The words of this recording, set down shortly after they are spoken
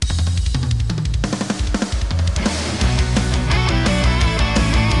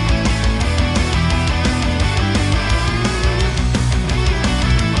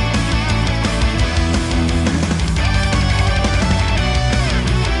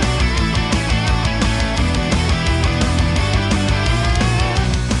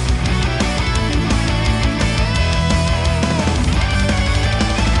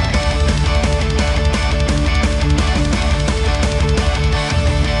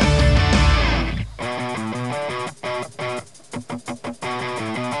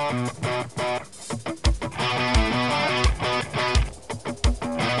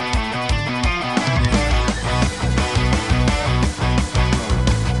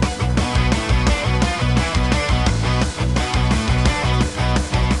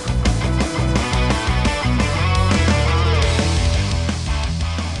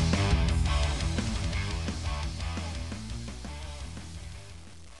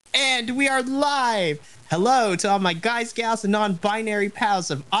And we are live. Hello to all my guys, gals, and non-binary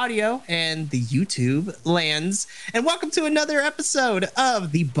pals of audio and the YouTube lands. And welcome to another episode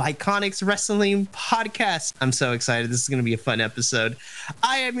of the Bi-Conics Wrestling Podcast. I'm so excited. This is going to be a fun episode.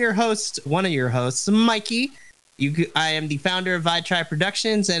 I am your host, one of your hosts, Mikey. I am the founder of Vi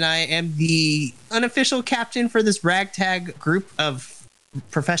Productions, and I am the unofficial captain for this ragtag group of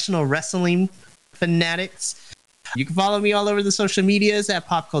professional wrestling fanatics. You can follow me all over the social medias at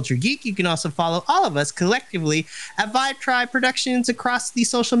Pop Culture Geek. You can also follow all of us collectively at Vi Productions across the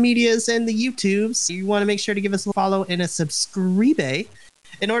social medias and the YouTubes. You want to make sure to give us a follow and a subscribe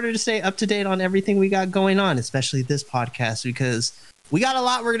in order to stay up to date on everything we got going on, especially this podcast, because we got a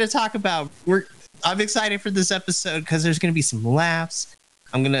lot we're going to talk about. I'm excited for this episode because there's going to be some laughs.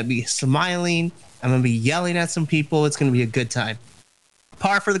 I'm going to be smiling. I'm going to be yelling at some people. It's going to be a good time.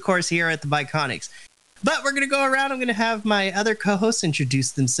 Par for the course here at the Bi-Conics. But we're going to go around. I'm going to have my other co-hosts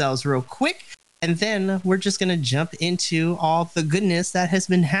introduce themselves real quick. And then we're just going to jump into all the goodness that has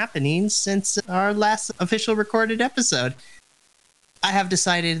been happening since our last official recorded episode. I have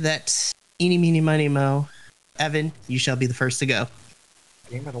decided that eeny, meeny, miny, mo. Evan, you shall be the first to go.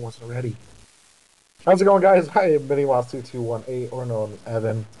 Damn it, I wasn't ready. How's it going, guys? Hi, I'm MiniWaz2218, or known as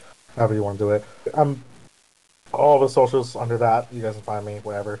Evan, however you want to do it. I'm all the socials under that. You guys can find me,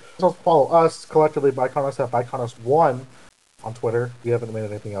 whatever. So follow us collectively, Bi-Conics at Bi-Conics1 on Twitter. We haven't made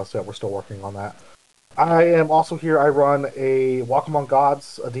anything else yet. We're still working on that. I am also here. I run a Walk Among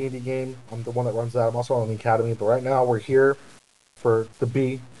Gods, a D&D game. I'm the one that runs that. I'm also on the Academy, but right now we're here for the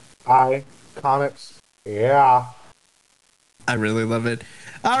Bi-Conics. Yeah. I really love it.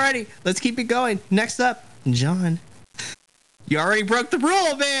 Alrighty, let's keep it going. Next up, John. You already broke the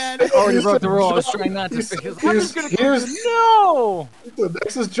rule, man. I already broke the rule. I was trying not to. No!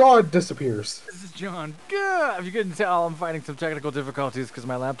 This is John disappears. This is John. Good. If you couldn't tell, I'm fighting some technical difficulties because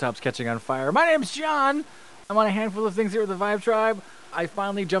my laptop's catching on fire. My name's John. I'm on a handful of things here with the Vibe Tribe. I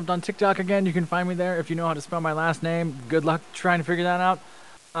finally jumped on TikTok again. You can find me there if you know how to spell my last name. Good luck trying to figure that out.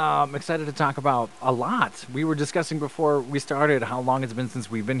 I'm excited to talk about a lot. We were discussing before we started how long it's been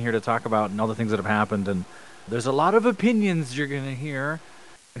since we've been here to talk about and all the things that have happened, and there's a lot of opinions you're going to hear,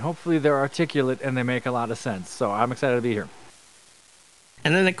 and hopefully they're articulate and they make a lot of sense. So I'm excited to be here.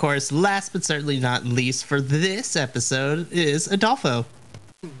 And then, of course, last but certainly not least for this episode is Adolfo.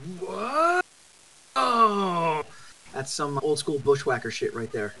 What? Oh, that's some old school bushwhacker shit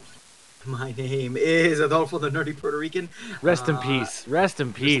right there. My name is Adolfo, the nerdy Puerto Rican. Rest in peace. Rest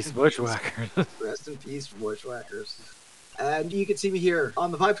in peace, bushwhackers. Rest in peace, bushwhackers. And you can see me here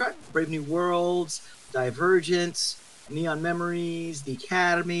on the Vibe Tribe, Brave New Worlds, Divergence, Neon Memories, the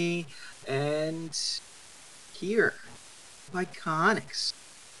Academy, and here, Bi-Conics,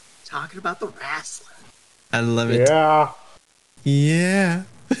 talking about the wrestling. I love it. Yeah. Yeah.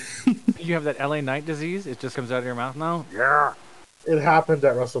 You have that LA Night disease? It just comes out of your mouth now? Yeah. It happened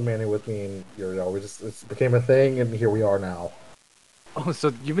at WrestleMania with me and Uriel. It became a thing, and here we are now. Oh,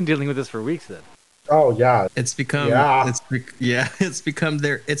 so you've been dealing with this for weeks then? Oh yeah, it's become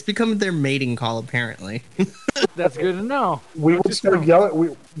their mating call apparently. That's good to know. We would start yelling.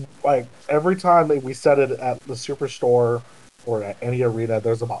 We like every time that we said it at the Superstore or at any arena.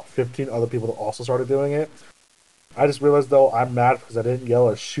 There's about 15 other people that also started doing it. I just realized though I'm mad because I didn't yell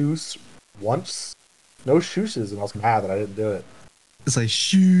a shoes once. No shooses, and I was mad that I didn't do it. It's like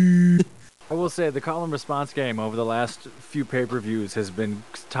shoo. I will say the call and response game over the last few pay-per-views has been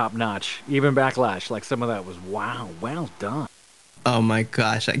top notch. Even Backlash, like some of that was wow, well done. Oh my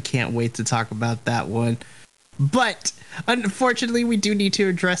gosh, I can't wait to talk about that one. But unfortunately, we do need to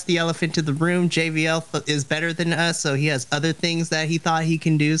address the elephant in the room. JVL is better than us, so he has other things that he thought he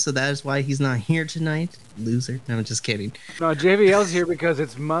can do, so that is why he's not here tonight. Loser. No, I'm just kidding. No, JVL's here because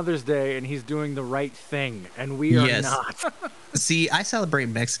it's Mother's Day and he's doing the right thing, and we are not. See, I celebrate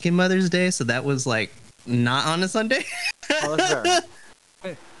Mexican Mother's Day, so that was like not on a Sunday. Oh, that's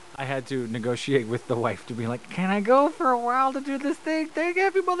fair. I had to negotiate with the wife to be like, can I go for a while to do this thing? Thank you,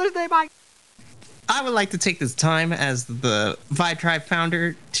 happy Mother's Day, bye. I would like to take this time as the Vibe Tribe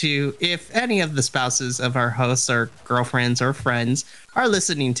founder to, if any of the spouses of our hosts or girlfriends or friends are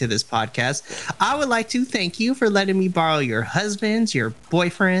listening to this podcast, I would like to thank you for letting me borrow your husbands, your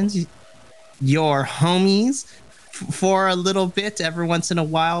boyfriends, your homies for a little bit every once in a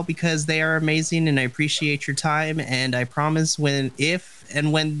while because they are amazing and I appreciate your time. And I promise when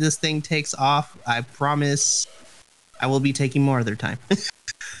this thing takes off, I promise I will be taking more of their time.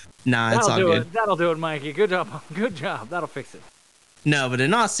 Nah, it's all good. That'll do it, Mikey. Good job. Good job. That'll fix it. No, but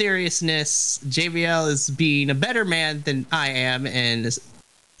in all seriousness, JVL is being a better man than I am and is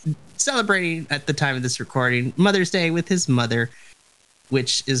celebrating at the time of this recording Mother's Day with his mother.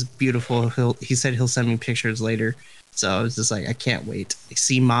 which is beautiful. He said he'll send me pictures later. So I was just like, I can't wait to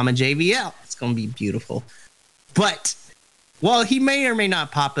see Mama JVL. It's going to be beautiful. But, well, he may or may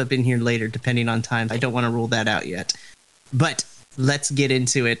not pop up in here later, depending on time. I don't want to rule that out yet. But let's get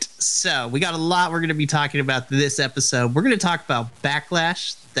into it. So we got a lot we're going to be talking about this episode. We're going to talk about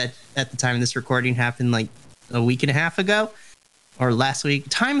Backlash that at the time of this recording happened like a week and a half ago or last week.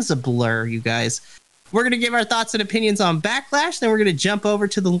 Time is a blur, you guys. We're going to give our thoughts and opinions on Backlash. Then we're going to jump over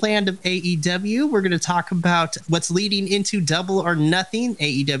to the land of AEW. We're going to talk about what's leading into Double or Nothing,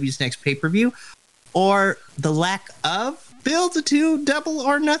 AEW's next pay-per-view, or the lack of build to Double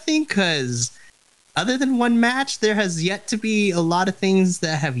or Nothing, because other than one match, there has yet to be a lot of things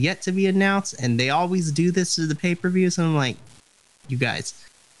that have yet to be announced, and they always do this to the pay-per-views. And I'm like, you guys,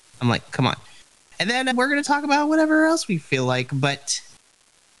 I'm like, come on. And then we're going to talk about whatever else we feel like, but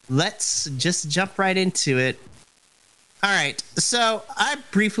let's just jump right into it. All right. So I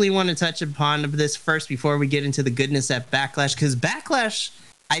briefly want to touch upon this first before we get into the goodness at Backlash, because Backlash,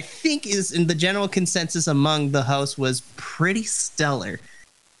 I think, is in the general consensus among the hosts was pretty stellar.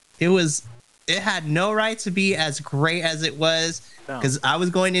 It had no right to be as great as it was, because I was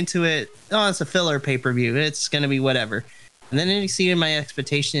going into it, oh, it's a filler pay-per-view. It's going to be whatever. And then it exceeded my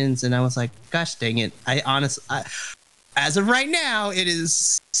expectations, and I was like, gosh dang it. As of right now, it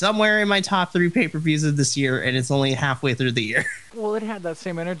is somewhere in my top 3 pay-per-views of this year, and it's only halfway through the year. Well, it had that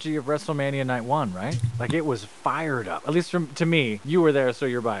same energy of WrestleMania Night 1, right? Like, it was fired up. At least to me. You were there, so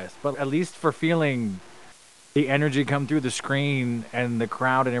you're biased. But at least for feeling the energy come through the screen and the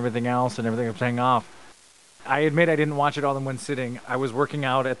crowd and everything else and everything playing off. I admit I didn't watch it all in one sitting. I was working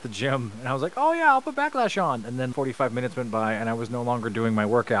out at the gym, and I was like, oh, yeah, I'll put Backlash on. And then 45 minutes went by, and I was no longer doing my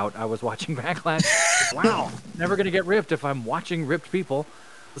workout. I was watching Backlash. Wow, never going to get ripped if I'm watching ripped people.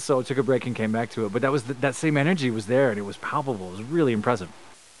 So I took a break and came back to it. But that was that same energy was there, and it was palpable. It was really impressive.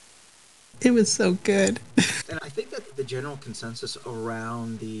 It was so good. And I think that the general consensus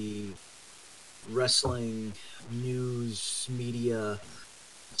around the wrestling news media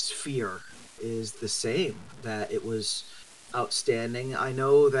sphere is the same, that it was outstanding. I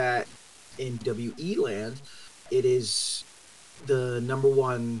know that in WE land, it is the number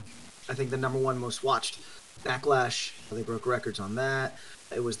one most watched Backlash. They broke records on that.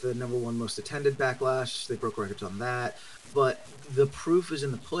 It was the number one most attended Backlash. They broke records on that. But the proof is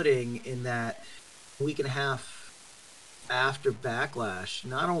in the pudding, in that week and a half after Backlash,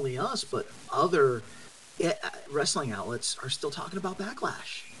 not only us, but other wrestling outlets are still talking about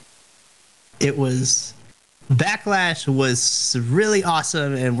Backlash. Backlash was really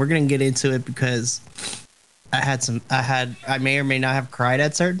awesome, and we're gonna get into it because I may or may not have cried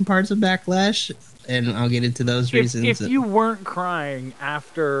at certain parts of Backlash, and I'll get into those reasons. If you weren't crying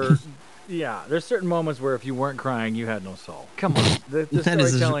after, yeah, there's certain moments where if you weren't crying, you had no soul. Come on, the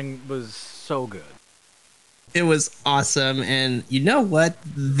storytelling was so good. It was awesome, and you know what?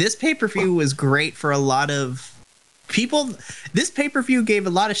 This pay-per-view was great for a lot of people. This pay-per-view gave a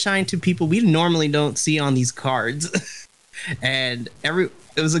lot of shine to people we normally don't see on these cards. And it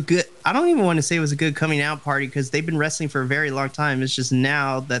was a good, I don't even want to say it was a good coming out party, because they've been wrestling for a very long time. It's just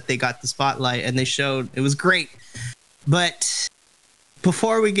now that they got the spotlight and they showed, it was great. But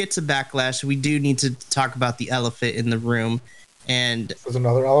before we get to Backlash, we do need to talk about the elephant in the room. And there's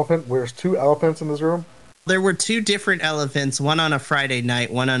another elephant? There's 2 elephants in this room? There were 2 different elephants, one on a Friday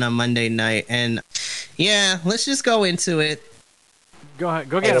night, one on a Monday night. And yeah, let's just go into it. Go ahead.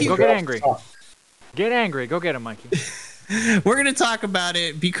 Go get him. Go get angry. Get angry. Go get him, Mikey. We're going to talk about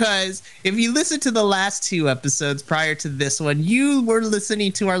it because if you listen to the last 2 episodes prior to this one, you were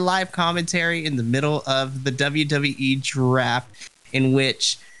listening to our live commentary in the middle of the WWE draft, in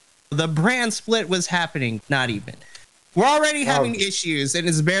which the brand split was happening. Not even. We're already having issues, and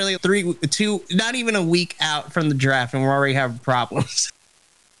it's barely not even a week out from the draft, and we're already having problems.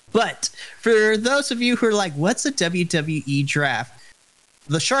 But for those of you who are like, what's a WWE draft?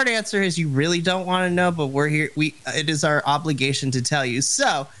 The short answer is you really don't want to know, but we're here. It is our obligation to tell you.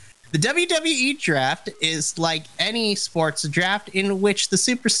 So the WWE draft is like any sports draft, in which the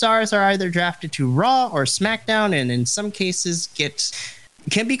superstars are either drafted to Raw or SmackDown, and in some cases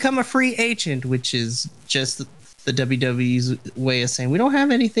can become a free agent, which is just the WWE's way of saying, we don't have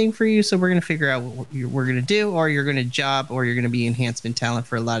anything for you, so we're going to figure out what we're going to do, or you're going to job, or you're going to be enhancement talent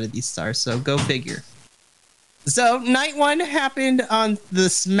for a lot of these stars. So go figure. So night 1 happened on the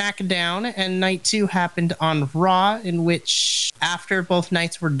SmackDown, and night 2 happened on Raw, in which after both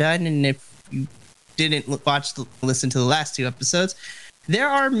nights were done, and if you didn't listen to the last 2 episodes, there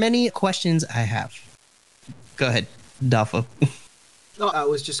are many questions I have. Go ahead, Adolfo. No, I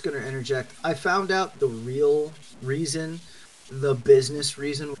was just going to interject. I found out the real reason the business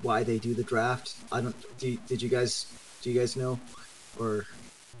reason why they do the draft. Did you guys know? Or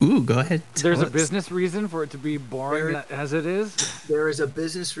Ooh, go ahead. There's a business reason for it to be boring as it is. There is a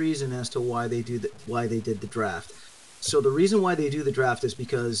business reason as to why they did the draft. So the reason why they do the draft is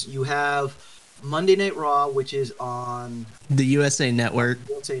because you have Monday Night Raw, which is on the USA Network.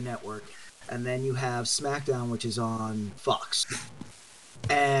 And then you have SmackDown, which is on Fox.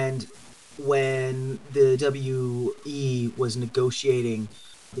 And when the WE was negotiating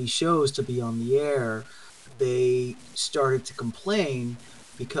these shows to be on the air, they started to complain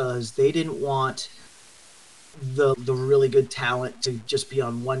because they didn't want the really good talent to just be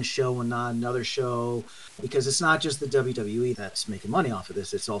on one show and not another show, because it's not just the WWE that's making money off of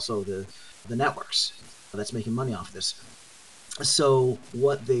this, it's also the networks that's making money off of this. So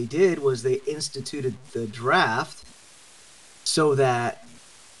what they did was they instituted the draft so that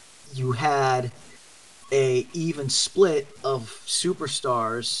you had a even split of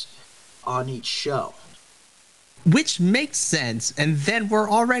superstars on each show. Which makes sense. And then we're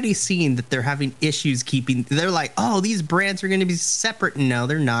already seeing that they're having issues they're like, oh, these brands are going to be separate. No,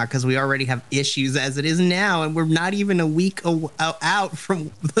 they're not, because we already have issues as it is now. And we're not even a week out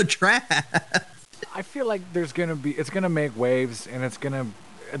from the draft. I feel like it's going to make waves, and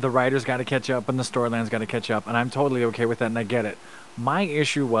the writers got to catch up and the storyline's got to catch up. And I'm totally okay with that. And I get it. My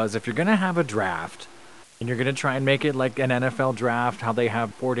issue was, if you're going to have a draft and you're going to try and make it like an NFL draft, how they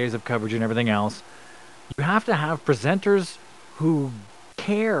have 4 days of coverage and everything else, you have to have presenters who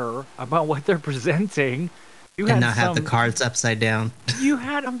care about what they're presenting. Have the cards upside down. You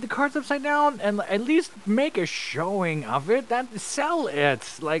had the cards upside down, and at least make a showing of it. Sell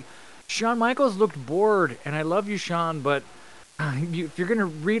it. Like, Shawn Michaels looked bored, and I love you, Shawn, but if you're going to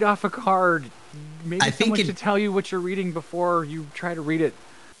read off a card, maybe someone should tell you what you're reading before you try to read it.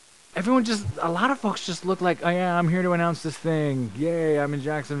 A lot of folks just look like, oh yeah, I'm here to announce this thing. Yay, I'm in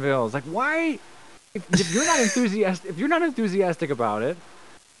Jacksonville. It's like, why? If you're not enthusiastic about it,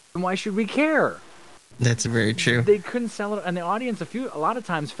 then why should we care? That's very true. They couldn't sell it, and the audience a lot of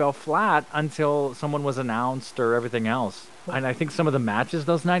times fell flat until someone was announced or everything else. And I think some of the matches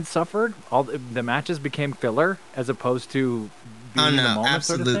those nights suffered. All the matches became filler as opposed to being in the moment.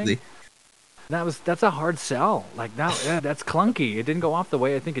 Absolutely. Sort of thing. That's a hard sell. Like that's clunky. It didn't go off the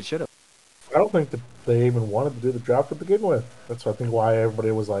way I think it should have. I don't think that they even wanted to do the draft to begin with. That's I think why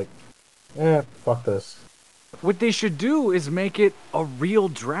everybody was like, fuck this. What they should do is make it a real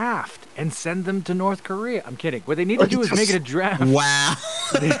draft and send them to North Korea. I'm kidding. What they need to do is make it a draft. Wow.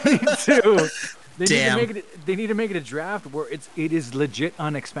 They need to make it a draft where it is legit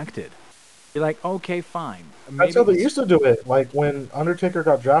unexpected. You're like, okay, fine. That's how they used to do it. Like when Undertaker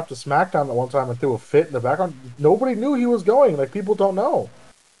got drafted to SmackDown that one time and threw a fit in the background, nobody knew he was going. Like, people don't know.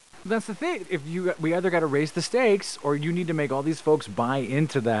 That's the thing. We either got to raise the stakes, or you need to make all these folks buy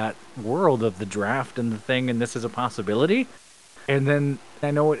into that world of the draft and the thing, and this is a possibility. And then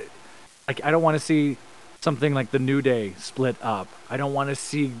I know it. Like, I don't want to see something like the New Day split up. I don't want to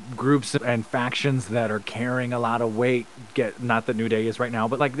see groups and factions that are carrying a lot of weight not that New Day is right now,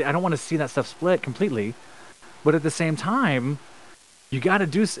 but like I don't want to see that stuff split completely. But at the same time, you got to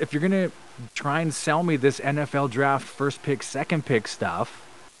do, if you're going to try and sell me this NFL draft first pick, second pick stuff,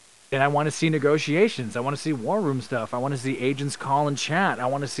 then I want to see negotiations. I want to see war room stuff. I want to see agents call and chat. I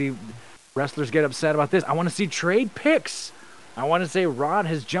want to see wrestlers get upset about this. I want to see trade picks. I want to say Rod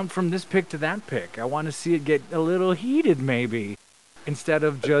has jumped from this pick to that pick. I want to see it get a little heated, maybe, instead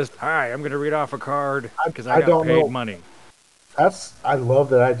of just, hi, I'm going to read off a card because I got paid money. I love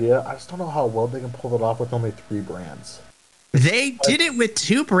that idea. I just don't know how well they can pull it off with only 3 brands. They did it with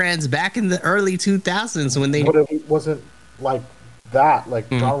 2 brands back in the early 2000s when they. But it wasn't like that. Like,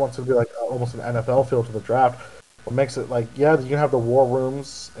 John wants to be like almost an NFL feel to the draft. What makes it like, yeah, you can have the war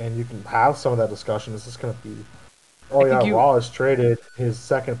rooms and you can have some of that discussion. It's just going to be, Raw has traded his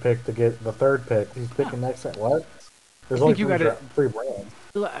second pick to get the third pick. He's picking next. What? There's only 3 brands.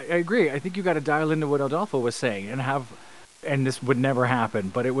 I agree. I think you got to dial into what Adolfo was saying and this would never happen,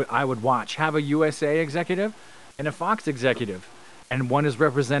 but I would have a USA executive and a Fox executive, and one is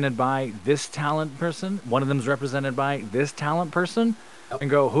represented by this talent person, one of them is represented by this talent person, and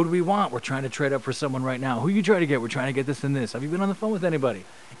go, who do we want? We're trying to trade up for someone right now. Who you trying to get? We're trying to get this and this. Have you been on the phone with anybody?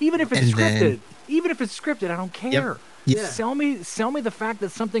 Even if it's scripted, I don't care. Yep. Yeah. Sell me the fact that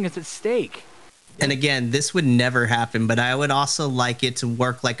something is at stake. And again, this would never happen, but I would also like it to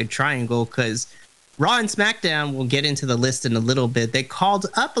work like a triangle, because Raw and SmackDown, we'll get into the list in a little bit. They called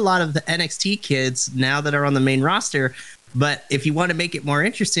up a lot of the NXT kids now that are on the main roster. But if you want to make it more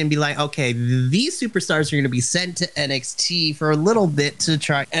interesting, be like, okay, these superstars are going to be sent to NXT for a little bit to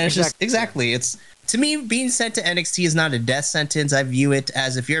try. And it's just, it's to me, being sent to NXT is not a death sentence. I view it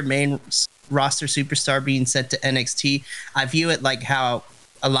as if you're a main roster superstar being sent to NXT, I view it like how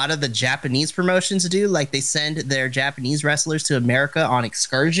a lot of the Japanese promotions do. Like they send their Japanese wrestlers to America on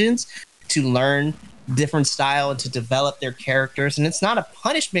excursions to learn different style and to develop their characters. And it's not a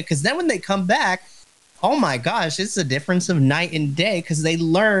punishment, because then when they come back, oh my gosh, it's a difference of night and day, because they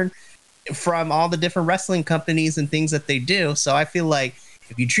learn from all the different wrestling companies and things that they do. So I feel like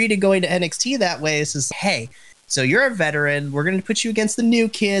if you treated going to NXT that way, it's just, hey, so you're a veteran, we're going to put you against the new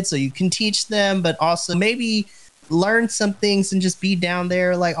kids so you can teach them, but also maybe learn some things and just be down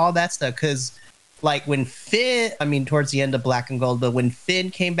there, like all that stuff. Because like when Finn, I mean, towards the end of Black and Gold, but when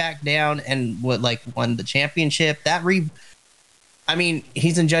Finn came back down and won the championship, I mean,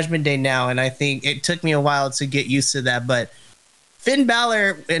 he's in Judgment Day now, and I think it took me a while to get used to that, but Finn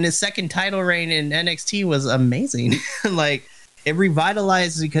Balor in his second title reign in NXT was amazing. Like, it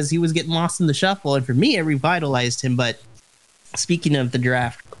revitalized because he was getting lost in the shuffle, and for me, it revitalized him. But speaking of the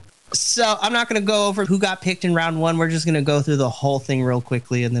draft, so I'm not going to go over who got picked in round one. We're just going to go through the whole thing real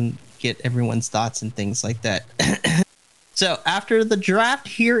quickly and then get everyone's thoughts and things like that. So after the draft,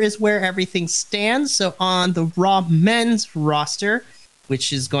 here is where everything stands. So on the Raw men's roster,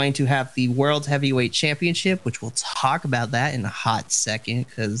 which is going to have the World Heavyweight Championship, which we'll talk about that in a hot second,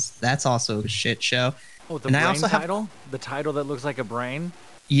 because that's also a shit show. Oh, the and brain I also title? The title that looks like a brain?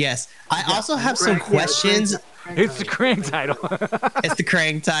 Yes. I also have some questions. It's the Krang title. It's the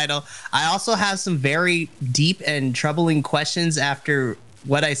Krang title. I also have some very deep and troubling questions after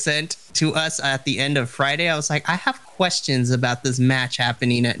what I sent to us at the end of Friday. I was like, I have questions about this match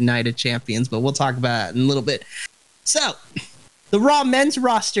happening at Night of Champions, but we'll talk about it in a little bit. So, the Raw men's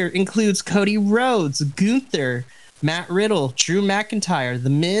roster includes Cody Rhodes, Gunther, Matt Riddle, Drew McIntyre,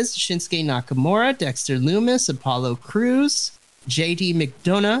 The Miz, Shinsuke Nakamura, Dexter Lumis, Apollo Crews, JD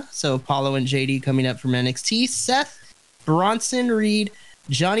McDonough, so Apollo and JD coming up from NXT, Seth, Bronson Reed,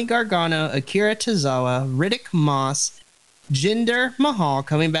 Johnny Gargano, Akira Tozawa, Riddick Moss, Jinder Mahal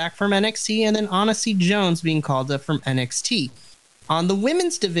coming back from NXT, and then Odyssey Jones being called up from NXT. On the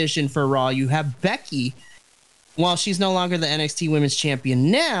women's division for Raw, you have Becky. Well, she's no longer the NXT Women's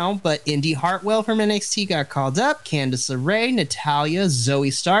Champion now, but Indy Hartwell from NXT got called up. Candice LeRae, Natalya,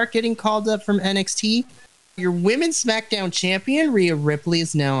 Zoe Stark getting called up from NXT. Your Women's SmackDown Champion, Rhea Ripley,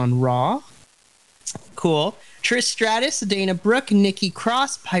 is now on Raw. Cool. Trish Stratus, Dana Brooke, Nikki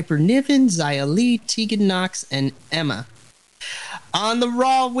Cross, Piper Niven, Xia Li, Tegan Nox, and Emma. On the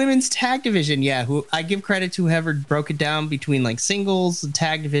Raw Women's Tag Division, who I give credit to whoever broke it down between like singles,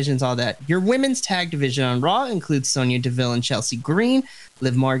 tag divisions, all that. Your Women's Tag Division on Raw includes Sonya Deville and Chelsea Green,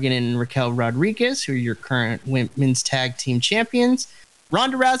 Liv Morgan and Raquel Rodriguez, who are your current Women's Tag Team Champions,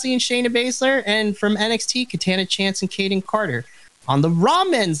 Ronda Rousey and Shayna Baszler, and from NXT, Katana Chance and Kaden Carter. On the Raw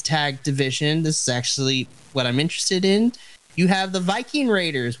Men's Tag Division, this is actually what I'm interested in. You have the Viking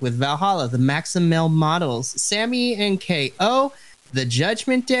Raiders with Valhalla, the Maxim Male Models, Sammy and KO, the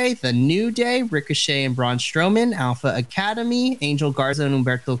Judgment Day, the New Day, Ricochet and Braun Strowman, Alpha Academy, Angel Garza and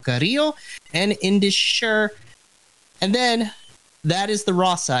Humberto Carrillo, and Indus Sher. And then that is the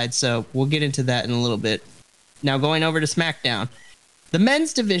Raw side, so we'll get into that in a little bit. Now going over to SmackDown. The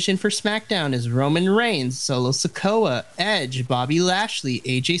men's division for SmackDown is Roman Reigns, Solo Sikoa, Edge, Bobby Lashley,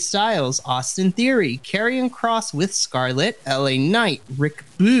 AJ Styles, Austin Theory, Karrion Kross with Scarlett, LA Knight, Rick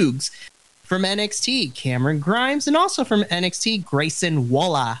Boogs. From NXT, Cameron Grimes, and also from NXT, Grayson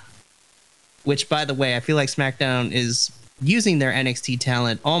Waller. Which, by the way, I feel like SmackDown is using their NXT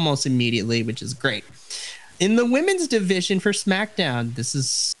talent almost immediately, which is great. In the women's division for SmackDown, this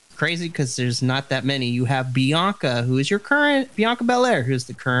is crazy because there's not that many. You have Bianca, who is your current Bianca Belair, who's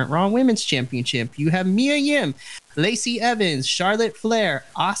the current Raw Women's Championship. You have Mia Yim, Lacey Evans, Charlotte Flair,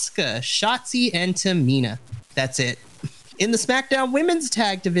 Asuka, Shotzi, and Tamina. That's it. In the SmackDown Women's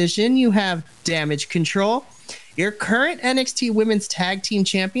Tag Division, you have Damage Control, your current NXT Women's Tag Team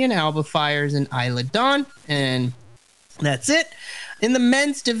Champion, Alba Fires and Isla Dawn, and that's it. In the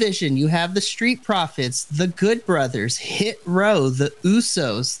men's division, you have the Street Profits, the Good Brothers, Hit Row, the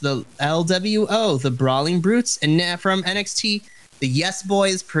Usos, the LWO, the Brawling Brutes, and from NXT, the Yes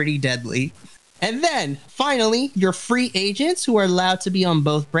Boys, Pretty Deadly. And then, finally, your free agents who are allowed to be on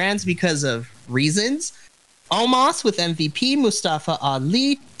both brands because of reasons. Omos with MVP, Mustafa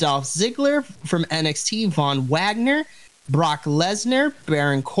Ali, Dolph Ziggler from NXT, Von Wagner, Brock Lesnar,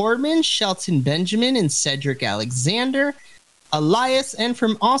 Baron Corbin, Shelton Benjamin, and Cedric Alexander, Elias, and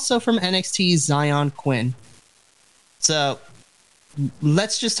also from NXT, Zion Quinn. So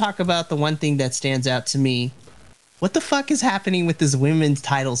let's just talk about the one thing that stands out to me. What the fuck is happening with this women's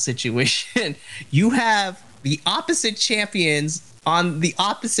title situation? You have the opposite champions on the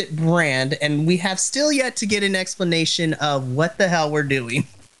opposite brand, and we have still yet to get an explanation of what the hell we're doing.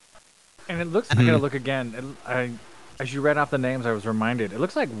 And it looks, I gotta look again. As you read off the names, I was reminded, it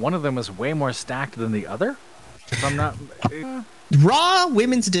looks like one of them is way more stacked than the other. If I'm not... Raw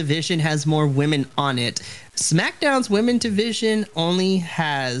women's division has more women on it. SmackDown's women's division only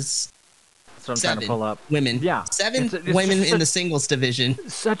has That's what I'm trying to pull up. Women. Yeah. Seven women in the singles division.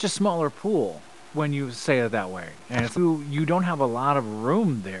 Such a smaller pool when you say it that way. And you don't have a lot of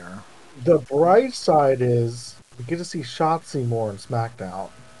room there. The bright side is we get to see Shotzi more in SmackDown.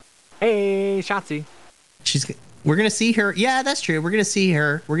 Hey, Shotzi. We're gonna see her. Yeah, that's true. We're gonna see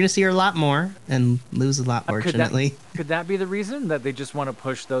her. We're gonna see her a lot more and lose a lot, fortunately. Could that be the reason that they just want to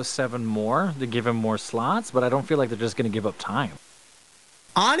push those 7 more to give him more slots? But I don't feel like they're just gonna give up time.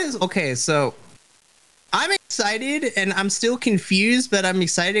 Okay, so I'm excited and I'm still confused, but I'm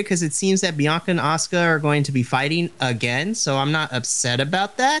excited because it seems that Bianca and Asuka are going to be fighting again. So I'm not upset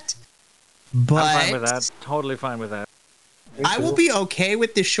about that. But I'm fine with that. Totally fine with that. I will be okay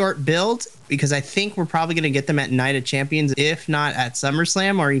with this short build because I think we're probably going to get them at Night of Champions, if not at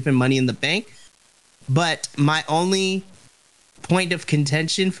SummerSlam or even Money in the Bank. But my only point of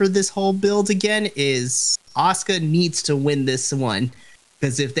contention for this whole build again is Asuka needs to win this one.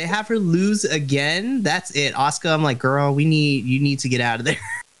 Because if they have her lose again, that's it. Asuka, I'm like, girl, you need to get out of there.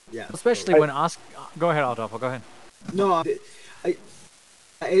 Yeah. Especially when Asuka... Go ahead, Adolfo. Go ahead. No,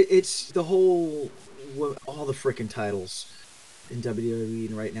 it's the whole... all the freaking titles in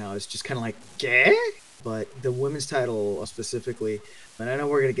WWE right now is just kind of like, gah? But the women's title specifically, and I know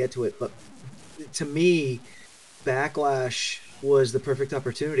we're going to get to it, but to me, Backlash was the perfect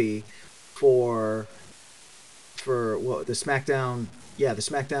opportunity for the SmackDown, the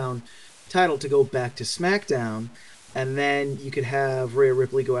SmackDown title to go back to SmackDown, and then you could have Rhea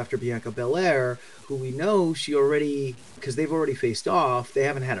Ripley go after Bianca Belair, who we know because they've already faced off. They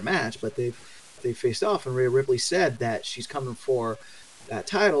haven't had a match, but they faced off, and Rhea Ripley said that she's coming for that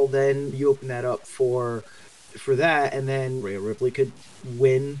title. Then you open that up for that, and then Rhea Ripley could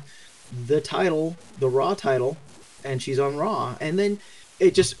win the title, the Raw title, and she's on Raw. And then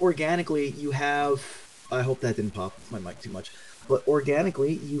it just organically you have, I hope that didn't pop my mic too much, but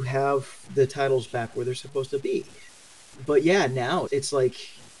organically you have the titles back where they're supposed to be. But yeah, now it's like,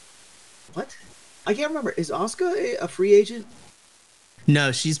 what? I can't remember. Is Asuka a free agent?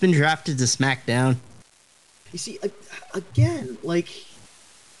 No, she's been drafted to SmackDown. You see, again, like,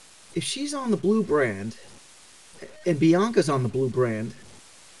 if she's on the blue brand and Bianca's on the blue brand,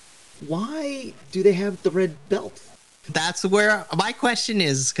 why do they have the red belt? That's where my question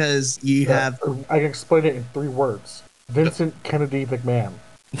is, because you have... I can explain it in 3 words. Vincent Kennedy McMahon.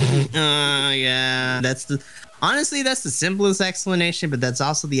 Yeah. Honestly, that's the simplest explanation, but that's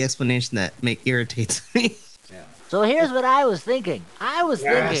also the explanation that irritates me. So here's what I was thinking. I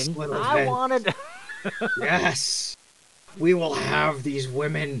wanted... Yes. We will have these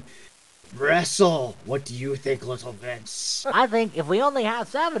women wrestle. What do you think, little Vince? I think if we only have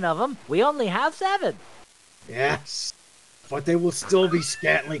 7 of them, we only have 7. Yes. But they will still be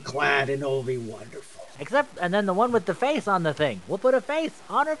scantily clad and it'll be wonderful. And then the one with the face on the thing. We'll put a face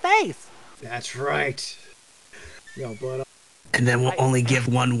on her face. That's right. But... And then we'll only give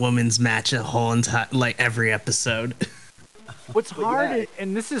one woman's match a whole entire, every episode. What's hard,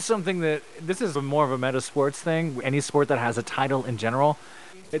 and this is more of a meta sports thing, any sport that has a title in general.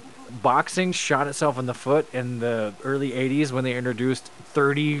 Boxing shot itself in the foot in the early 80s when they introduced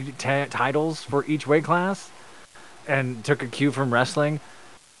 30 titles for each weight class and took a cue from wrestling.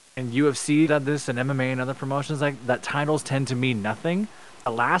 And UFC did this, and MMA and other promotions like that. Titles tend to mean nothing.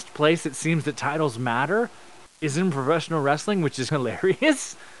 The last place it seems that titles matter is in professional wrestling, which is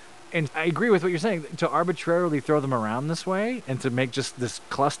hilarious. And I agree with what you're saying. To arbitrarily throw them around this way and to make just this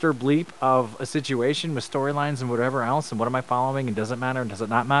cluster bleep of a situation with storylines and whatever else, and what am I following, and does it matter, and does it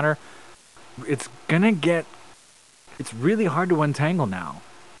not matter? It's really hard to untangle now.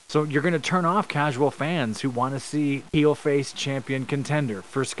 So you're going to turn off casual fans who want to see heel face champion contender,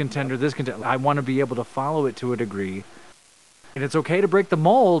 first contender, this contender. I want to be able to follow it to a degree. And it's okay to break the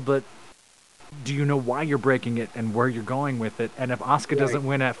mold, but do you know why you're breaking it and where you're going with it? And if Asuka doesn't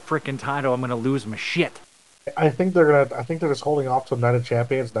win a frickin' title, I'm gonna lose my shit. I think they're just holding off to Night of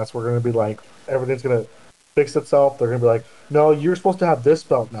Champions. That's where we're gonna be like, everything's gonna fix itself. They're gonna be like, no, you're supposed to have this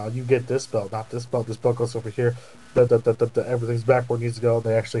belt now. You get this belt, not this belt. This belt goes over here. Everything's back where it needs to go.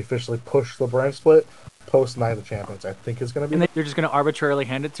 They actually officially push the brand split post Night of Champions. I think it's gonna be. And they're just gonna arbitrarily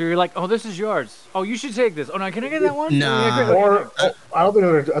hand it to you. You're like, oh, this is yours. Oh, you should take this. Oh no, can I get that one? No. I don't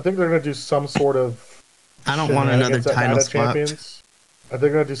think I think they're gonna do some sort of. I don't want another title swap. Are they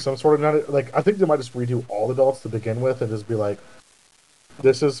going to do some sort of like? I think they might just redo all the belts to begin with and just be like,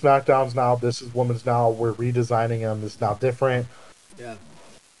 "This is SmackDown's now. This is Women's now. We're redesigning them. It's now different." Yeah.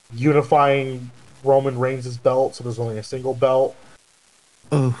 Unifying Roman Reigns' belt, so there's only a single belt.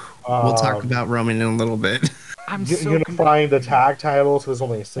 Oh, we'll talk about Roman in a little bit. I'm so unifying the tag titles, so there's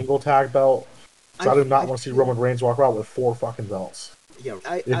only a single tag belt. So I do not want to see Roman Reigns walk around with 4 fucking belts. Yeah,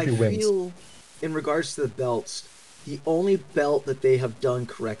 I feel, in regards to the belts, the only belt that they have done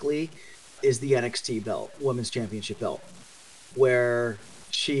correctly is the NXT belt, Women's Championship belt, where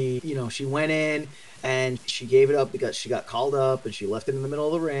she went in and she gave it up because she got called up and she left it in the middle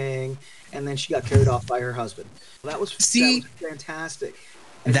of the ring, and then she got carried off by her husband. That was fantastic.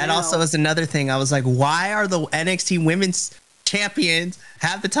 And that also is another thing. I was like, why are the NXT Women's Champions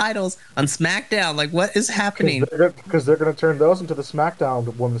have the titles on SmackDown? Like, what is happening? Because they're going to turn those into the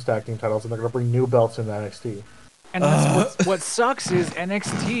SmackDown Women's Tag Team titles, and they're going to bring new belts into NXT. And that's what sucks is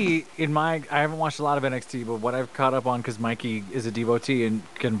NXT, I haven't watched a lot of NXT, but what I've caught up on, because Mikey is a devotee and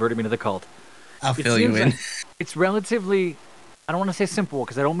converted me to the cult. I'll fill you in. Like it's relatively, I don't want to say simple,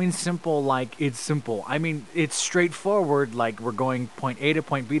 because I don't mean simple like it's simple. I mean, it's straightforward, like we're going point A to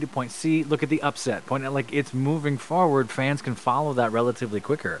point B to point C. Look at the upset. Like it's moving forward. Fans can follow that relatively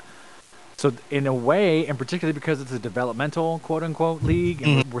quicker. So in a way, and particularly because it's a developmental, quote-unquote, league,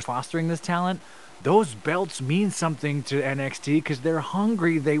 and we're fostering this talent, those belts mean something to NXT because they're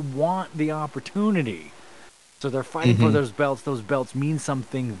hungry. They want the opportunity. So they're fighting for those belts. Those belts mean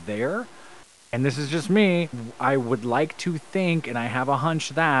something there. And this is just me. I would like to think, and I have a hunch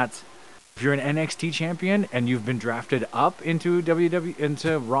that if you're an NXT champion and you've been drafted up into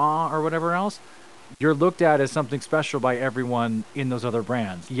into Raw or whatever else, you're looked at as something special by everyone in those other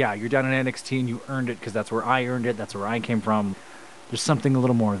brands. Yeah, you're down in NXT and you earned it because that's where I earned it. That's where I came from. There's something a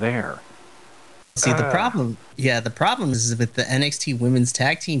little more there. See, the problem is with the NXT Women's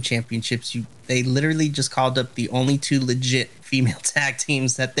Tag Team Championships, they literally just called up the only 2 legit female tag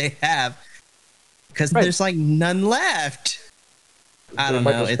teams that they have because there's like none left. I don't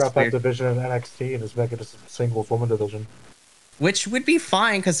know. It's that division in NXT and just make it just a singles woman division. Which would be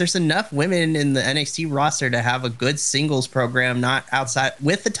fine because there's enough women in the NXT roster to have a good singles program, not outside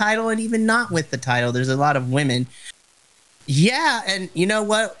with the title and even not with the title. There's a lot of women. Yeah, and you know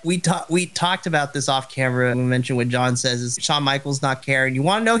what? We talked about this off camera. We mentioned what John says is Shawn Michaels not caring. You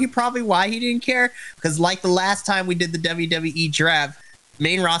want to know why he didn't care? Because like the last time we did the WWE draft,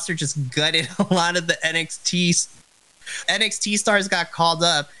 main roster just gutted a lot of the NXT stars got called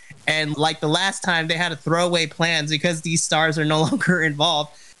up, and like the last time they had to throw away plans because these stars are no longer involved.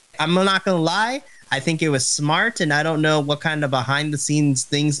 I'm not gonna lie. I think it was smart, and I don't know what kind of behind-the-scenes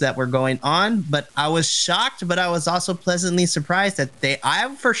things that were going on, but I was shocked, but I was also pleasantly surprised that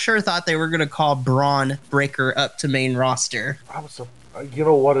I for sure thought they were going to call Braun Breaker up to main roster. You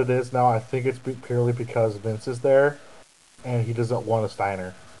know what it is now? I think it's purely because Vince is there, and he doesn't want a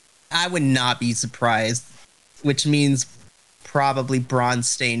Steiner. I would not be surprised, which means probably Braun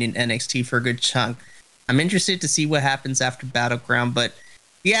staying in NXT for a good chunk. I'm interested to see what happens after Battleground, but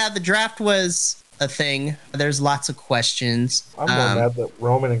yeah, the draft was a thing. There's lots of questions. I'm more mad that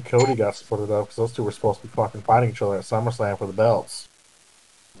Roman and Cody got split up because those 2 were supposed to be fucking fighting each other at SummerSlam for the belts.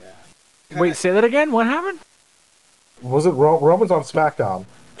 Yeah. Wait, say that again? What happened? Was it Roman's on SmackDown?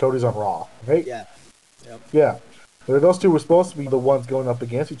 Cody's on Raw, right? Yeah. Yep. Yeah. Those 2 were supposed to be the ones going up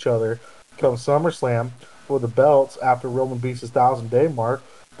against each other come SummerSlam for the belts after Roman beats his 1,000-day mark.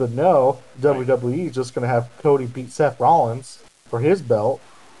 But no, WWE is just going to have Cody beat Seth Rollins for his belt.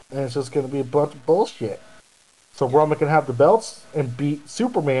 And it's just going to be a bunch of bullshit. So Roman can have the belts and beat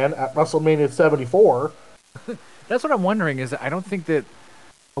Superman at WrestleMania 74. That's what I'm wondering is I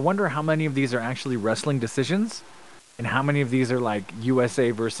wonder how many of these are actually wrestling decisions and how many of these are like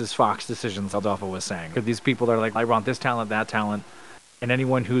USA versus Fox decisions, Adolfo was saying. These people are like, I want this talent, that talent. And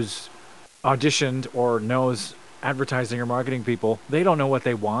anyone who's auditioned or knows advertising or marketing people, they don't know what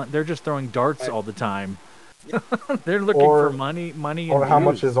they want. They're just throwing darts all the time. They're looking for money, or how views.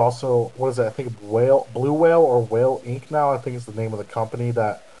 much is also what is it? I think Blue Whale or Whale Inc. now. I think is the name of the company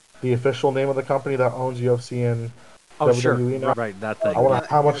the official name of the company that owns UFC and WWE now. Right, that thing. I wonder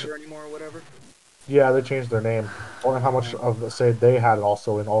how much anymore or whatever. Yeah, they changed their name. I wonder how much of the say they had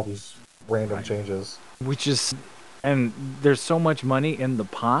also in all these random changes. And there's so much money in the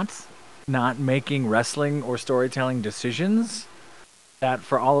pot, not making wrestling or storytelling decisions. That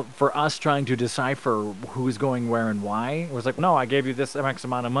for us trying to decipher who's going where and why, it was like, no, I gave you this X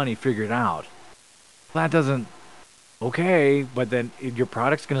amount of money, figure it out. That doesn't, okay, but then your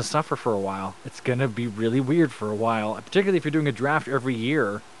product's going to suffer for a while. It's going to be really weird for a while, particularly if you're doing a draft every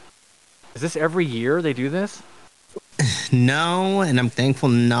year. Is this every year they do this? No, and I'm thankful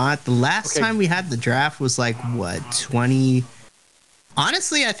not. The last time we had the draft was like, what, 20?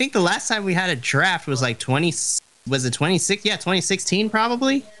 Honestly, I think the last time we had a draft was like 20. Was it 26? Yeah, 2016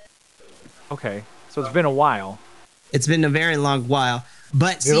 probably. Okay, so it's been a while. It's been a very long while.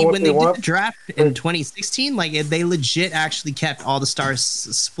 But see, when they did the draft in 2016, like they legit actually kept all the stars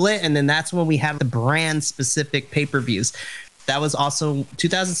split, and then that's when we have the brand-specific pay-per-views. That was also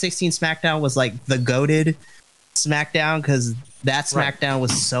 2016 SmackDown was like the goated SmackDown because that SmackDown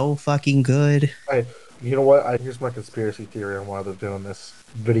was so fucking good. You know what? Here's my conspiracy theory on why they're doing this.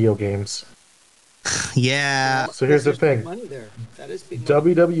 Video games. Yeah. So here's the thing. Money there. That is big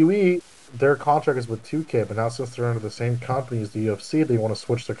money. WWE, their contract is with 2K, but now since they're under the same company as the UFC, they want to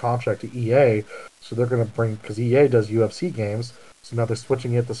switch their contract to EA. So they're going to bring, because EA does UFC games, so now they're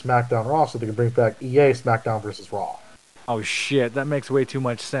switching it to SmackDown Raw so they can bring back EA SmackDown versus Raw. Oh shit, that makes way too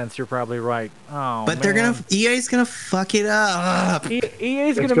much sense. You're probably right. Oh, but they're gonna EA's gonna fuck it up.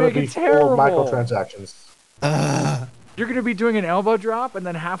 EA's gonna make it terrible. Microtransactions. You're gonna be doing an elbow drop, and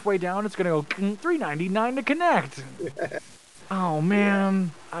then halfway down, it's gonna go $3.99 to connect. Oh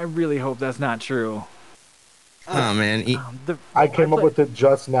man, I really hope that's not true. Oh man, I came up with it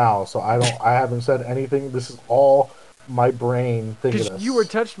just now, so I haven't said anything. This is all my brain thinking. Because you were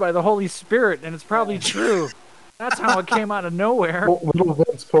touched by the Holy Spirit, and it's probably true. That's how it came out of nowhere. Little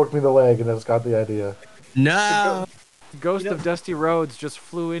Vince poked me in the leg and has got the idea. No. The ghost of Dusty Rhodes just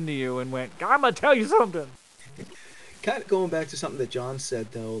flew into you and went, I'm going to tell you something. Kind of going back to something that John said,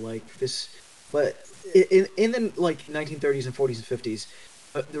 though, like this, but in the like 1930s and 40s and 50s,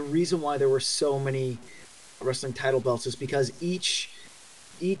 the reason why there were so many wrestling title belts is because each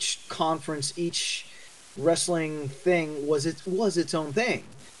conference, each wrestling thing was its own thing.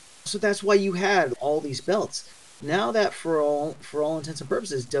 So that's why you had all these belts. Now that for all intents and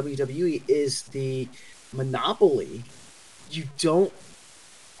purposes, WWE is the monopoly,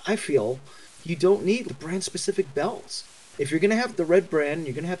 I feel you don't need the brand specific belts. If you're going to have the red brand,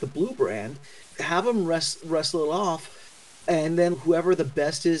 you're going to have the blue brand, have them wrestle it off, and then whoever the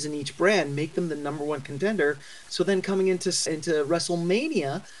best is in each brand, make them the number one contender. So then coming into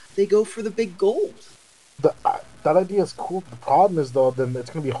WrestleMania, they go for the big gold. That idea is cool. The problem is, though, then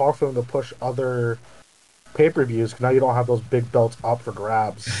it's going to be hard for them to push other pay-per-views because now you don't have those big belts up for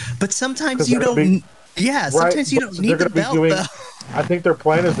grabs. But sometimes you don't. Sometimes you don't need the belt, though. I think their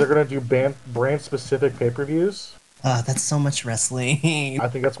plan is they're going to do brand-specific pay-per-views. That's so much wrestling. I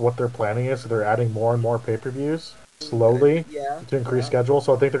think that's what their planning is. So they're adding more and more pay-per-views slowly to increase schedule.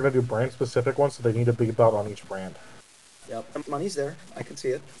 So I think they're going to do brand-specific ones, so they need a big belt on each brand. Yep, money's there. I can see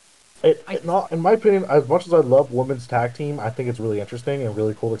it. In my opinion, as much as I love women's tag team, I think it's really interesting and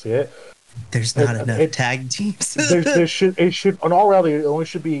really cool to see it. There's not enough tag teams. It should, in all reality, it only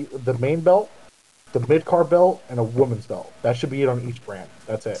should be the main belt, the mid-card belt, and a women's belt. That should be it on each brand.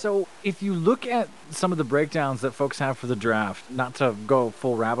 That's it. So if you look at some of the breakdowns that folks have for the draft, not to go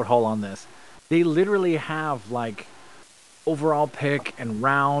full rabbit hole on this, they literally have like overall pick and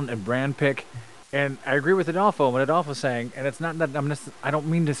round and brand pick. And I agree with Adolfo, what Adolfo's saying, and it's not that I don't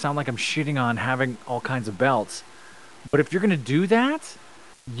mean to sound like I'm shitting on having all kinds of belts, but if you're going to do that,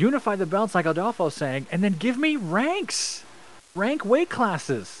 unify the belts like Adolfo's saying, and then give me rank weight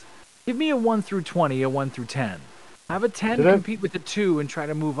classes. Give me a 1 through 20, a 1 through 10. Have a 10 compete with a 2 and try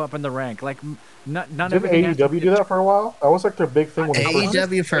to move up in the rank. Like, not everything. Didn't AEW do that for a while? That was like their big thing.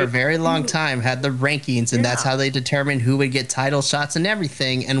 AEW for a very long time had the rankings, and that's how they determined who would get title shots and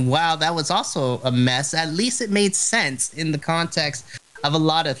everything. And wow, that was also a mess. At least it made sense in the context of a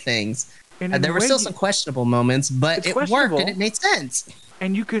lot of things. And there were still some questionable moments, but it worked and it made sense.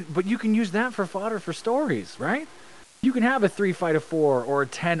 And you can use that for fodder for stories, right? You can have a 3 fight of 4 or a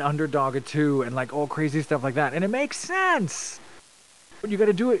 10 underdog of 2 and like all crazy stuff like that, and it makes sense. But you got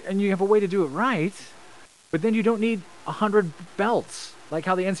to do it, and you have a way to do it right. But then you don't need 100 belts, like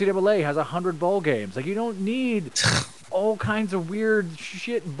how the NCAA has 100 bowl games. Like you don't need all kinds of weird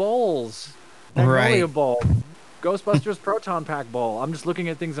shit bowls. Magnolia Bowl, Ghostbusters Proton Pack Bowl. I'm just looking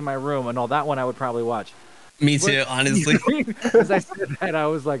at things in my room, and all that one I would probably watch. Me too, honestly. As I said that, I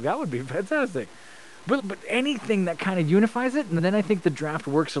was like, that would be fantastic. But anything that kind of unifies it, and then I think the draft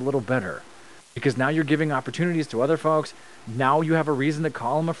works a little better. Because now you're giving opportunities to other folks. Now you have a reason to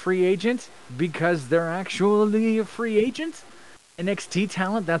call them a free agent because they're actually a free agent. NXT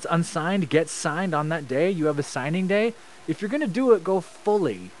talent that's unsigned gets signed on that day. You have a signing day. If you're going to do it, go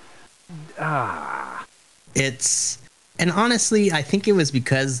fully. And honestly, I think it was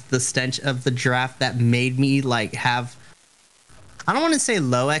because the stench of the draft that made me like have, I don't want to say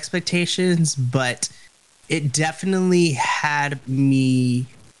low expectations, but it definitely had me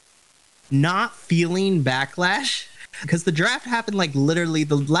not feeling Backlash because the draft happened like literally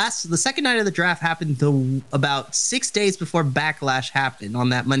the second night of the draft happened about 6 days before Backlash happened on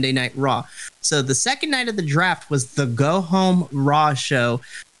that Monday Night Raw. So the second night of the draft was the Go Home Raw show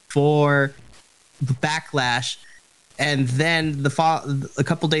for Backlash. And then a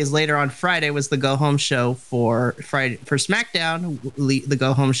couple days later on Friday was the Go Home show for SmackDown, the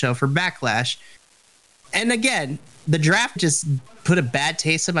Go Home show for Backlash. And again, the draft just put a bad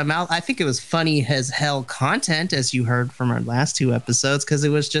taste in my mouth. I think it was funny as hell content, as you heard from our last 2 episodes, because it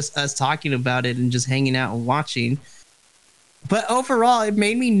was just us talking about it and just hanging out and watching. But overall, it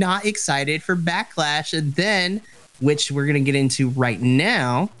made me not excited for Backlash. And then, which we're going to get into right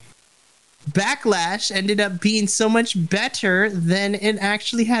now, Backlash ended up being so much better than it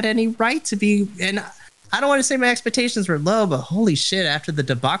actually had any right to be. And I don't want to say my expectations were low, but holy shit, after the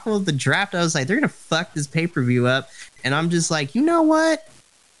debacle of the draft, I was like, they're going to fuck this pay-per-view up. And I'm just like, you know what?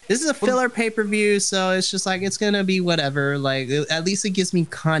 This is a filler pay-per-view, so it's just like, it's going to be whatever. Like, at least it gives me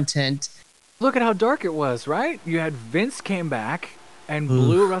content. Look at how dark it was, right? You had Vince came back and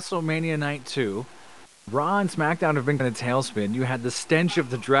blew WrestleMania Night 2. Raw and SmackDown have been in a tailspin. You had the stench of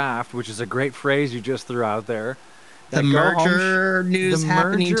the draft, which is a great phrase you just threw out there. The merger news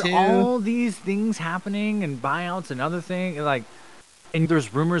happening too. All these things happening and buyouts and other things. Like, and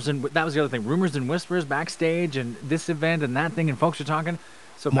there's rumors, and that was the other thing. Rumors and whispers backstage and this event and that thing, and folks are talking.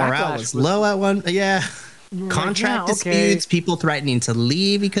 So morale was low at one. Yeah. Contract disputes, people threatening to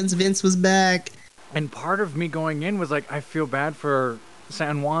leave because Vince was back. And part of me going in was like, I feel bad for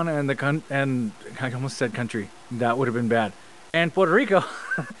San Juan and I almost said country. That would have been bad. And Puerto Rico.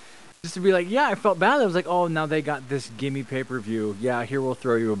 Just to be like, yeah, I felt bad. I was like, oh, now they got this gimme pay-per-view. Yeah, here we'll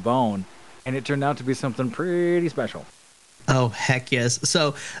throw you a bone. And it turned out to be something pretty special. Oh, heck yes.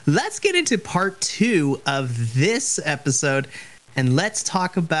 So let's get into part 2 of this episode, and let's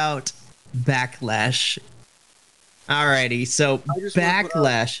talk about Backlash. Alrighty, so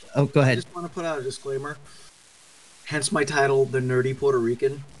Backlash. Oh, go ahead. I just want to put out a disclaimer. Hence my title, The Nerdy Puerto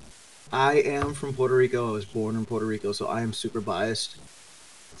Rican. I am from Puerto Rico. I was born in Puerto Rico, so I am super biased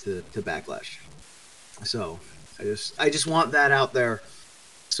to Backlash. So I just want that out there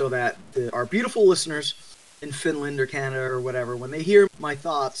so that our beautiful listeners in Finland or Canada or whatever, when they hear my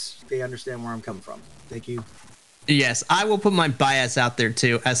thoughts, they understand where I'm coming from. Thank you. Yes, I will put my bias out there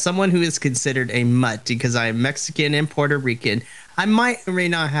too. As someone who is considered a mutt because I am Mexican and Puerto Rican, I might or may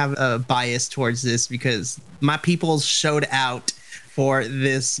not have a bias towards this because my people showed out for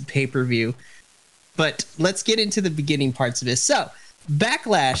this pay-per-view. But let's get into the beginning parts of this. So,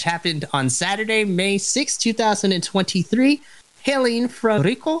 Backlash happened on Saturday, May 6, 2023, hailing from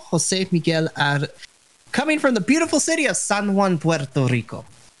Rico, Jose Miguel coming from the beautiful city of San Juan, Puerto Rico.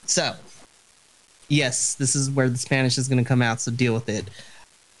 So, yes, this is where the Spanish is going to come out, so deal with it.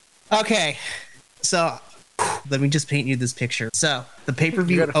 Okay, so let me just paint you this picture. So, the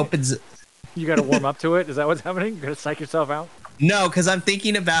pay-per-view opens... You got to warm up to it? Is that what's happening? You got to psych yourself out? No, because I'm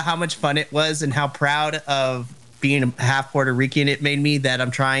thinking about how much fun it was and how proud of being half Puerto Rican it made me that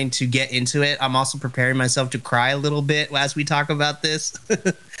I'm trying to get into it. I'm also preparing myself to cry a little bit as we talk about this.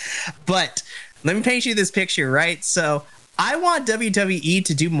 But let me paint you this picture, right? So I want WWE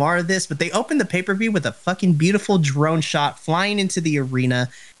to do more of this, but they opened the pay-per-view with a fucking beautiful drone shot flying into the arena,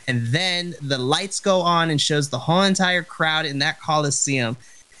 and then the lights go on and shows the whole entire crowd in that Coliseum.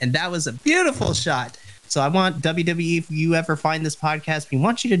 And that was a beautiful shot. So I want WWE, if you ever find this podcast, we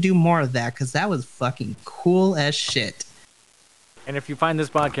want you to do more of that because that was fucking cool as shit. And if you find this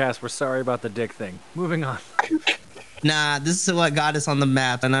podcast, we're sorry about the dick thing. Moving on. Nah, this is what got us on the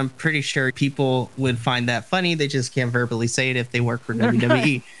map, and I'm pretty sure people would find that funny. They just can't verbally say it if they work for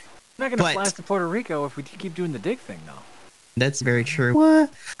WWE. We're not going to fly to Puerto Rico if we keep doing the dick thing, though. That's very true.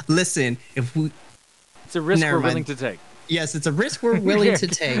 What? Listen, if we... It's a risk we're willing to take. Yes, it's a risk we're willing to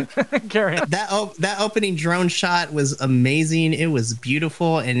take. Carry on. That opening drone shot was amazing. It was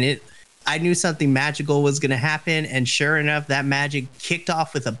beautiful, and I knew something magical was going to happen, and sure enough, that magic kicked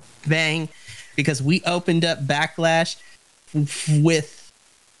off with a bang because we opened up Backlash with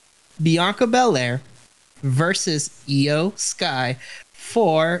Bianca Belair versus Io Sky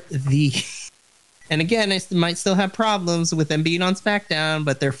for the... And again, I might still have problems with them being on SmackDown,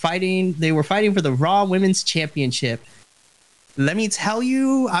 but they're fighting. They were fighting for the Raw Women's Championship. Let me tell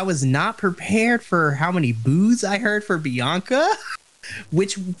you, I was not prepared for how many boos I heard for Bianca,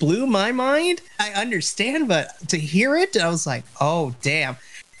 which blew my mind. I understand, but to hear it, I was like, oh, damn.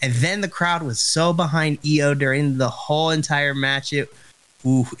 And then the crowd was so behind Io during the whole entire match. It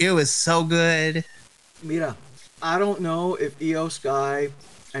was so good. Mira, I don't know if Io Sky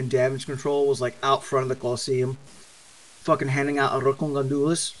and Damage Control was like out front of the Coliseum fucking handing out arroz con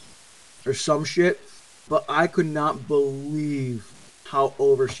gandules or some shit. but I could not believe how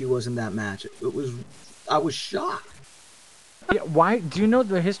over she was in that match. I was shocked. Yeah, why? Do you know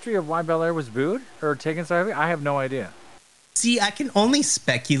the history of why Belair was booed or taken side? I have no idea. See, I can only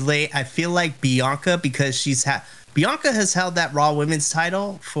speculate. I feel like Bianca, because Bianca has held that Raw Women's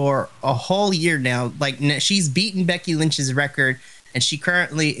title for a whole year now. Like, she's beaten Becky Lynch's record, and she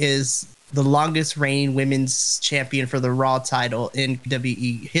currently is the longest reigning women's champion for the Raw title in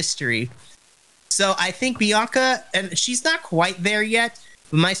WWE history. So I think Bianca, and she's not quite there yet,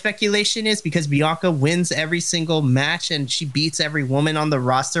 but my speculation is because Bianca wins every single match and she beats every woman on the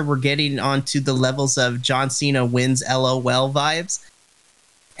roster, we're getting onto the levels of John Cena wins LOL vibes.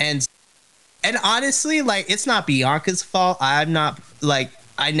 And honestly, like, it's not Bianca's fault. I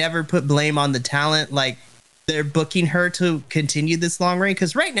never put blame on the talent. Like, they're booking her to continue this long reign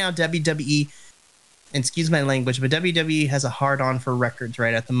because right now WWE, and excuse my language, but WWE has a hard-on for records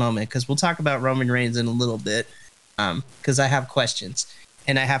right at the moment, because we'll talk about Roman Reigns in a little bit, because I have questions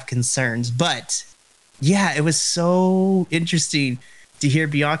and I have concerns. But yeah, it was so interesting to hear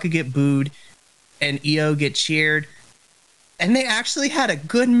Bianca get booed and Io get cheered, and they actually had a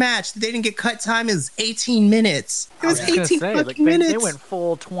good match. They didn't get cut time. It was 18 minutes. It was 18 fucking minutes. They went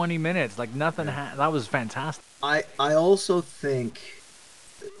full 20 minutes. Like, nothing. That was fantastic. I also think,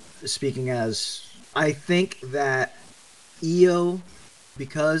 I think that Io,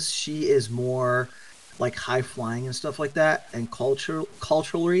 because she is more like high flying and stuff like that, and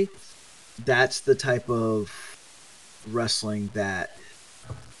culturally, that's the type of wrestling that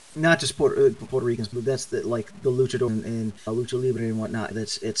not just Puerto Ricans, but that's the luchador and lucha libre and whatnot.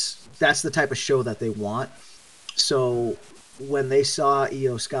 That's the type of show that they want. So when they saw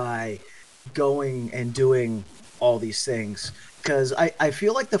Io Sky going and doing all these things, because I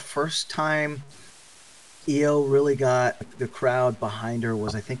feel like the first time Io really got the crowd behind her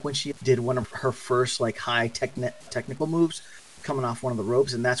was, I think, when she did one of her first like high technical moves coming off one of the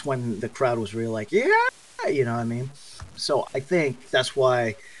ropes, and that's when the crowd was really like, yeah, you know what I mean? So I think that's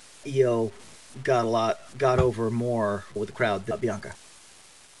why Io got over more with the crowd than Bianca.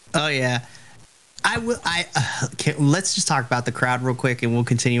 Oh yeah. Let's just talk about the crowd real quick and we'll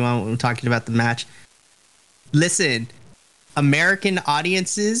continue on when we're talking about the match. Listen, American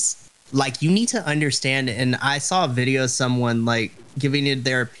audiences, like, you need to understand, and I saw a video of someone like giving it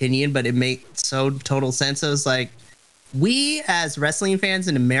their opinion, but it made so total sense. I was like, we as wrestling fans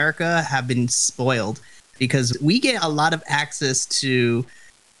in America have been spoiled because we get a lot of access to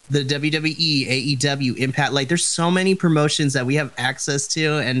the WWE, AEW, Impact. Like, there's so many promotions that we have access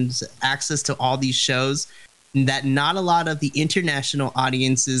to, and access to all these shows that not a lot of the international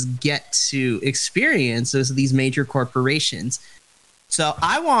audiences get to experience as these major corporations. So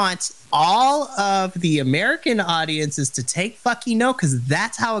I want all of the American audiences to take fucking note, because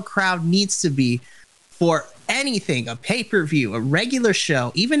that's how a crowd needs to be for anything, a pay-per-view, a regular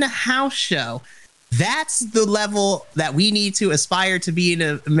show, even a house show. That's the level that we need to aspire to be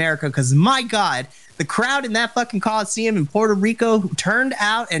in America, because my God, the crowd in that fucking Coliseum in Puerto Rico turned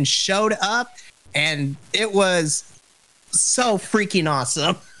out and showed up, and it was so freaking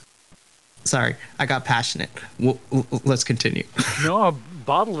awesome. Sorry, I got passionate. Let's continue. No,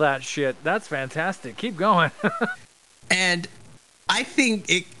 bottle that shit. That's fantastic. Keep going. And I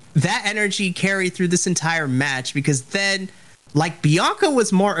think that energy carried through this entire match, because then, like, Bianca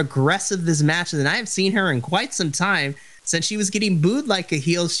was more aggressive this match than I have seen her in quite some time. Since she was getting booed like a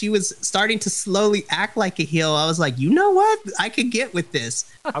heel, she was starting to slowly act like a heel. I was like, you know what? I could get with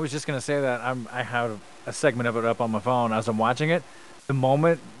this. I was just going to say that I have a segment of it up on my phone as I'm watching it. The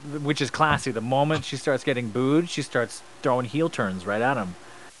moment, which is classy, the moment she starts getting booed, she starts throwing heel turns right at him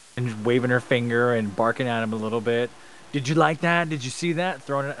and waving her finger and barking at him a little bit. Did you like that? Did you see that?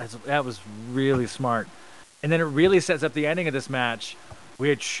 That was really smart. And then it really sets up the ending of this match,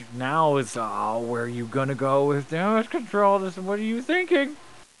 which now is, where are you going to go with damage control? What are you thinking?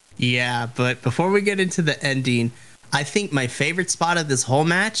 Yeah, but before we get into the ending, I think my favorite spot of this whole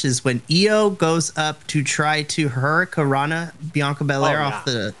match is when Io goes up to try to hurricanrana Bianca Belair off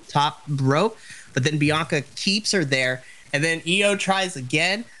the top rope, but then Bianca keeps her there, and then Io tries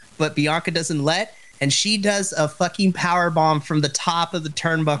again, but Bianca doesn't let, and she does a fucking power bomb from the top of the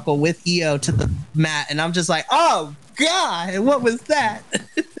turnbuckle with Io to the mat, and I'm just like, oh God, what was that?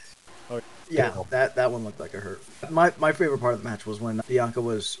 Yeah, that one looked like it hurt. My favorite part of the match was when Bianca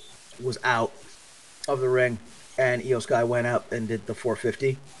was out of the ring and Io Sky went up and did the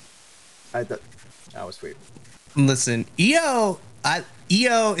 450. I thought that was sweet. Listen, Io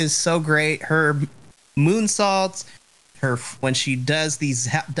is so great. Her moonsaults, when she does these,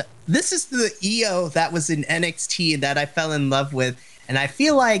 this is the Io that was in NXT that I fell in love with, And I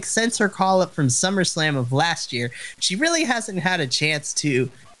feel like since her call up from SummerSlam of last year, she really hasn't had a chance to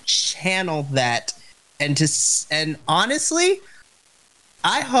channel that. And honestly,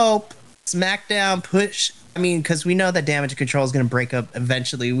 I hope SmackDown because we know that Damage Control is going to break up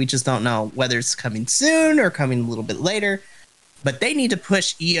eventually. We just don't know whether it's coming soon or coming a little bit later. But they need to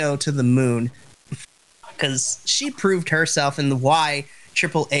push Io to the moon because she proved herself and why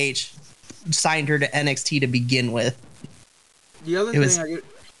Triple H signed her to NXT to begin with. The other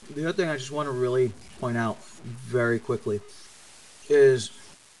thing I just want to really point out very quickly is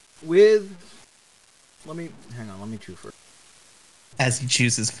let me chew first. As he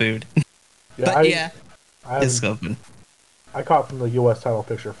chooses food. Yeah, it's scoping. I caught from the U.S. title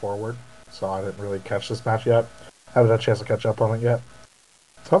picture forward, so I didn't really catch this match yet. Haven't had a chance to catch up on it yet.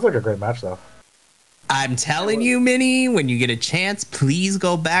 Sounds like a great match, though. I'm telling you, Minnie, when you get a chance, please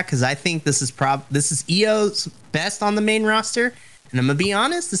go back, because I think this is Io's best on the main roster. And I'm going to be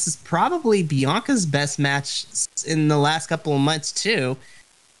honest, this is probably Bianca's best match in the last couple of months, too,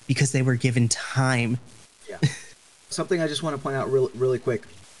 because they were given time. Yeah. Something I just want to point out really quick.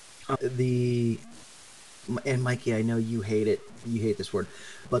 And Mikey, I know you hate it. You hate this word.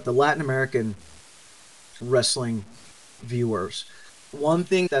 But the Latin American wrestling viewers, one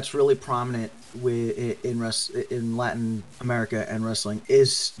thing that's really prominent in Latin America and wrestling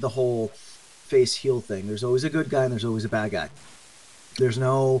is the whole face heel thing. There's always a good guy and there's always a bad guy. There's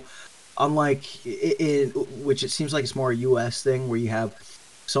no, unlike which it seems like it's more a U.S. thing where you have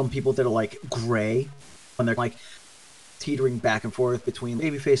some people that are like gray and they're like teetering back and forth between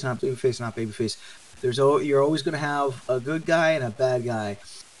babyface, not babyface. You're always going to have a good guy and a bad guy.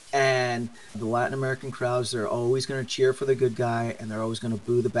 And the Latin American crowds, they're always going to cheer for the good guy and they're always going to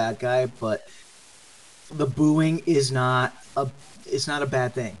boo the bad guy. But the booing is not a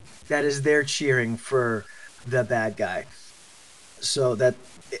bad thing. That is their cheering for the bad guy. So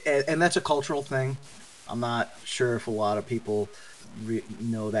and that's a cultural thing. I'm not sure if a lot of people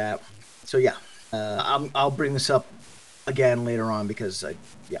know that. So yeah, I'll bring this up again later on because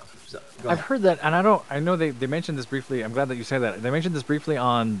I've heard that, and I know they mentioned this briefly. I'm glad that you say that. They mentioned this briefly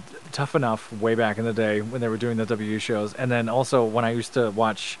on Tough Enough way back in the day when they were doing the WWE shows, and then also when I used to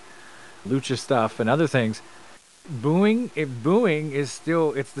watch Lucha stuff and other things. Booing is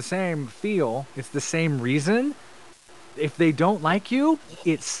still, it's the same feel, it's the same reason. If they don't like you,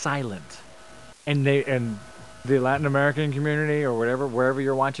 it's silent, and the Latin American community or whatever, wherever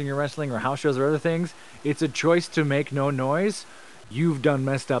you're watching your wrestling or house shows or other things, it's a choice to make no noise. You've done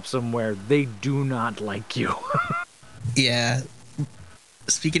messed up somewhere. They do not like you. Yeah.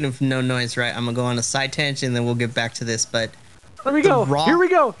 Speaking of no noise, right? I'm going to go on a side tangent and then we'll get back to this. But Here we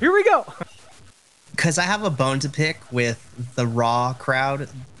go. Because I have a bone to pick with the Raw crowd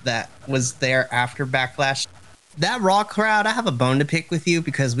that was there after Backlash. That Raw crowd, I have a bone to pick with you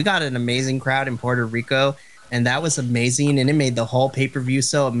because we got an amazing crowd in Puerto Rico. And that was amazing. And it made the whole pay-per-view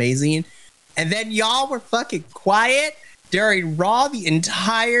so amazing. And then y'all were fucking quiet during Raw the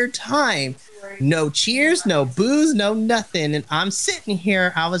entire time. No cheers, no boos, no nothing. And I'm sitting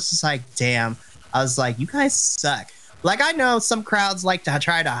here, I was just like, damn. I was like, you guys suck. Like, I know some crowds like to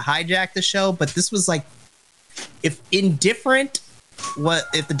try to hijack the show, but this was like, if the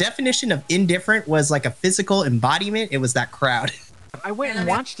definition of indifferent was like a physical embodiment, it was that crowd. I went and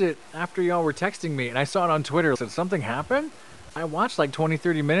watched it after y'all were texting me, and I saw it on Twitter. Said something happened. I watched like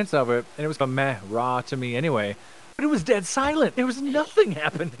 20-30 minutes of it, and it was a meh Raw to me anyway. But it was dead silent. There was nothing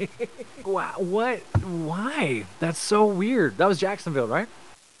happening. Wow, what? Why? That's so weird. That was Jacksonville, right?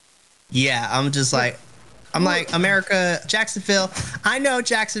 Yeah, I'm like, America, Jacksonville. I know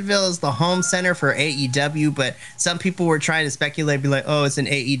Jacksonville is the home center for AEW, but some people were trying to speculate, be like, oh, it's an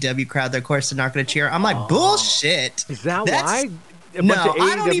AEW crowd. Of course, they're not going to cheer. I'm like, bullshit. Is that why? A bunch of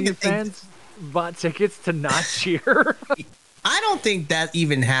AEW fans bought tickets to not cheer? I don't think that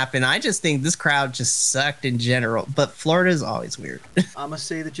even happened. I just think this crowd just sucked in general. But Florida is always weird. I'm going to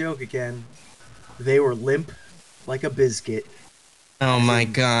say the joke again. They were limp like a biscuit. Oh my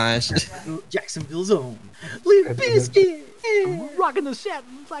gosh. Jacksonville's own. Limp biscuit. Rocking the set.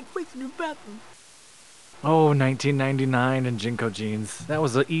 It's like fixing your bathroom. Oh, 1999 and Jinko jeans. That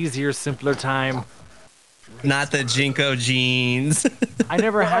was an easier, simpler time. Not the Jinko jeans. I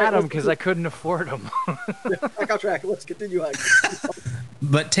never had them because I couldn't afford them. Back on track. Let's continue on.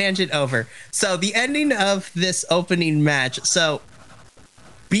 But tangent over. So the ending of this opening match. So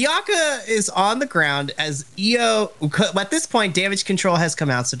Bianca is on the ground as Io. At this point, Damage Control has come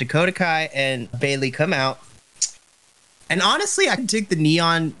out. So Dakota Kai and Bayley come out. And honestly, I dig the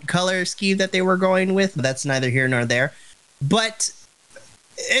neon color scheme that they were going with. That's neither here nor there. But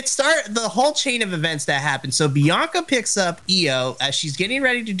the whole chain of events that happened. So Bianca picks up Io as she's getting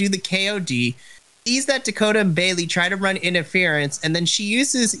ready to do the KOD, sees that Dakota and Bayley try to run interference, and then she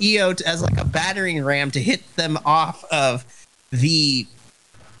uses Io as like a battering ram to hit them off of the.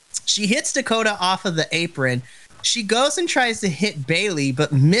 She hits Dakota off of the apron. She goes and tries to hit Bayley,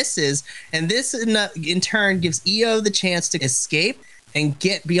 but misses, and this in turn gives Io the chance to escape and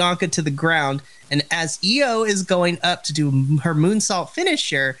get Bianca to the ground. And as Io is going up to do her moonsault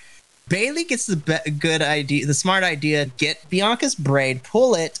finisher, Bayley gets the smart idea, get Bianca's braid,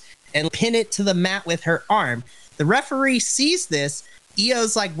 pull it, and pin it to the mat with her arm. The referee sees this.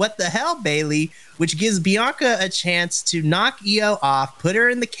 Io's like, what the hell, Bayley? Which gives Bianca a chance to knock Io off, put her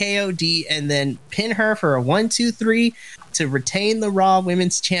in the KOD, and then pin her for a 1-2-3 to retain the Raw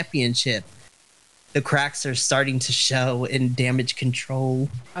Women's Championship. The cracks are starting to show in Damage Control.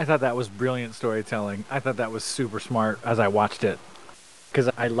 I thought that was brilliant storytelling. I thought that was super smart as I watched it. Because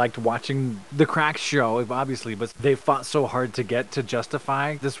I liked watching the cracks show, obviously, but they fought so hard to get to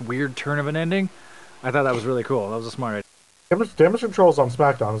justify this weird turn of an ending. I thought that was really cool. That was a smart idea. Damage Control is on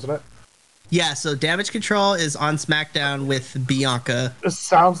SmackDown, isn't it? Yeah, so Damage Control is on SmackDown with Bianca. It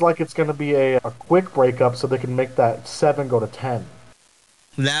sounds like it's going to be a quick breakup so they can make that 7 go to 10.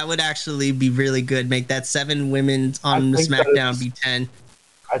 That would actually be really good. Make that 7 women on the SmackDown be 10.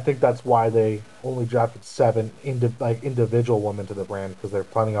 I think that's why they only drafted 7 individual women to the brand, because they're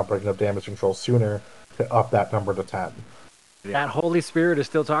planning on breaking up Damage Control sooner to up that number to 10. That Holy Spirit is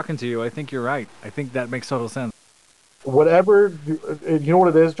still talking to you. I think you're right. I think that makes total sense. Whatever, you know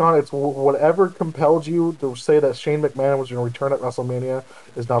what it is, John? It's whatever compelled you to say that Shane McMahon was going to return at WrestleMania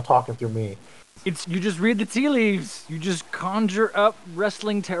is now talking through me. You just read the tea leaves. You just conjure up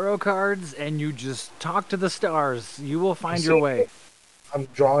wrestling tarot cards and you just talk to the stars. You will find your way. I'm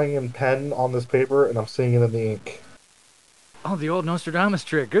drawing in pen on this paper and I'm seeing it in the ink. Oh, the old Nostradamus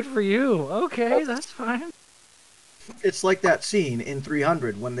trick. Good for you. Okay, that's fine. It's like that scene in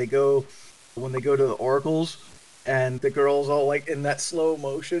 300 when they go to the oracles and the girls all like in that slow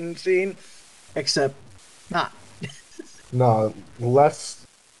motion scene, except not. No, less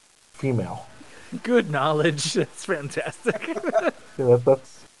female. Good knowledge. That's fantastic. Yeah,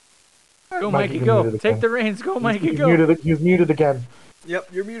 that's. Go, Mikey, go. Take the reins. Go, Mikey, go. He's muted again. Yep,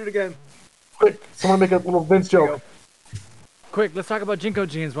 you're muted again. Quick, someone make a little Vince joke. Quick, let's talk about Jinko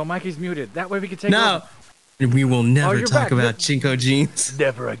jeans while Mikey's muted. That way we can take over. We will never talk about Jinko jeans.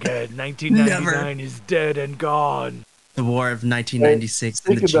 Never again. 1999 is dead and gone. The War of 1996.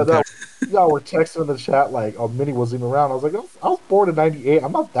 Hey, thinking about that, y'all were texting in the chat like, oh, Minnie wasn't even around. I was like, I was born in 98.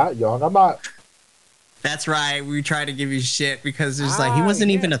 I'm not that young. I'm not. That's right. We tried to give you shit because there's like, he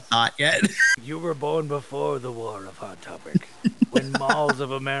wasn't even a thought yet. You were born before the War of Hot Topic. When malls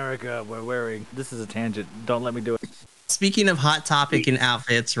of America were wearing... This is a tangent. Don't let me do it. Speaking of Hot Topic and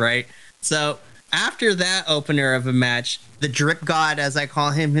outfits, right? So after that opener of a match, the drip god, as I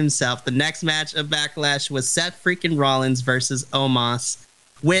call him himself, the next match of Backlash was Seth freaking Rollins versus Omos,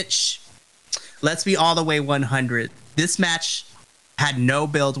 which, let's be all the way 100. This match had no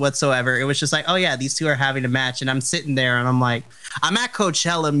build whatsoever. It was just like, oh yeah, these two are having a match. And I'm sitting there and I'm like, I'm at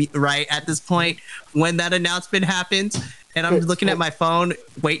Coachella, right, at this point when that announcement happened. And I'm looking at my phone,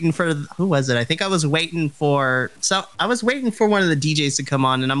 waiting for, who was it? I think I was waiting for one of the DJs to come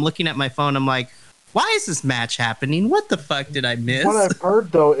on, and I'm looking at my phone. I'm like, why is this match happening? What the fuck did I miss? What I've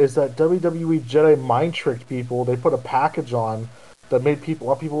heard, though, is that WWE Jedi mind tricked people. They put a package on that made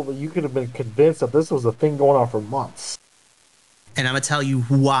people that you could have been convinced that this was a thing going on for months. And I'm going to tell you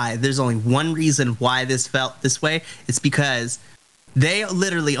why. There's only one reason why this felt this way. It's because they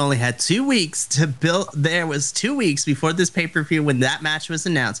literally only had 2 weeks to build. There was 2 weeks before this pay-per-view when that match was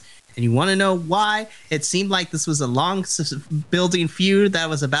announced. And you want to know why it seemed like this was a long building feud that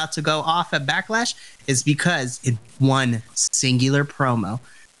was about to go off at Backlash? Is because in one singular promo,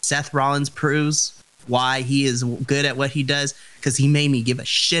 Seth Rollins proves why he is good at what he does, because he made me give a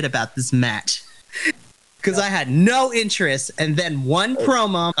shit about this match. Because I had no interest, and then one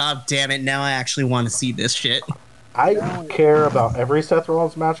promo, oh damn it, now I actually want to see this shit. I don't care about every Seth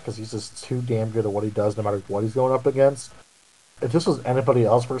Rollins match because he's just too damn good at what he does no matter what he's going up against. If this was anybody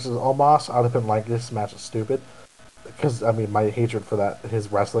else versus Omos, I would have been like, this match is stupid. Because, I mean, my hatred for that,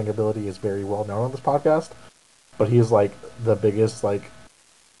 his wrestling ability is very well known on this podcast. But he is like the biggest, like,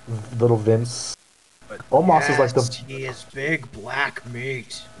 little Vince. Omos is like the... He is big black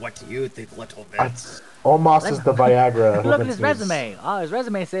meat. What do you think, little Vince? Omos is the Viagra. Look at his resume. Oh, his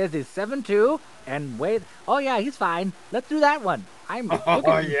resume says he's 7'2" and weight. Oh yeah, he's fine. Let's do that one.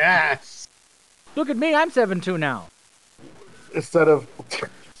 Yes. Look at me. I'm 7'2" now. Instead of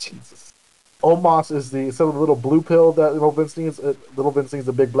Jesus. Omos is instead of the little blue pill that little Vince needs, little Vince needs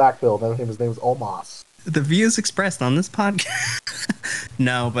the big black pill. And his name is Omos. The views expressed on this podcast.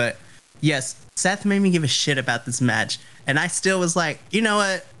 No, but yes, Seth made me give a shit about this match. And I still was like, you know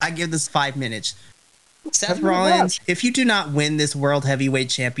what? I give this 5 minutes. Seth Rollins, if you do not win this World Heavyweight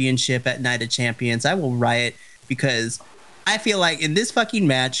Championship at Night of Champions, I will riot, because I feel like in this fucking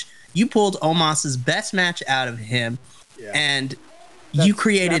match, you pulled Omos's best match out of him, and you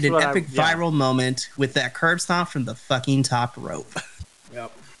created an epic viral moment with that curb stomp from the fucking top rope.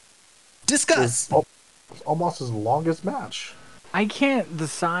 Yep. Discuss. It's Omos's longest match. I can't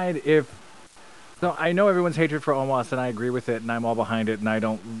decide if. So I know everyone's hatred for Omos, and I agree with it, and I'm all behind it, and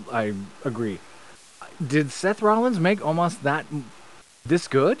I agree. Did Seth Rollins make Omos this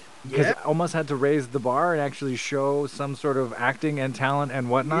good? Because Omos had to raise the bar and actually show some sort of acting and talent and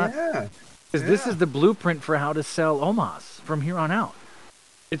whatnot. Yeah. Because this is the blueprint for how to sell Omos from here on out.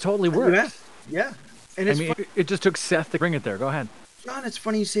 It totally works. Yeah. And I mean, it just took Seth to bring it there. Go ahead. John, it's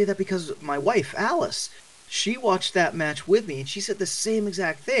funny you say that, because my wife, Alice, she watched that match with me, and she said the same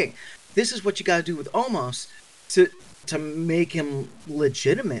exact thing. This is what you got to do with Omos to make him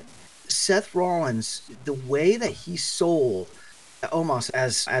legitimate. Seth Rollins, the way that he sold Omos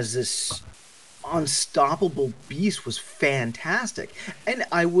as this unstoppable beast was fantastic. And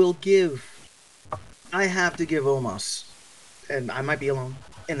I have to give Omos, and I might be alone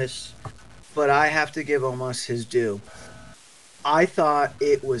in this, but I have to give Omos his due. I thought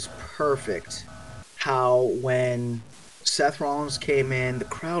it was perfect how when Seth Rollins came in, the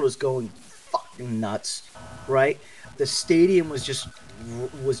crowd was going fucking nuts, right? The stadium was just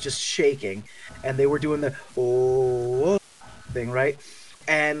shaking, and they were doing the oh thing, right?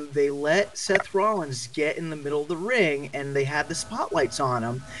 And they let Seth Rollins get in the middle of the ring, and they had the spotlights on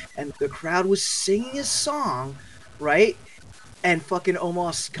him, and the crowd was singing his song, right? And fucking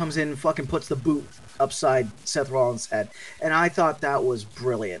Omos comes in and fucking puts the boot upside Seth Rollins' head, and I thought that was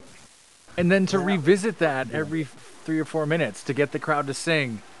brilliant. And then to revisit that every 3 or 4 minutes to get the crowd to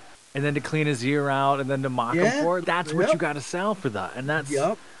sing, and then to clean his ear out, and then to mock him for it. That's what you got to sell for that. And that's,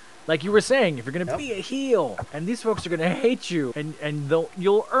 like you were saying, if you're going to be a heel, and these folks are going to hate you, and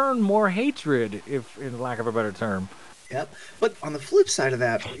you'll earn more hatred, if, in lack of a better term. Yep. But on the flip side of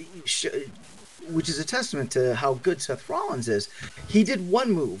that, which is a testament to how good Seth Rollins is, he did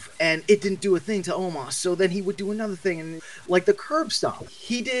one move, and it didn't do a thing to Omos, so then he would do another thing, and like the curb stomp.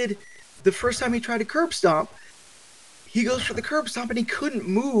 He did, the first time he tried a curb stomp, he goes for the curb stomp, and he couldn't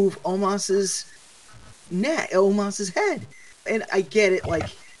move Omos's head. And I get it, like,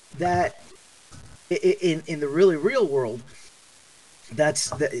 that in the really real world,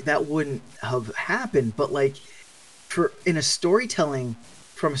 that wouldn't have happened. But like, from a storytelling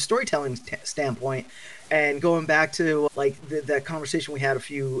standpoint, and going back to like that conversation we had a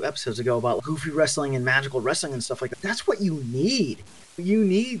few episodes ago about goofy wrestling and magical wrestling and stuff like that, that's what you need. You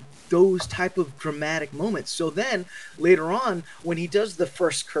need those type of dramatic moments. So then later on, when he does the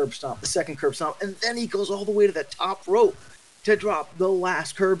first curb stomp, the second curb stomp, and then he goes all the way to the top rope to drop the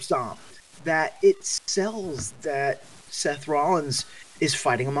last curb stomp, that it sells that Seth Rollins is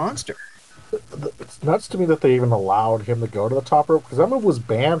fighting a monster. It's nuts to me that they even allowed him to go to the top rope, because that move was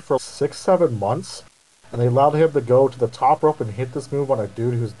banned for 6-7 months, and they allowed him to go to the top rope and hit this move on a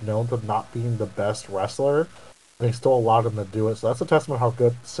dude who's known to not being the best wrestler. They still allowed him to do it, so that's a testament how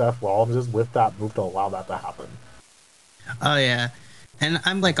good Seth Rollins is with that move to allow that to happen. Oh yeah, and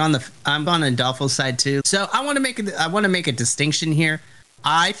I'm like I'm on Adolfo's side too. So I want to make a distinction here.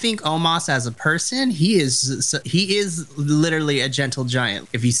 I think Omos as a person, he is literally a gentle giant.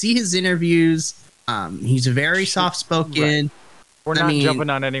 If you see his interviews, he's very soft spoken. Right. We're not jumping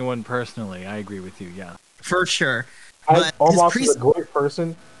on anyone personally. I agree with you. Yeah, for sure. But Omos is a great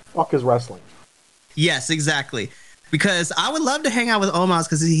person. Fuck his wrestling. Yes, exactly. Because I would love to hang out with Omos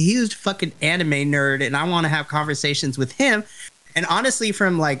because he's a fucking anime nerd, and I want to have conversations with him. And honestly,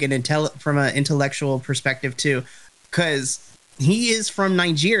 from like an intellectual perspective too, because he is from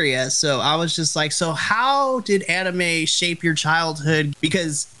Nigeria. So I was just like, so how did anime shape your childhood?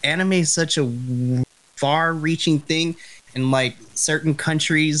 Because anime is such a far-reaching thing, and like certain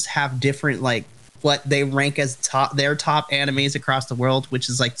countries have different like what they rank as their top animes across the world, which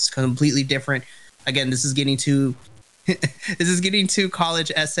is like completely different. Again, this is getting too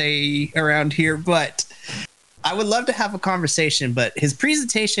college essay around here, but I would love to have a conversation. But his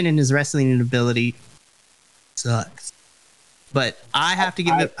presentation and his wrestling ability sucks. But I have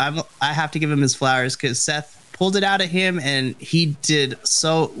to give him his flowers because Seth pulled it out of him, and he did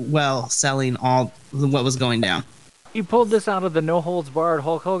so well selling all what was going down. He pulled this out of the No Holds Barred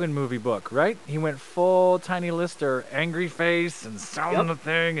Hulk Hogan movie book, right? He went full Tiny Lister, angry face, and selling the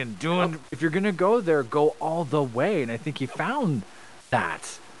thing and doing. If you're gonna go there, go all the way. And I think he found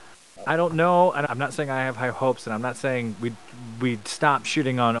that. I don't know, and I'm not saying I have high hopes, and I'm not saying we'd stop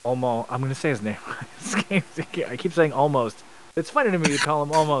shooting on Olmo. I'm gonna say his name. I keep saying almost. It's funny to me to call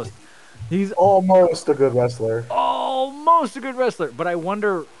him almost. He's almost a good wrestler. Almost a good wrestler, but I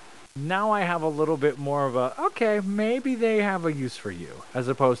wonder. Now I have a little bit more of a, okay, maybe they have a use for you, as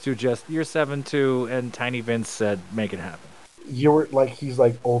opposed to just, you're 7'2", and Tiny Vince said, make it happen. You're like, he's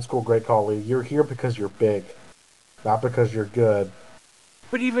like old school Great Khali. You're here because you're big, not because you're good.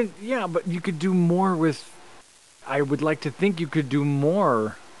 But even, yeah, but you could do more with, I would like to think you could do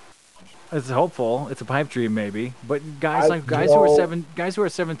more. It's hopeful. It's a pipe dream, maybe. But guys who are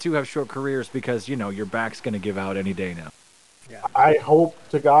 7'2" have short careers because, your back's going to give out any day now. Yeah. I hope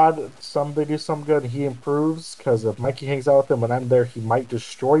to God someday do some good and he improves, because if Mikey hangs out with him when I'm there, he might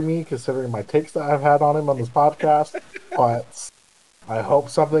destroy me, considering my takes that I've had on him on this podcast. But I hope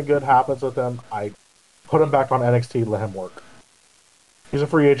something good happens with him. I put him back on NXT, let him work. He's a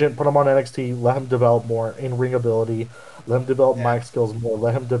free agent, put him on NXT, let him develop more in-ring ability, let him develop mic skills more,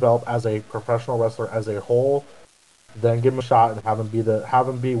 let him develop as a professional wrestler as a whole. Then give him a shot and have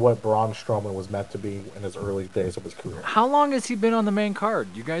him be what Braun Strowman was meant to be in his early days of his career. How long has he been on the main card?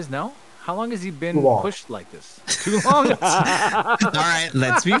 You guys know? How long has he been pushed like this? Too long? All right,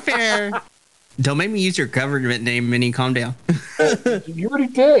 let's be fair. Don't make me use your government name, Minnie. Calm down. You already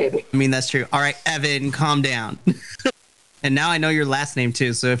did. I mean, that's true. All right, Evan, calm down. And now I know your last name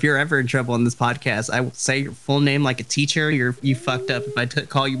too. So if you're ever in trouble on this podcast, I will say your full name like a teacher. You fucked up if I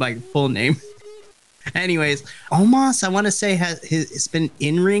call you by your full name. Anyways, Omos, I want to say it's been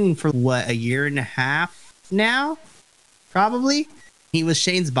in ring for what, a year and a half now, probably. He was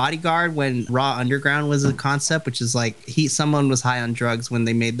Shane's bodyguard when Raw Underground was a concept, which is like someone was high on drugs when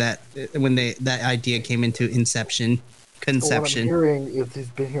they made that idea came into conception. What I'm hearing is he's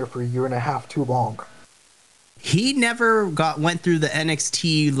been here for a year and a half too long. He never went through the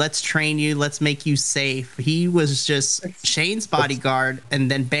NXT, let's train you, let's make you safe. He was just Shane's bodyguard, and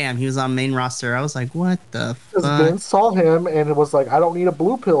then bam, he was on main roster. I was like, what the fuck? Vince saw him, and it was like, I don't need a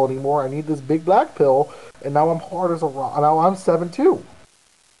blue pill anymore. I need this big black pill, and now I'm hard as a rock. Now I'm 7'2".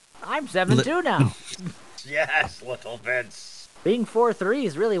 I'm 7'2" now. Yes, little Vince. Being 4'3"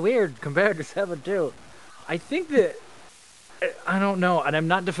 is really weird compared to 7'2". I think that, I don't know, and I'm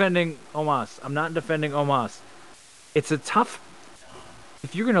not defending Omos. It's a tough,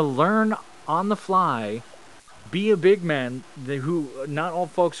 if you're going to learn on the fly, be a big man, who not all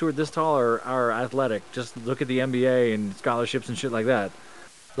folks who are this tall are athletic. Just look at the NBA and scholarships and shit like that.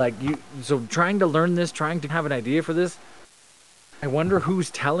 So trying to learn this, trying to have an idea for this, I wonder who's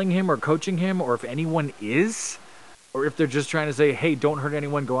telling him or coaching him, or if anyone is, or if they're just trying to say, hey, don't hurt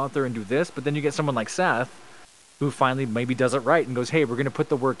anyone, go out there and do this. But then you get someone like Seth, who finally maybe does it right and goes, hey, we're going to put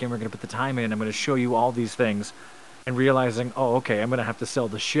the work in, we're going to put the time in, I'm going to show you all these things. And realizing, oh, okay, I'm going to have to sell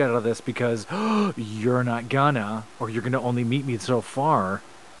the shit out of this because you're not gonna, or you're going to only meet me so far.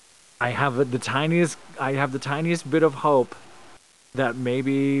 I have the tiniest bit of hope that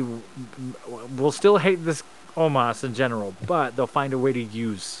maybe we'll still hate this Omos in general, but they'll find a way to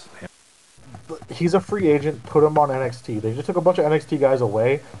use him. He's a free agent, put him on NXT. They just took a bunch of NXT guys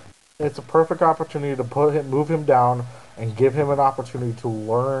away. It's a perfect opportunity to move him down, and give him an opportunity to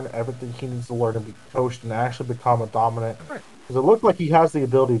learn everything he needs to learn and be coached and actually become a dominant. Because it looked like he has the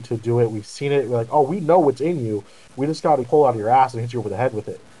ability to do it. We've seen it. We're like, oh, we know what's in you. We just got to pull out of your ass and hit you over the head with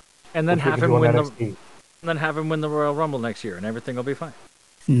it. And then have him win the Royal Rumble next year, and everything will be fine.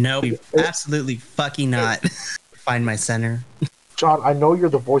 No, absolutely fucking not. Find my center. John, I know you're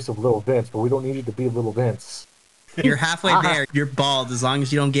the voice of Little Vince, but we don't need you to be Little Vince. You're halfway there. You're bald. As long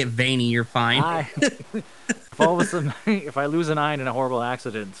as you don't get veiny, you're fine. If I lose an eye in a horrible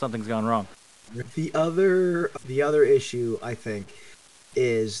accident, something's gone wrong. The other issue, I think,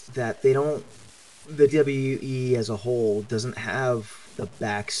 is that the WWE as a whole doesn't have the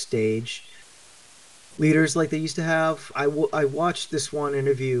backstage leaders like they used to have. I watched this one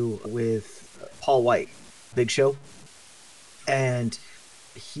interview with Paul White, Big Show, and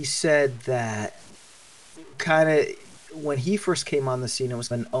he said that kind of when he first came on the scene, it was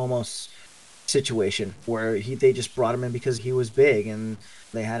an almost situation where they just brought him in because he was big and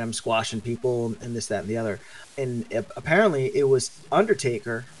they had him squashing people and this, that, and the other. And apparently it was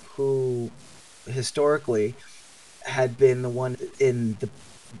Undertaker who historically had been the one in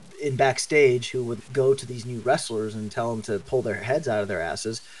backstage who would go to these new wrestlers and tell them to pull their heads out of their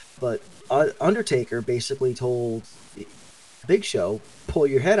asses. But Undertaker basically told Big Show, pull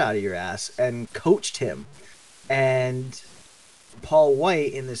your head out of your ass, and coached him. And Paul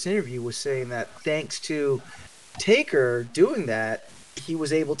White in this interview was saying that thanks to Taker doing that, he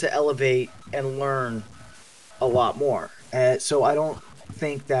was able to elevate and learn a lot more. So I don't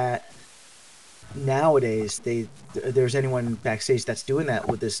think that nowadays there's anyone backstage that's doing that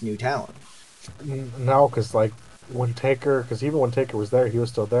with this new talent. No, because like when Taker, because even when Taker was there, he was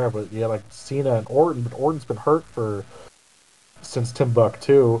still there. But yeah, like Cena and Orton, but Orton's been hurt since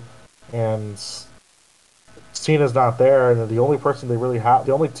Timbuktu, and Cena's not there. And the only person they really have,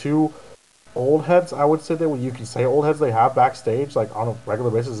 the only two old heads I would say that you can say old heads they have backstage, like on a regular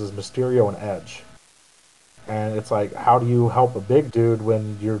basis, is Mysterio and Edge. And it's like, how do you help a big dude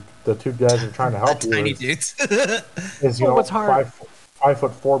when the two guys are trying to help you? Tiny dudes. What's hard?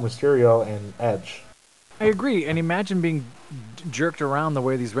 5'4" Mysterio and Edge. I agree, and imagine being jerked around the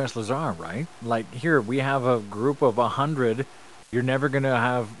way these wrestlers are, right? Like here, we have a group of 100. You're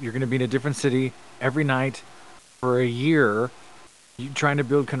gonna be in a different city every night for a year. You trying to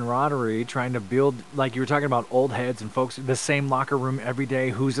build camaraderie, trying to build, like you were talking about, old heads and folks, the same locker room every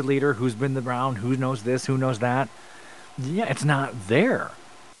day. Who's the leader? Who's been around? Who knows this? Who knows that? Yeah, it's not there.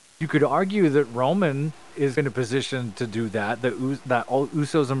 You could argue that Roman is in a position to do that. That all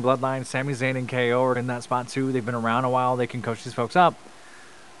Usos and Bloodline, Sami Zayn and KO are in that spot too. They've been around a while. They can coach these folks up.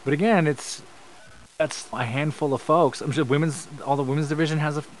 But again, that's a handful of folks. I'm sure all the women's division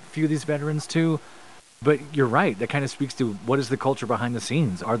has a few of these veterans too. But you're right. That kind of speaks to what is the culture behind the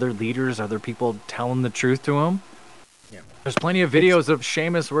scenes. Are there leaders? Are there people telling the truth to them? Yeah. There's plenty of videos of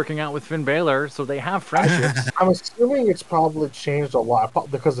Sheamus working out with Finn Balor, so they have friendships. I'm assuming it's probably changed a lot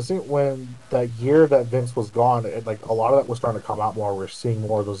because I think when that year that Vince was gone, like a lot of that was starting to come out more. We're seeing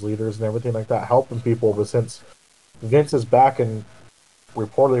more of those leaders and everything like that helping people. But since Vince is back and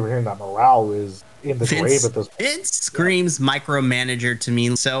reportedly we're hearing that morale is in the grave at this point. It screams micromanager to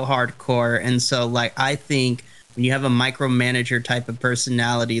me so hardcore. And so like I think when you have a micromanager type of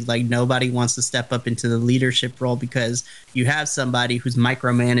personality, like nobody wants to step up into the leadership role because you have somebody who's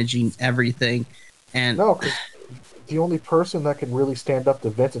micromanaging everything. And no, because the only person that can really stand up to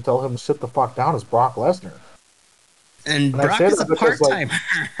Vince and tell him to sit the fuck down is Brock Lesnar. And Brock is a part-timer.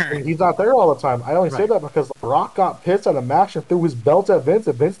 Like, he's not there all the time. I only say that because Brock got pissed at a match and threw his belt at Vince,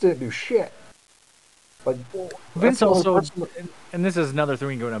 and Vince didn't do shit. Like Vince also, and this is another thing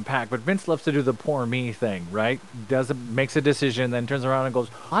we can unpack, but Vince loves to do the poor me thing, right? Makes a decision, then turns around and goes,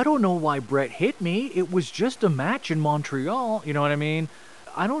 I don't know why Brett hit me. It was just a match in Montreal. You know what I mean?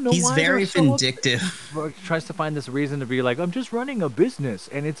 I don't know why. He's very vindictive. Tries to find this reason to be like, I'm just running a business,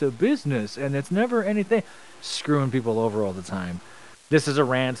 and it's a business, and it's never anything. Screwing people over all the time. This is a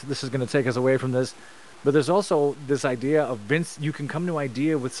rant. This is going to take us away from this. But there's also this idea of Vince. You can come to an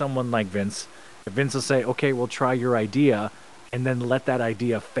idea with someone like Vince. Vince will say, okay, we'll try your idea, and then let that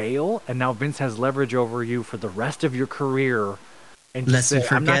idea fail. And now Vince has leverage over you for the rest of your career. And lest you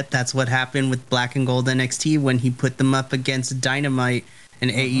forget, that's what happened with Black and Gold NXT when he put them up against Dynamite and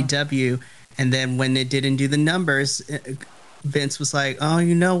AEW. And then when it didn't do the numbers, Vince was like, oh,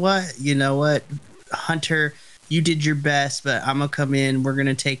 you know what? Hunter, you did your best, but I'm going to come in. We're going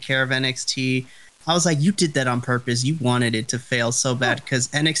to take care of NXT. I was like, you did that on purpose. You wanted it to fail so bad because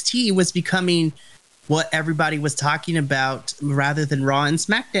NXT was becoming what everybody was talking about rather than Raw and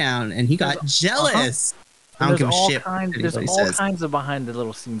SmackDown. And he got jealous. I don't give a shit. There's all kinds of behind the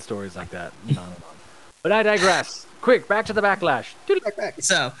little scene stories like that. But I digress. Quick, back to the Backlash.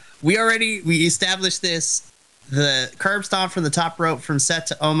 So we established this. The curb stomp from the top rope from Seth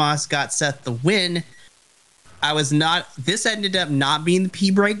to Omos got Seth the win. This ended up not being the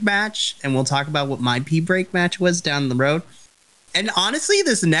P-break match, and we'll talk about what my P-break match was down the road. And honestly,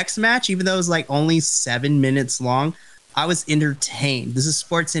 this next match, even though it was like only 7 minutes long, I was entertained. This is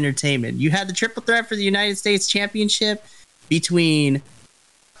sports entertainment. You had the triple threat for the United States Championship between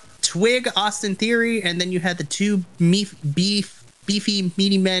Twig, Austin Theory, and then you had the two beefy,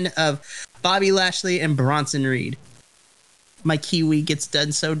 meaty men of Bobby Lashley and Bronson Reed. My Kiwi gets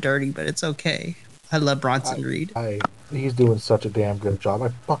done so dirty, but it's okay. I love Bronson Reed. He's doing such a damn good job. I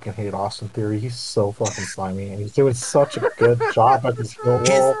fucking hate Austin Theory. He's so fucking slimy, and he's doing such a good job at this role.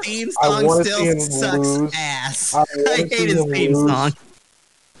 His theme song still sucks ass. I hate his theme song.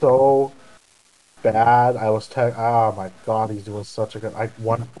 So bad. Oh my god, he's doing such a good.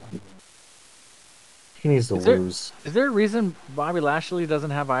 He needs to lose. Is there a reason Bobby Lashley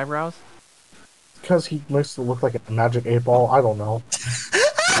doesn't have eyebrows? Because he makes it look like a magic 8-ball. I don't know.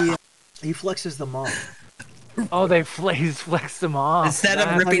 He flexes them off. Oh, he's flexed them off. Instead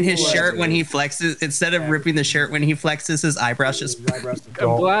of ripping his shirt when he flexes, ripping the shirt when he flexes, his eyebrows just.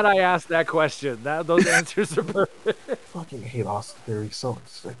 I'm glad I asked that question. Those answers are perfect. fucking hate Austin Theory. So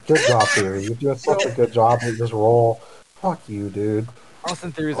good job, Theory. You're doing such a good job with this role. Fuck you, dude.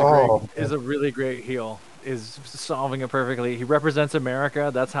 Austin Theory Oh, is a really great heel. Is solving it perfectly. He represents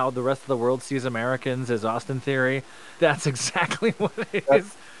America. That's how the rest of the world sees Americans, as Austin Theory. That's exactly what it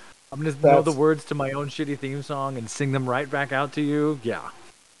is. I'm gonna know the words to my own shitty theme song and sing them right back out to you. Yeah.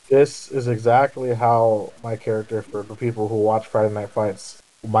 This is exactly how my character, for the people who watch Friday Night Fights,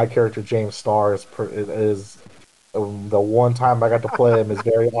 my character James Starr is the one time I got to play him is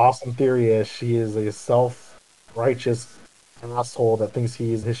very Austin Theory-ish. He is a self-righteous asshole that thinks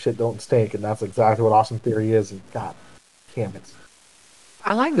his shit don't stink, and that's exactly what Austin Theory is. And God damn it,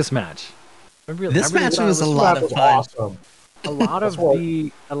 I like this match. This match was a lot of fun. Awesome. A lot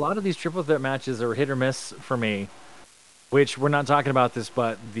of these triple threat matches are hit or miss for me. Which we're not talking about this,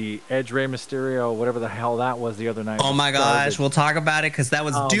 but the Edge Rey Mysterio, whatever the hell that was the other night. Oh my gosh, we'll talk about it because that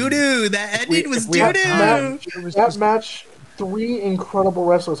was doo doo. That ending was doo doo. That match, 3 incredible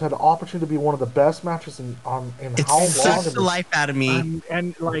wrestlers had the opportunity to be one of the best matches in how long? It sucked the life out of me.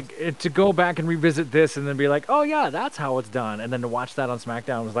 And to go back and revisit this and then be like, oh yeah, that's how it's done, and then to watch that on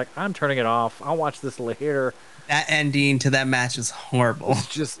SmackDown was like, I'm turning it off. I'll watch this later. That ending to that match was horrible. It's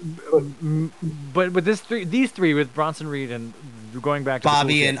just, but with these three with Bronson Reed and going back to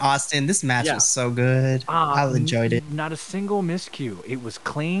Bobby and Austin, this match was so good. I enjoyed it. Not a single miscue. It was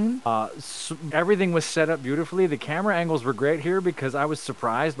clean. Everything was set up beautifully. The camera angles were great here because I was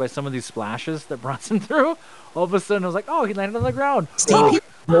surprised by some of these splashes that Bronson threw. All of a sudden, I was like, "Oh, he landed on the ground."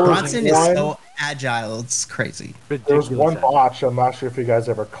 Bronson is so agile; it's crazy. There's one botch. I'm not sure if you guys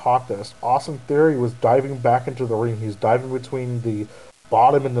ever caught this. Austin Theory was diving back into the ring. He's diving between the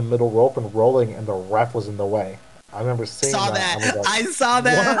bottom and the middle rope and rolling, and the ref was in the way. I remember seeing that. I saw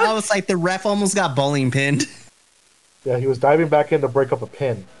that. I was like, the ref almost got bowling pinned. Yeah, he was diving back in to break up a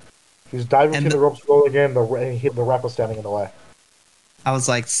pin. He was diving between the ropes, rolling in, the ref was standing in the way. I was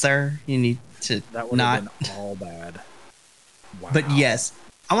like, sir, you need to that would not. Have been all bad. Wow. But yes,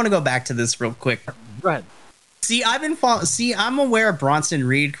 I want to go back to this real quick. Right. See, I'm aware of Bronson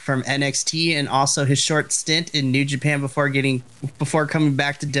Reed from NXT and also his short stint in New Japan before coming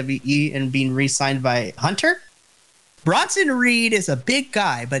back to WWE and being re-signed by Hunter. Bronson Reed is a big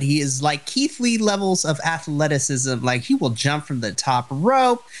guy, but he is like Keith Lee levels of athleticism. Like, he will jump from the top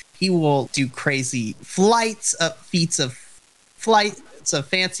rope. He will do crazy feats of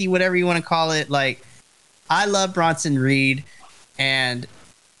fancy, whatever you want to call it. Like, I love Bronson Reed, and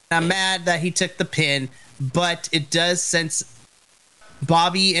I'm mad that he took the pin, but it does, since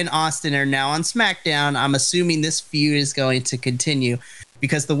Bobby and Austin are now on SmackDown, I'm assuming this feud is going to continue,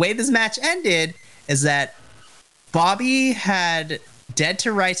 because the way this match ended is that Bobby had dead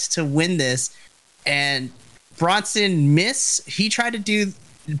to rights to win this, and Bronson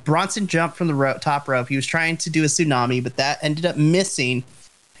jumped from the top rope. He was trying to do a tsunami, but that ended up missing.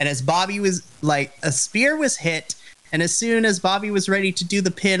 And as Bobby was like, a spear was hit, and as soon as Bobby was ready to do the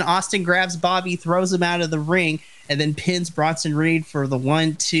pin, Austin grabs Bobby, throws him out of the ring, and then pins Bronson Reed for the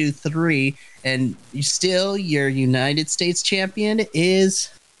 1, 2, 3. And still, your United States champion is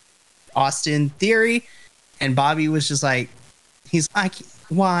Austin Theory. And Bobby was just like,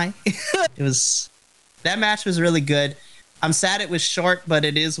 why? That match was really good. I'm sad it was short, but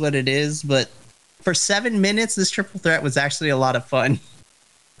it is what it is. But for 7 minutes, this triple threat was actually a lot of fun.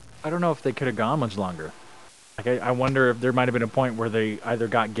 I don't know if they could have gone much longer. Like, I wonder if there might have been a point where they either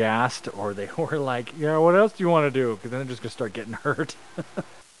got gassed or they were like, yeah, what else do you want to do? Because then they're just going to start getting hurt.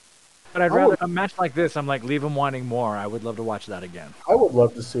 But I'd rather a match like this, I'm like, leave them wanting more. I would love to watch that again. I would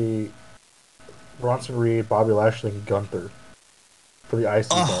love to see Bronson Reed, Bobby Lashley, and Gunther for the IC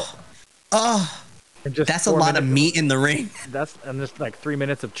belt. That's a lot of meat in the ring. And just like 3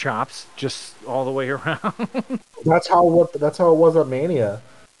 minutes of chops, just all the way around. That's how it was at Mania.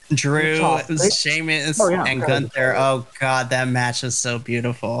 Drew, Sheamus, and Gunther. Oh god, that match was so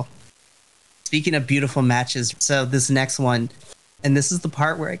beautiful. Speaking of beautiful matches, so this next one, and this is the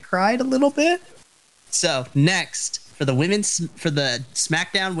part where I cried a little bit. So next, for the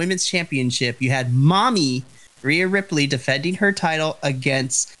SmackDown Women's Championship, you had Mommy Rhea Ripley defending her title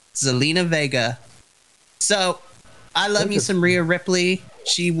against Zelina Vega. So I love me some Rhea Ripley.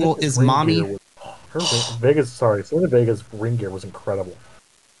 She is Mommy. Zelina Vega's ring gear was incredible.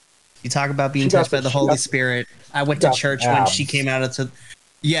 You talk about being touched by the Holy Spirit. I went to church when she came out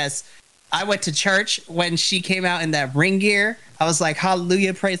I went to church when she came out in that ring gear. I was like,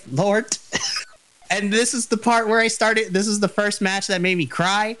 hallelujah, praise the Lord. And this is the part where I started. This is the first match that made me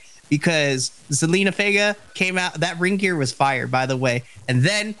cry because Zelina Vega came out. That ring gear was fire, by the way. And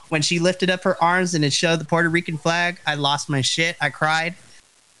then when she lifted up her arms and it showed the Puerto Rican flag, I lost my shit. I cried.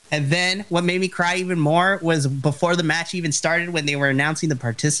 And then what made me cry even more was before the match even started, when they were announcing the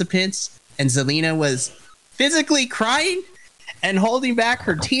participants and Zelina was physically crying and holding back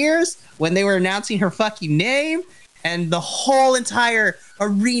her tears when they were announcing her fucking name, and the whole entire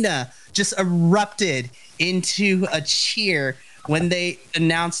arena just erupted into a cheer when they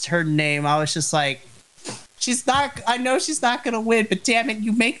announced her name. I was just like, I know she's not going to win, but damn it,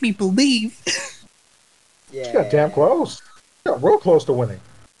 you make me believe. Yeah. She got damn close. She got real close to winning.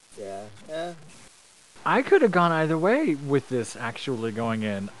 Yeah. I could have gone either way with this actually going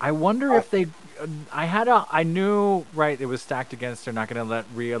in. I wonder if they. I knew, right, it was stacked against her, not going to let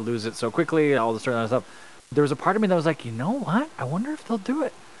Rhea lose it so quickly, all this sort of stuff. There was a part of me that was like, you know what? I wonder if they'll do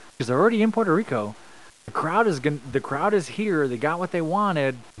it. Because they're already in Puerto Rico. The crowd is here. They got what they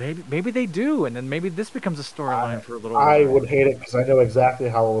wanted. Maybe they do, and then maybe this becomes a storyline for a little while. I would hate it because I know exactly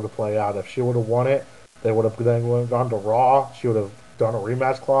how it would have played out. If she would have won it, they would have then gone to Raw. She would have done a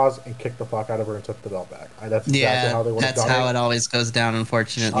rematch clause and kicked the fuck out of her and took the belt back. That's exactly how they would have done it. That's how it always goes down,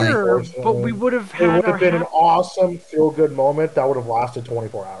 unfortunately. Sure, but we would have had. It would have been an awesome feel-good moment that would have lasted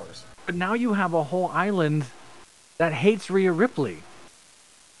 24 hours. But now you have a whole island that hates Rhea Ripley.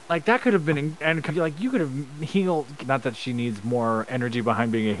 Like, that could have been, and like, you could have healed. Not that she needs more energy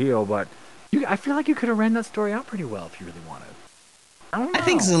behind being a heel, but I feel like you could have ran that story out pretty well if you really wanted. I don't know. I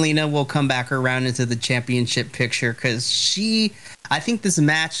think Zelina will come back around into the championship picture because I think this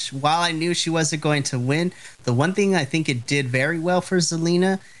match, while I knew she wasn't going to win, the one thing I think it did very well for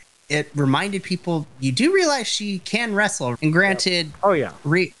Zelina, it reminded people, you do realize she can wrestle. And granted, oh yeah,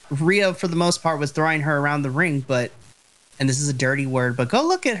 Rhea for the most part was throwing her around the ring, but, and this is a dirty word, but go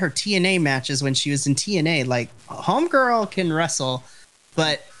look at her TNA matches when she was in TNA. Like, homegirl can wrestle,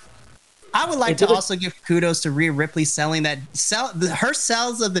 but I would like to also give kudos to Rhea Ripley selling that. Her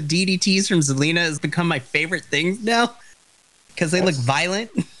sells of the DDTs from Zelina has become my favorite thing now because they look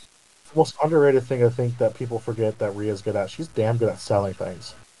violent. The most underrated thing I think that people forget that Rhea's good at, she's damn good at selling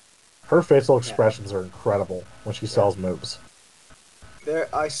things. Her facial expressions are incredible when she sells moves.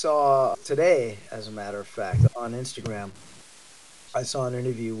 I saw today, as a matter of fact, on Instagram, I saw an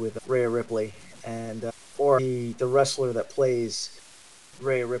interview with Rhea Ripley or the wrestler that plays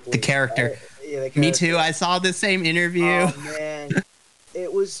Rhea Ripley. The character. The character. Me too. I saw the same interview. Oh, man.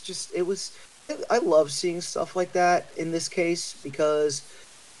 I love seeing stuff like that in this case because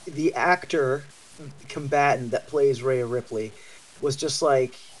the actor, combatant that plays Rhea Ripley was just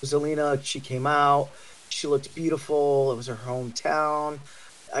like Zelina. She came out. She looked beautiful. It was her hometown.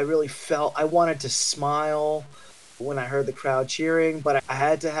 I really felt I wanted to smile when I heard the crowd cheering, but I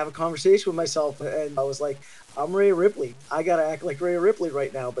had to have a conversation with myself, and I was like, I'm Rhea Ripley. I gotta act like Rhea Ripley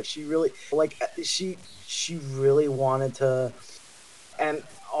right now. But she really, she really wanted to. And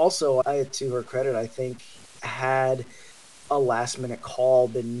also, to her credit, I think had a last-minute call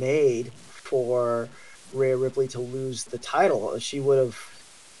been made for Rhea Ripley to lose the title, she would have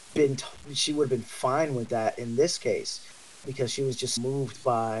been fine with that in this case because she was just moved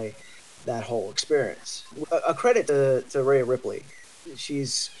by that whole experience. A credit to Rhea Ripley.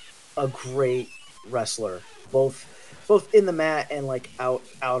 She's a great wrestler, both in the mat and like out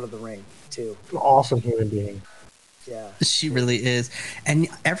of the ring too. An awesome human being. Yeah. She really is. And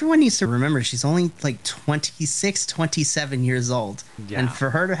everyone needs to remember she's only like 26, 27 years old. Yeah. And for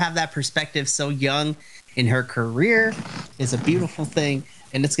her to have that perspective so young in her career is a beautiful thing,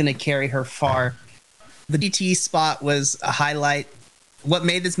 and it's going to carry her far. The DT spot was a highlight. What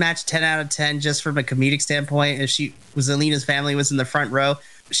made this match 10 out of 10 just from a comedic standpoint is Zelina's family was in the front row.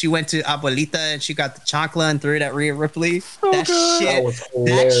 She went to Abuelita and she got the chancla and threw it at Rhea Ripley. So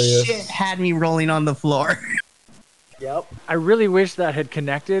that shit had me rolling on the floor. Yep. I really wish that had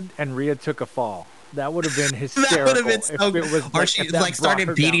connected and Rhea took a fall. That would have been hysterical. That would have been so good. Or she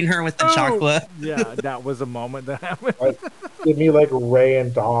started beating her with the chancla. Yeah, that was a moment that happened. Give me like Ray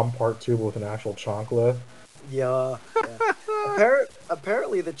and Dom part 2 with an actual chancla. Yeah.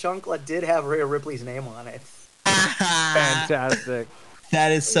 Apparently the chancla did have Rhea Ripley's name on it. Fantastic.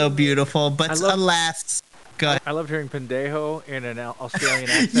 That is so beautiful. But alas, go ahead. I loved hearing pendejo in an Australian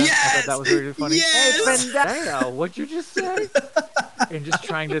accent. Yes! I thought that was really funny. Yes! Hey, pendejo, what'd you just say? And just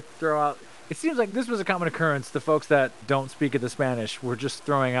trying to throw out. It seems like this was a common occurrence. The folks that don't speak of the Spanish were just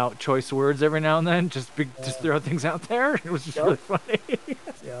throwing out choice words every now and then, just throw things out there. It was just really funny.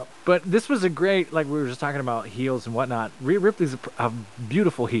 Yep. But this was a great, like we were just talking about heels and whatnot. Rhea Ripley's a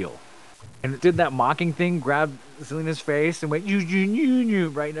beautiful heel. And it did that mocking thing, grabbed Zelina's face and went, you,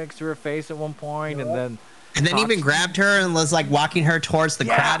 right next to her face at one point. And then And then even grabbed her and was like walking her towards the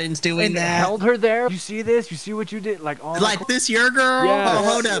crowd and doing and that. Held her there. You see this? You see what you did? Like all Like this, your girl? Yes.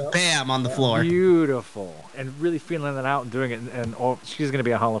 Oh, hold up, bam, on the floor. Beautiful. And really feeling that out and doing it. And she's gonna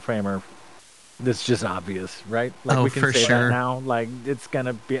be a Hall of Famer. That's just obvious, right? Like we can say that now. Like it's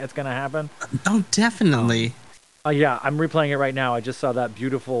gonna happen. Oh, definitely. Yeah, I'm replaying it right now. I just saw that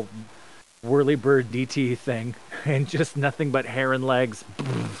beautiful whirly bird DT thing, and just nothing but hair and legs.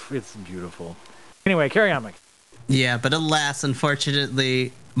 It's beautiful. Anyway, carry on, Mike. Yeah, but alas,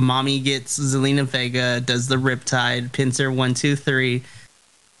 unfortunately, Mommy gets Zelina Vega, does the riptide, pins her 1, 2, 3.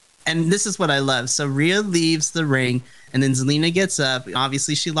 And this is what I love. So Rhea leaves the ring, and then Zelina gets up.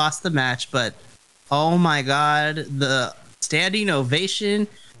 Obviously, she lost the match, but oh my God, the standing ovation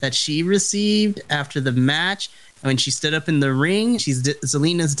that she received after the match. When she stood up in the ring,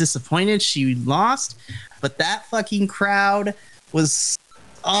 Zelina's disappointed. She lost, but that fucking crowd was,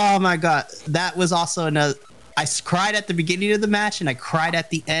 oh my God. That was also another, I cried at the beginning of the match and I cried at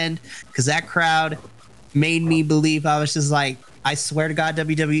the end because that crowd made me believe. I was just like, I swear to God,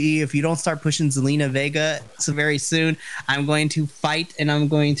 WWE, if you don't start pushing Zelina Vega so very soon, I'm going to fight and I'm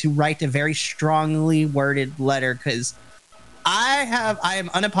going to write a very strongly worded letter because I am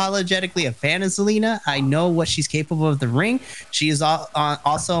unapologetically a fan of Zelina. I know what she's capable of the ring. She is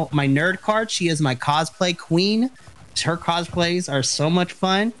also my nerd card. She is my cosplay queen. Her cosplays are so much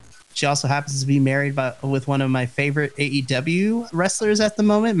fun. She also happens to be married with one of my favorite AEW wrestlers at the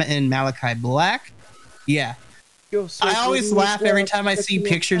moment, in Malachi Black. Yeah. I always laugh every time I see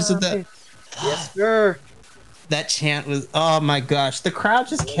pictures of the... Yes, sir. That chant was... Oh, my gosh. The crowd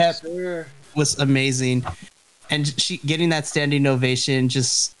just kept... Was amazing. And she getting that standing ovation,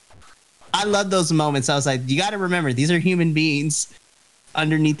 just, I love those moments. I was like, you got to remember, these are human beings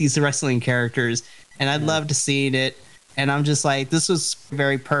underneath these wrestling characters. And I loved seeing it. And I'm just like, this was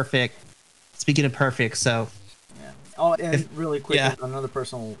very perfect. Speaking of perfect, so. Yeah. Oh, and really quick, another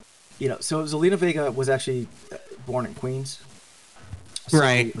personal, so Zelina Vega was actually born in Queens. So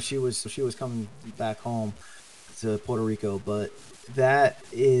right. She was coming back home to Puerto Rico, but that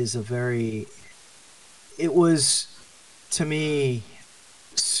is it was, to me,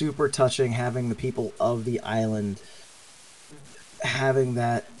 super touching having the people of the island having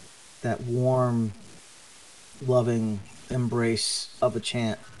that warm, loving embrace of a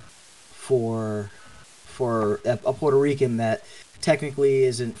chant for a Puerto Rican that technically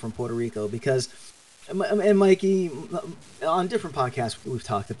isn't from Puerto Rico. Because, and Mikey, on different podcasts we've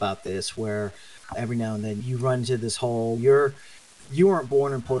talked about this, where every now and then you run into this whole, you weren't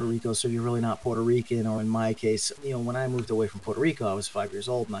born in Puerto Rico, so you're really not Puerto Rican. Or in my case, when I moved away from Puerto Rico, I was 5 years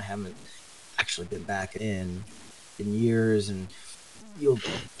old, and I haven't actually been back in years. And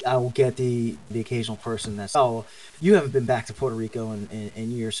I will get the occasional person that's, oh, you haven't been back to Puerto Rico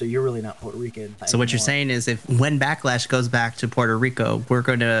in years, so you're really not Puerto Rican. So what you're saying is, when Backlash goes back to Puerto Rico, we're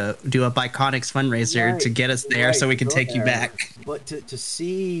going to do a Bi-Conics fundraiser to get us there, so we can take you back. But to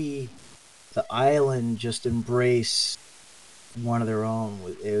see the island just embrace one of their own,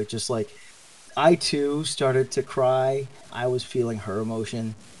 it was just like, I too started to cry. I was feeling her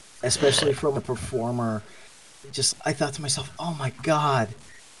emotion, especially from a performer. I thought to myself, oh my God,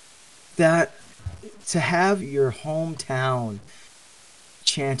 that to have your hometown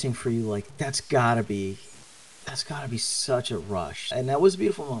chanting for you, like, that's gotta be such a rush. And that was a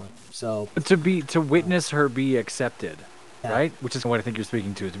beautiful moment. So to witness her be accepted. Yeah. Right? Which is what I think you're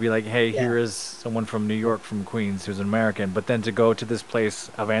speaking to. To be like, hey, here is someone from New York, from Queens, who's an American. But then to go to this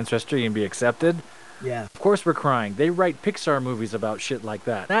place of ancestry and be accepted. Yeah. Of course we're crying. They write Pixar movies about shit like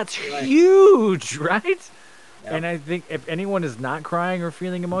that. That's huge, right? Yep. And I think if anyone is not crying or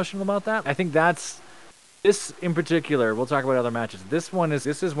feeling emotional about that, I think that's... This in particular, we'll talk about other matches. This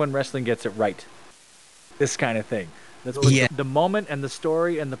is when wrestling gets it right. This kind of thing. Let's put the moment and the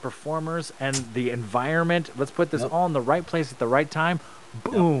story and the performers and the environment. Let's put this all in the right place at the right time.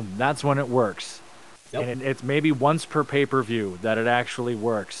 Boom. That's when it works. Yep. And it's maybe once per pay-per-view that it actually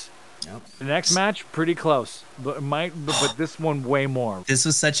works. Yep. The next match, pretty close. But this one way more. This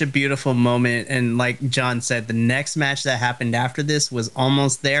was such a beautiful moment. And like John said, the next match that happened after this was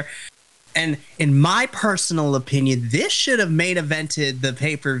almost there. And in my personal opinion, this should have main evented the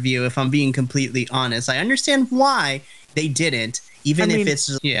pay-per-view, if I'm being completely honest. I understand why they didn't, if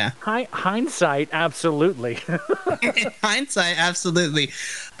it's... Yeah. Hindsight, absolutely. Hindsight, absolutely.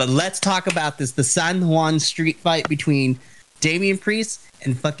 But let's talk about this. The San Juan street fight between Damian Priest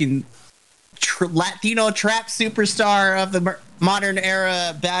and fucking Latino trap superstar of the modern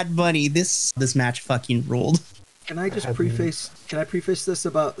era, Bad Bunny. This match fucking ruled. Can I just preface this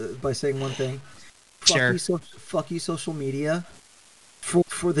by saying one thing? Sure. Fuck you, social media.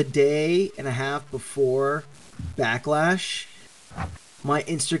 for the day and a half before Backlash, my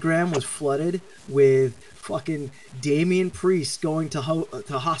Instagram was flooded with fucking Damian Priest going to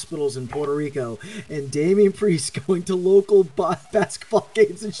hospitals in Puerto Rico and Damian Priest going to local basketball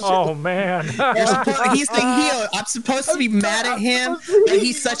games and shit. Oh man. He's the heel. I'm supposed to be mad at him, but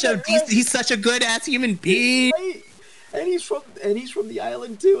he's such a good ass human being. Right? And he's from the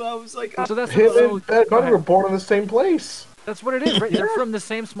island too. I was like, So that's Him so, and Bad Bunny were born in the same place. that's what it is, right? They're from the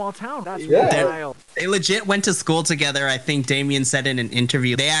same small town. That's Yeah. wild. They legit went to school together. I think Damien said in an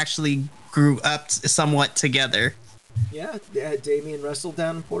interview. They actually grew up somewhat together. yeah, Damian wrestled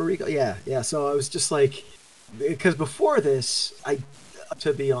down in Puerto Rico. Yeah. So I was just like, because before this,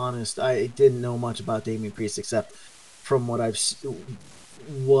 to be honest, I didn't know much about Damian Priest except from what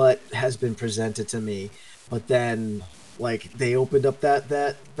what has been presented to me. But then, like, they opened up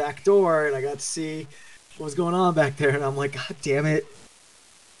that back door, and I got to see what was going on back there, and I'm like, God damn it!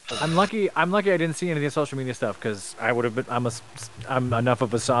 I'm lucky I didn't see any of the social media stuff because I would have been. I'm enough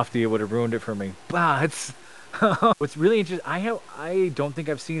of a softie. It would have ruined it for me. But it's what's really interesting. I don't think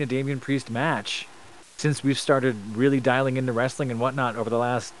I've seen a Damian Priest match since we've started really dialing into wrestling and whatnot over the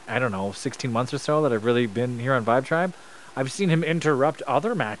last 16 months or so that I've really been here on Vibe Tribe. I've seen him interrupt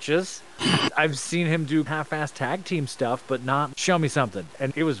other matches. I've seen him do half-ass tag team stuff, but not show me something.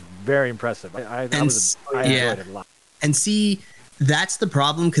 And it was very impressive. I enjoyed it a lot. And see, that's the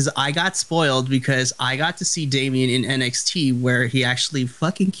problem because I got spoiled because I got to see Damien in NXT where he actually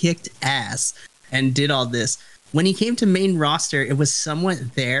fucking kicked ass and did all this. When he came to main roster, it was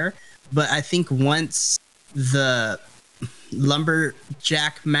somewhat there, but I think once the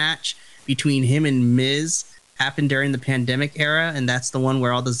lumberjack match between him and Miz happened during the pandemic era, and that's the one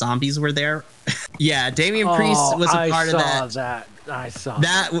where all the zombies were there. Yeah, Damian Priest was a part of that. I saw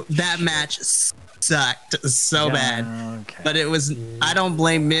that match sucked so bad. Okay. But it was, I don't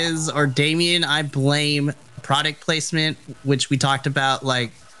blame Miz or Damien. I blame product placement, which we talked about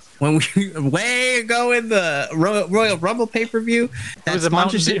like when we way ago in the Royal Rumble pay-per-view. That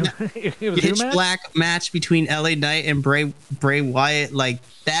sponsorship pitch black match between LA Knight and Bray Wyatt, like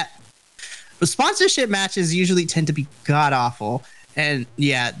that. The sponsorship matches usually tend to be god awful. And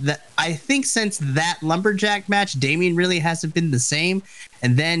yeah, I think since that lumberjack match, Damien really hasn't been the same.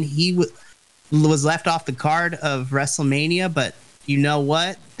 And then he was left off the card of WrestleMania. But you know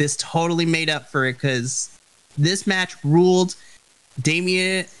what? This totally made up for it because this match ruled.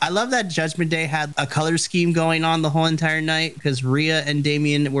 Damien, I love that Judgment Day had a color scheme going on the whole entire night because Rhea and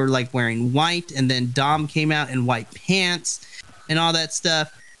Damien were like wearing white, and then Dom came out in white pants and all that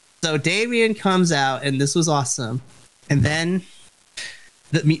stuff. So Damien comes out, and this was awesome. And then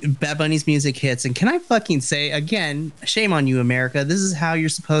Bad Bunny's music hits. And can I fucking say, again, shame on you, America. This is how you're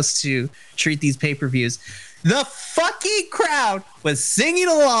supposed to treat these pay-per-views. The fucking crowd was singing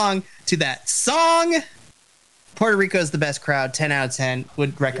along to that song. Puerto Rico is the best crowd. 10 out of 10.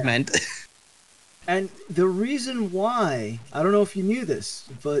 Would recommend. Yeah. And the reason why, I don't know if you knew this,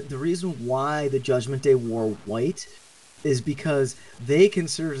 but the reason why the Judgment Day wore white is because they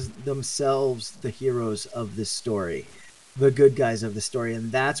consider themselves the heroes of this story, the good guys of the story,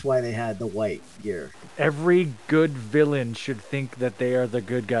 and that's why they had the white gear. Every good villain should think that they are the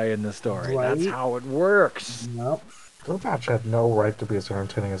good guy in the story. Right? That's how it works. Nope. The match had no right to be as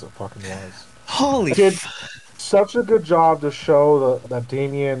entertaining as it fucking was. Holy did such a good job to show that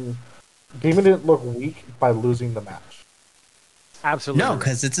Damien didn't look weak by losing the match. Absolutely. No,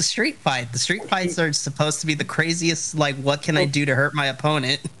 because it's a street fight. The street fights are supposed to be the craziest, like, what can I do to hurt my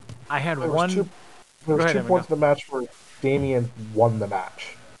opponent? I had there one... There was 2 points in the match where Damien won the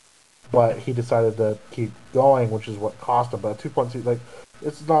match. But he decided to keep going, which is what cost him. But 2 points, like,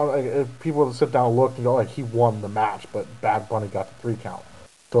 it's not like if people sit down and look and go, like, he won the match, but Bad Bunny got the 3 count.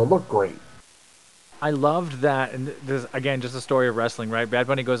 So it looked great. I loved that, and this again, just a story of wrestling, right? Bad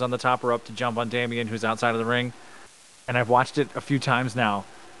Bunny goes on the top rope to jump on Damien, who's outside of the ring. And I've watched it a few times now.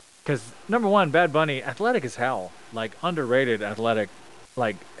 Because, number one, Bad Bunny, athletic as hell. Like, underrated athleticism.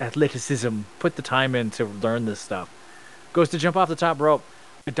 Put the time in to learn this stuff. Goes to jump off the top rope.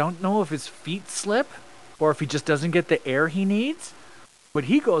 I don't know if his feet slip or if he just doesn't get the air he needs. But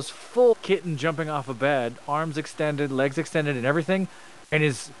he goes full kitten jumping off a bed, arms extended, legs extended, and everything, and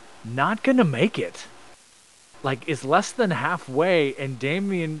is not going to make it. Like, is less than halfway, and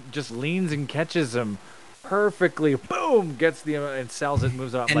Damien just leans and catches him perfectly. Boom! Gets and sells it,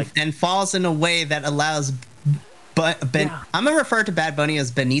 moves up. And falls in a way that allows I'm going to refer to Bad Bunny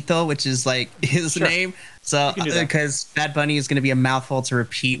as Benito, which is like his name. So, because Bad Bunny is going to be a mouthful to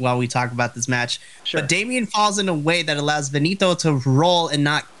repeat while we talk about this match. Sure. But Damien falls in a way that allows Benito to roll and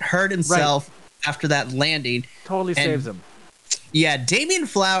not hurt himself after that landing. Totally saves him. Yeah, Damian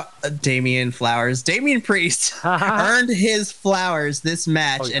Priest earned his flowers this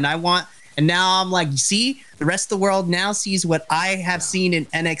match, and now I'm like, see, the rest of the world now sees what I have seen in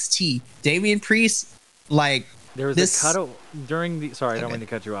NXT. Damian Priest, like, there was a cut during the. Sorry, I don't mean to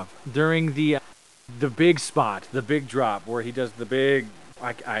cut you off. During the big spot, the big drop where he does the big.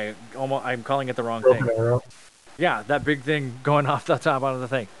 I'm calling it the wrong thing. Arrow. Yeah, that big thing going off the top out of the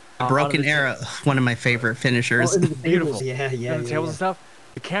thing. Broken Arrow, one of my favorite finishers. Beautiful. Yeah. The tables and stuff.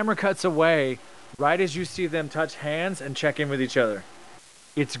 The camera cuts away right as you see them touch hands and check in with each other.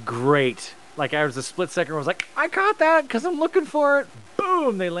 It's great. Like, there was a split second where I was like, I caught that because I'm looking for it.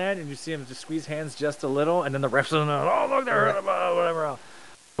 Boom, they land, and you see them just squeeze hands just a little, and then the refs are, oh, look, they're hurt, whatever else.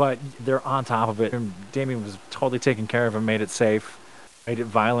 But they're on top of it. And Damien was totally taking care of him, made it safe, made it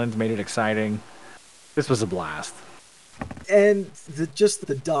violent, made it exciting. This was a blast. And just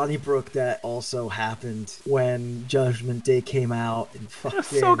the Donnybrook that also happened when Judgment Day came out and fucking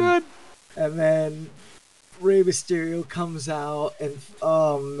So good. And then Rey Mysterio comes out and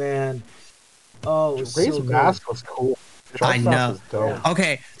oh man, it was Rey's so good. mask was cool. I know.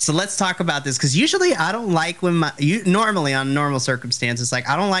 Okay, so let's talk about this because usually I don't like when normally on normal circumstances, like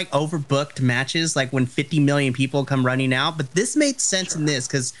I don't like overbooked matches, like when 50 million people come running out. But this made sense in this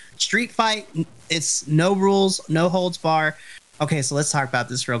because street fight, it's no rules, no holds bar. Okay, so let's talk about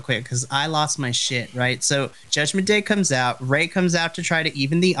this real quick because I lost my shit, right? So Judgment Day comes out, Rey comes out to try to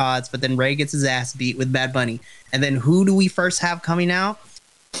even the odds, but then Rey gets his ass beat with Bad Bunny. And then who do we first have coming out?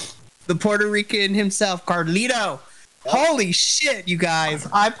 The Puerto Rican himself, Carlito. Holy shit, you guys.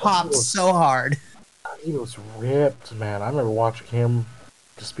 I popped so hard. He was ripped, man. I remember watching him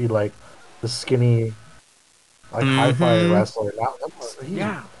just be like the skinny, like high-fly wrestler.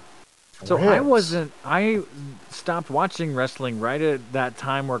 Yeah. So I stopped watching wrestling right at that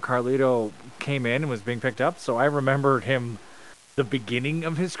time where Carlito came in and was being picked up. So I remembered him the beginning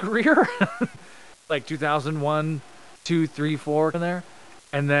of his career, like 2001, 2, 3, 4 in there.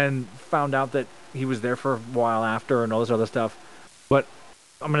 And then found out that he was there for a while after and all this other stuff. But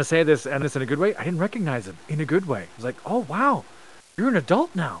I'm going to say this, and this in a good way. I didn't recognize him in a good way. I was like, oh, wow, you're an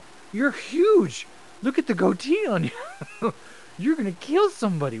adult now. You're huge. Look at the goatee on you. You're going to kill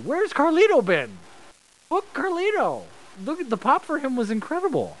somebody. Where's Carlito been? Book Carlito. Look at the pop for him was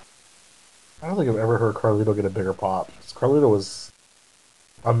incredible. I don't think I've ever heard Carlito get a bigger pop. Carlito was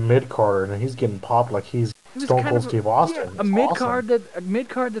a mid-card, and he's getting popped like he's Stone Cold Steve Austin. Yeah, a mid-card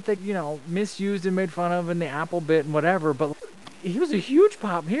that they misused and made fun of in the Apple bit and whatever, but he was a huge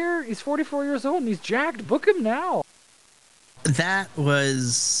pop. Here, he's 44 years old and he's jacked. Book him now. That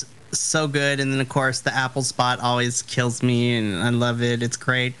was so good. And then, of course, the Apple spot always kills me, and I love it. It's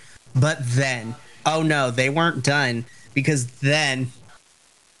great. But then, oh no, they weren't done, because then,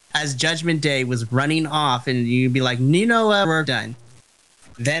 as Judgment Day was running off, and you'd be like, you know what, we're done.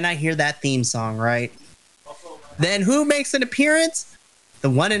 Then I hear that theme song, right? Then who makes an appearance? The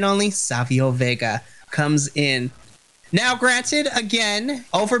one and only Savio Vega comes in. Now, granted, again,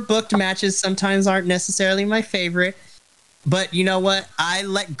 overbooked matches sometimes aren't necessarily my favorite. But you know what? I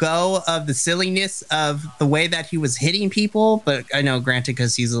let go of the silliness of the way that he was hitting people. But I know, granted,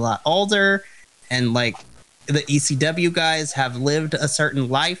 because he's a lot older and like the ECW guys have lived a certain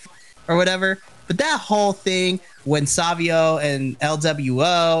life or whatever. But that whole thing when Savio and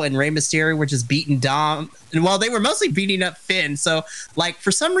LWO and Rey Mysterio were just beating Dom, and well, they were mostly beating up Finn. So like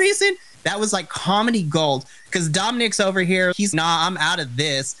for some reason that was like comedy gold, because Dominic's over here, he's I'm out of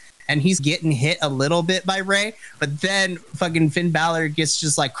this, and he's getting hit a little bit by Rey, but then fucking Finn Balor gets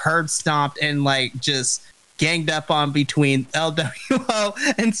just like curb stomped and like just ganged up on between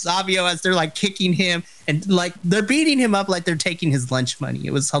LWO and Savio as they're like kicking him and like they're beating him up like they're taking his lunch money.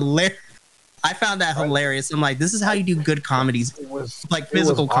 It was hilarious. I found that hilarious. I'm like, this is how you do good comedies. Like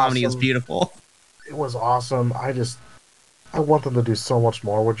physical comedy is beautiful. It was awesome. I want them to do so much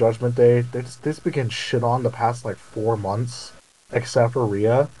more with Judgment Day. They've been getting shit on the past like 4 months, except for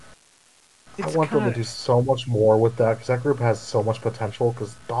Rhea. I want them to do so much more with that, because that group has so much potential,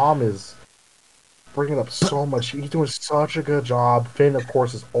 because Dom is bringing up so much. He's doing such a good job. Finn, of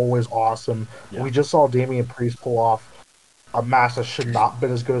course, is always awesome. Yeah. We just saw Damian Priest pull off a match that should not have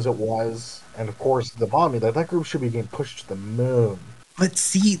been as good as it was. And of course, the Bomb, that group should be getting pushed to the moon. But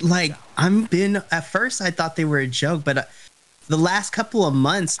see, like, at first I thought they were a joke, but the last couple of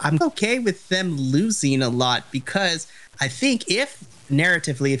months, I'm okay with them losing a lot, because I think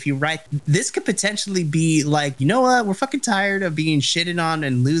narratively, if you write, this could potentially be like, you know what, we're fucking tired of being shitted on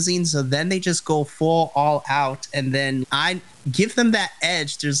and losing, so then they just go full all out, and then I give them that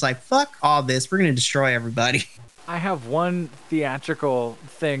edge. There's like, fuck all this, we're gonna destroy everybody. I have one theatrical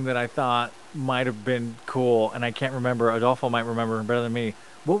thing that I thought might have been cool, and I can't remember. Adolfo might remember better than me.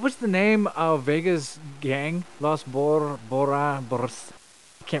 What was the name of Vega's gang? Los Boras.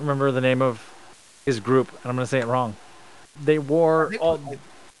 I can't remember the name of his group, and I'm going to say it wrong. They wore all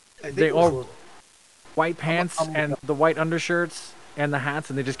white pants and the white undershirts and the hats,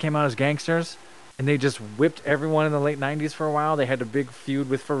 and they just came out as gangsters. And they just whipped everyone in the late 90s for a while. They had a big feud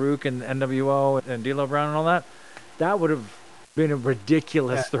with Farouk and NWO and D'Lo Brown and all that. That would have been a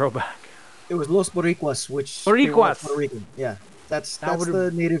ridiculous throwback. It was Los Boricuas, which... Boricuas! Puerto Rican. Yeah, that's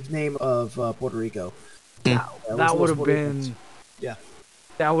the native name of Puerto Rico. That would have been... Yeah.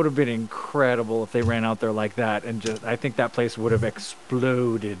 That would have been incredible if they ran out there like that. And I think that place would have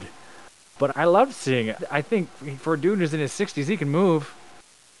exploded. But I loved seeing it. I think for a dude who's in his 60s, he can move.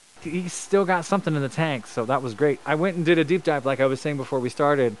 He's still got something in the tank, so that was great. I went and did a deep dive, like I was saying before we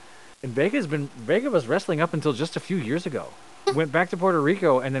started, and Vega was wrestling up until just a few years ago. Went back to Puerto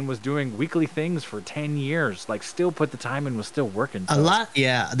Rico and then was doing weekly things for 10 years. Like, still put the time in, was still working. So. A lot,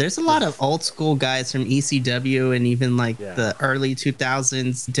 yeah. There's a lot of old school guys from ECW and even like the early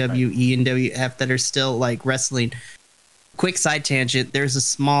 2000s WE and WF that are still like wrestling. Quick side tangent: there's a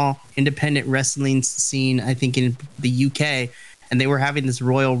small independent wrestling scene, I think, in the UK. And they were having this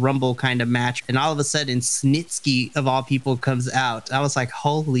Royal Rumble kind of match. And all of a sudden, Snitsky, of all people, comes out. I was like,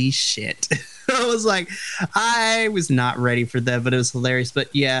 holy shit. I was not ready for that, but it was hilarious.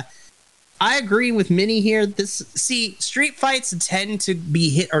 But yeah, I agree with Minnie here. Street fights tend to be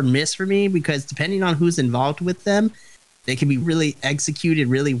hit or miss for me because depending on who's involved with them, they can be really executed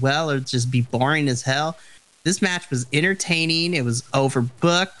really well or just be boring as hell. This match was entertaining. It was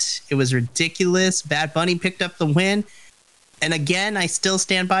overbooked. It was ridiculous. Bad Bunny picked up the win. And again, I still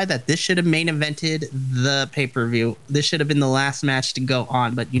stand by that this should have main evented the pay-per-view. This should have been the last match to go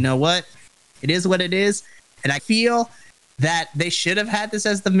on. But you know what? It is what it is. And I feel that they should have had this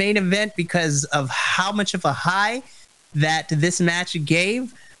as the main event because of how much of a high that this match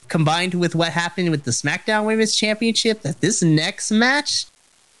gave, combined with what happened with the SmackDown Women's Championship, that this next match,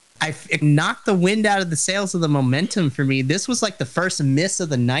 it knocked the wind out of the sails of the momentum for me. This was like the first miss of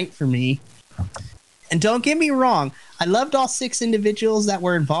the night for me. And don't get me wrong, I loved all 6 individuals that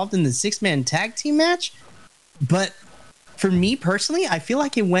were involved in the 6-man tag team match. But for me personally, I feel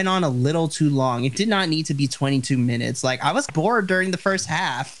like it went on a little too long. It did not need to be 22 minutes. Like, I was bored during the first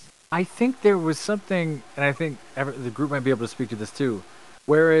half. I think there was something, and I think the group might be able to speak to this too.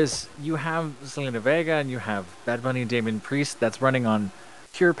 Whereas you have Selena Vega and you have Bad Bunny and Damien Priest that's running on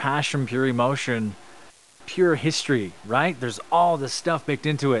pure passion, pure emotion, pure history, right? There's all this stuff baked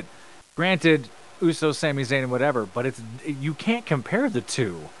into it. Granted, Uso, Sami Zayn, and whatever, but you can't compare the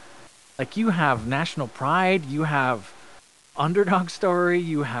two. Like, you have national pride, you have underdog story,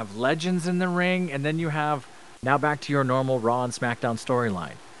 you have legends in the ring, and then you have now back to your normal Raw and SmackDown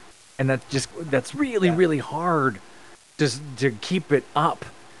storyline. And that's really hard to keep it up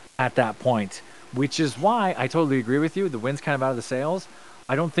at that point, which is why I totally agree with you. The wind's kind of out of the sails.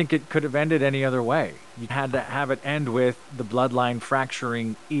 I don't think it could have ended any other way. You had to have it end with the bloodline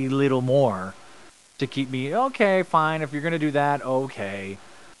fracturing a little more to keep me, okay, fine, if you're going to do that, okay.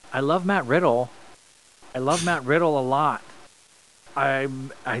 I love Matt Riddle. I love Matt Riddle a lot. I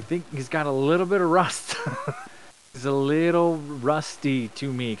think he's got a little bit of rust. He's a little rusty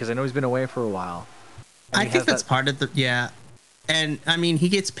to me because I know he's been away for a while. I think that's part of the, yeah. And, I mean, he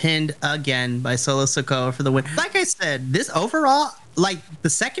gets pinned again by Solo Sikoa for the win. Like I said, this overall, like, the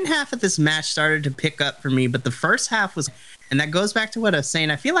second half of this match started to pick up for me, but the first half was... And that goes back to what I was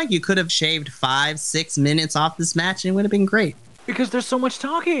saying. I feel like you could have shaved 5-6 minutes off this match and it would have been great. Because there's so much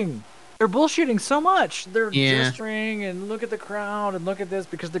talking. They're bullshitting so much. They're gesturing and look at the crowd and look at this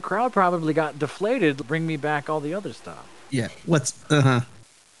because the crowd probably got deflated to bring me back all the other stuff. Yeah.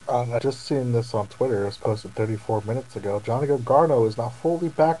 I just seen this on Twitter. It was posted 34 minutes ago. Johnny Gargano is not fully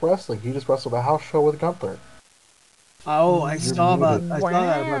back wrestling. He just wrestled a house show with Gunther. Oh, I saw that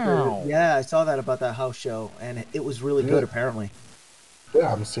about that house show, and it was really good, apparently.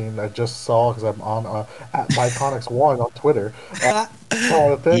 Yeah, I just saw, because I'm on at Bi-Conics 1 on Twitter. Saw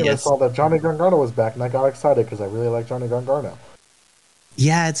the thing, I saw that Johnny Gargano was back, and I got excited because I really like Johnny Gargano.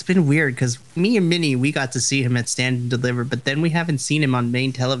 Yeah, it's been weird because me and Minnie, we got to see him at Stand and Deliver, but then we haven't seen him on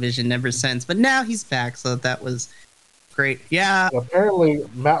main television ever since. But now he's back, so that was great. Yeah. Apparently,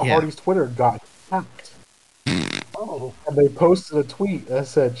 Matt Hardy's Twitter got hacked. Oh. And they posted a tweet that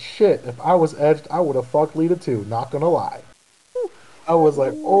said, shit, if I was Edged, I would have fucked Lita too, not gonna lie. I was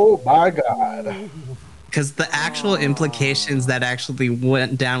like, oh my god. Because the actual implications that actually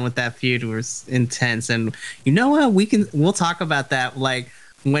went down with that feud was intense. And you know what? We'll talk about that. Like,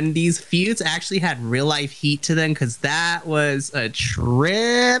 when these feuds actually had real life heat to them, because that was a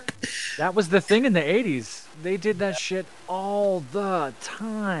trip. That was the thing in the 80s. They did that shit all the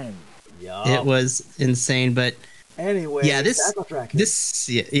time. It was insane. But Anyway, yeah, this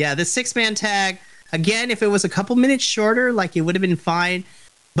 6-man tag, again, if it was a couple minutes shorter, like, it would have been fine.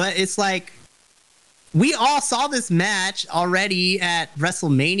 But it's like, we all saw this match already at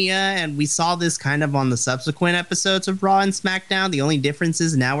WrestleMania, and we saw this kind of on the subsequent episodes of Raw and SmackDown. The only difference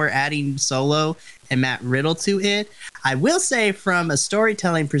is now we're adding Solo and Matt Riddle to it. I will say, from a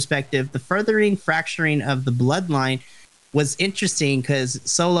storytelling perspective, the furthering fracturing of the bloodline was interesting, because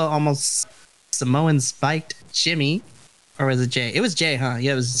Solo almost Samoan spiked Jimmy. Or was it Jay? It was Jay, huh?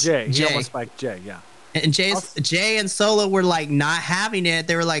 Yeah, it was Jay. He Jay. almost spiked Jay, yeah. And Jay and Solo were like not having it.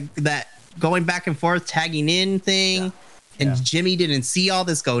 They were like that going back and forth, tagging in thing. And Jimmy didn't see all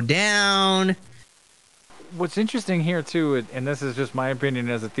this go down. What's interesting here, too, and this is just my opinion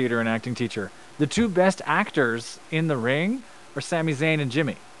as a theater and acting teacher, the two best actors in the ring are Sami Zayn and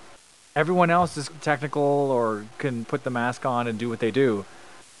Jimmy. Everyone else is technical or can put the mask on and do what they do.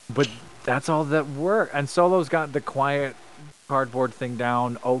 But that's all that works. And Solo's got the quiet cardboard thing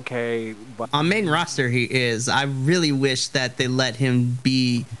down, okay. But on main roster, he is. I really wish that they let him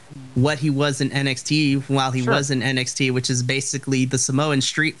be what he was in NXT while he was in NXT, which is basically the Samoan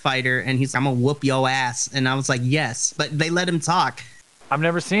Street Fighter, and he's, I'm gonna whoop your ass. And I was like, yes, but they let him talk. I've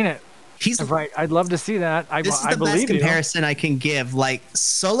never seen it. He's right. I'd love to see that. This is the best comparison I can give. Like,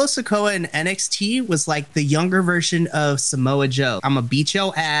 Solo Sikoa in NXT was like the younger version of Samoa Joe. I'm gonna beat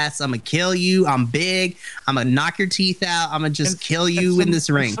your ass. I'm gonna kill you. I'm big. I'm gonna knock your teeth out. I'm gonna just kill you in this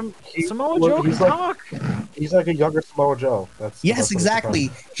ring. Samoa Joe can talk. He's like a younger Samoa Joe. Yes,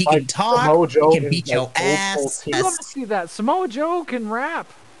 exactly. He can talk. Samoa Joe he can beat your ass. I'd love to see that. Samoa Joe can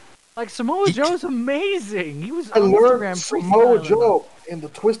rap. Like, Samoa Joe's amazing. He was I on learned Instagram Samoa Joe in the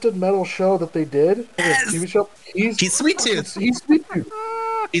Twisted Metal show that they did. Yes. TV show. He's Sweet Tooth. He's Sweet Tooth.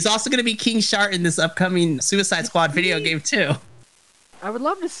 He's also going to be King Shark in this upcoming Suicide Squad video game too. I would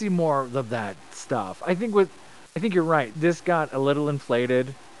love to see more of that stuff. I think you're right. This got a little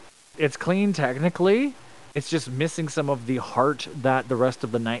inflated. It's clean technically. It's just missing some of the heart that the rest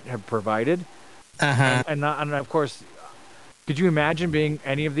of the night have provided. And of course, could you imagine being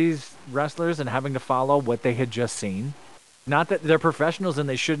any of these wrestlers and having to follow what they had just seen? Not that they're professionals and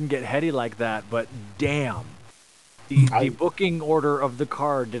they shouldn't get heady like that, but damn. The booking order of the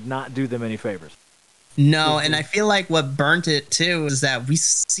card did not do them any favors. No, and I feel like what burnt it too is that we've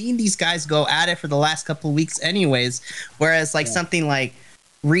seen these guys go at it for the last couple of weeks anyways, whereas something like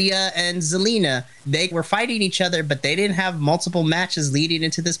Rhea and Zelina, they were fighting each other, but they didn't have multiple matches leading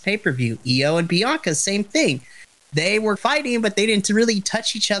into this pay-per-view. Io and Bianca, same thing. They were fighting, but they didn't really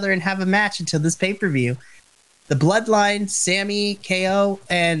touch each other and have a match until this pay-per-view. The Bloodline, Sammy, KO,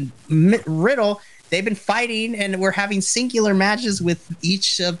 and Riddle, they've been fighting, and we're having singular matches with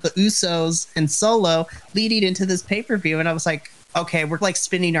each of the Usos and Solo leading into this pay-per-view. And I was like, okay, we're like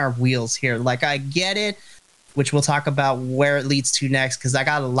spinning our wheels here. Like, I get it, which we'll talk about where it leads to next, because I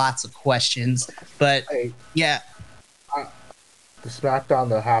got lots of questions. But, yeah. The SmackDown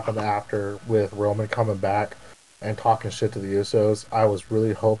that happened after with Roman coming back and talking shit to the Usos, I was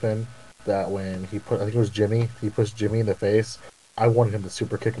really hoping that when I think it was Jimmy, he pushed Jimmy in the face. I wanted him to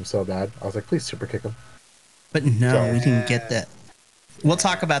super kick him so bad. I was like, please super kick him. But no, we didn't get that. We'll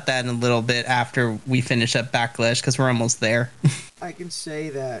talk about that in a little bit after we finish up Backlash, because we're almost there. I can say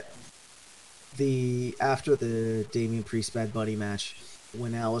that after the Damian Priest Bad Buddy match,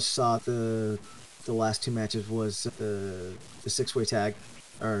 when Alice saw the last two matches was the 6-way tag,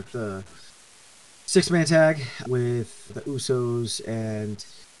 or the 6-man tag with the Usos and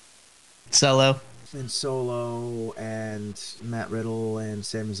Solo and Matt Riddle and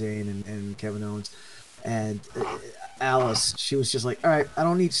Sami Zayn and Kevin Owens. And Alice, she was just like, all right, I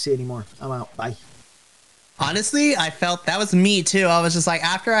don't need to see anymore. I'm out. Bye. Honestly, I felt that was me too. I was just like,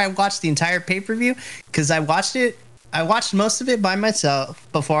 after I watched the entire pay-per-view, because I watched most of it by myself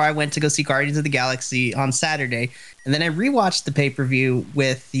before I went to go see Guardians of the Galaxy on Saturday. And then I rewatched the pay-per-view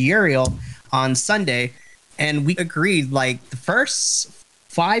with Uriel on Sunday. And we agreed, like, the first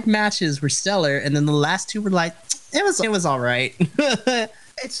 5 matches were stellar, and then the last 2 were like, it was all right.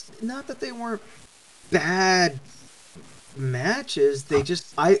 It's not that they weren't bad matches. They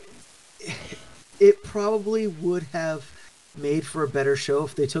just it probably would have made for a better show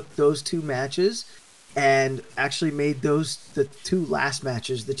if they took those 2 matches and actually made those the 2 last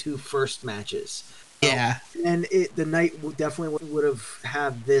matches the 2 first matches. Yeah. And the night definitely would have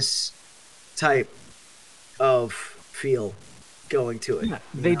had this type of feel. going to it. Yeah,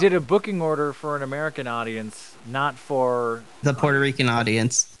 they did a booking order for an American audience, not for The Puerto Rican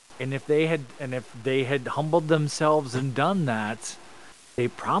audience. And if they had humbled themselves and done that, they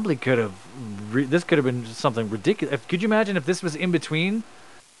probably could have. This could have been something ridiculous. Could you imagine if this was in between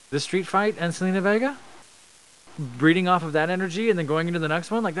the street fight and Selena Vega, breeding off of that energy and then going into the next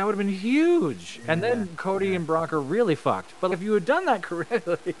one? Like, that would have been huge. Yeah, and then Cody and Brock are really fucked. But if you had done that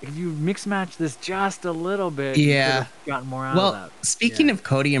correctly, if you mix match this just a little bit, you could have gotten more out of that. Well, speaking of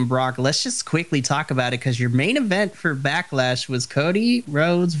Cody and Brock, let's just quickly talk about it because your main event for Backlash was Cody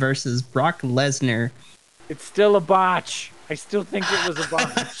Rhodes versus Brock Lesnar. It's still a botch. I still think it was a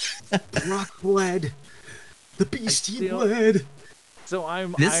botch. Brock bled. The beastie bled. So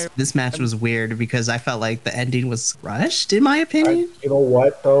this match was weird because I felt like the ending was rushed, in my opinion. You know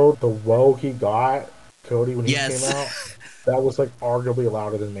what though? The woe he got, Cody, when he came out, that was like arguably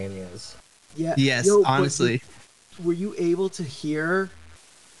louder than Mania's. Yeah. Yes, honestly. Were you able to hear?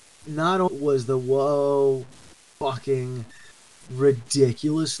 Not only was the woe fucking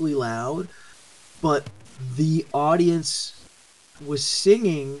ridiculously loud, but the audience was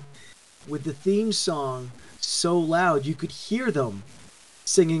singing with the theme song so loud you could hear them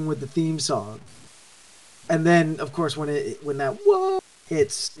singing with the theme song. And then of course when that whoa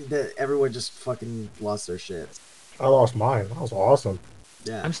hits, everyone just fucking lost their shit. I lost mine. That was awesome.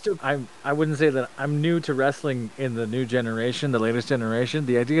 Yeah. I wouldn't say that I'm new to wrestling in the new generation, the latest generation.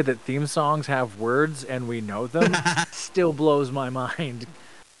 The idea that theme songs have words and we know them still blows my mind.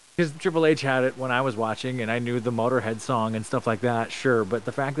 Because Triple H had it when I was watching, and I knew the Motorhead song and stuff like that, sure. But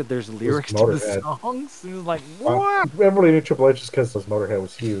the fact that there's lyrics to the songs, it was like, what? Everybody knew Triple H just because Motorhead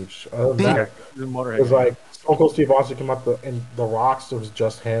was huge. Motorhead. It was like Stone Cold Steve Austin came up, and the Rocks, it was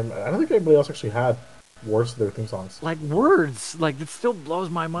just him. I don't think anybody else actually had words to their theme songs. Like words, like it still blows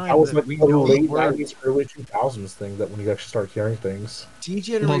my mind. That was like the late 90s, early 2000s thing that when you actually start hearing things.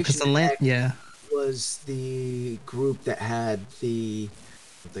 D-Generation X was the group that had the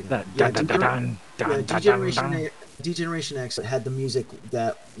D-Generation X had the music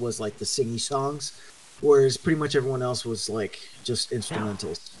that was like the singy songs, whereas pretty much everyone else was like just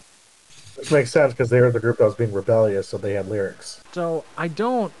instrumentals. Which makes sense because they were the group that was being rebellious, so they had lyrics. So I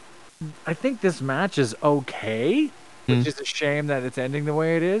think this match is okay, which is a shame that it's ending the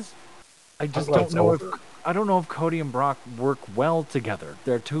way it is. I just don't know if Cody and Brock work well together.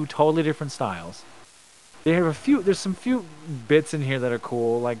 They're two totally different styles. They have there's some few bits in here that are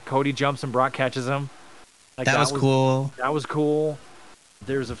cool, like Cody jumps and Brock catches him. Like that was cool. That was cool.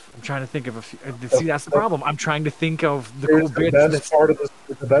 I'm trying to think of a few. See, that's the problem. I'm trying to think of the cool bits.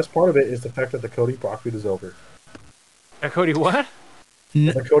 The best part of it is the fact that the Cody Brock feud is over. Cody what?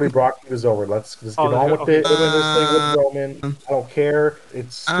 The Cody Brock feud is over. Let's just get on with it. This thing with Roman. I don't care.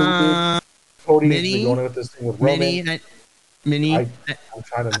 It's stupid. Cody is going in with this thing with Roman. I'm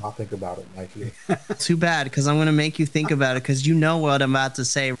trying to not think about it, Mikey. Too bad, because I'm going to make you think about it, because you know what I'm about to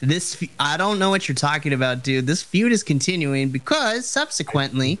say. I don't know what you're talking about, dude. This feud is continuing because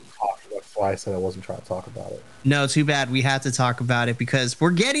subsequently... That's why I said I wasn't trying to talk about it. No, too bad. We have to talk about it because we're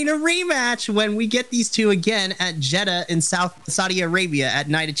getting a rematch when we get these two again at Jeddah in Saudi Arabia at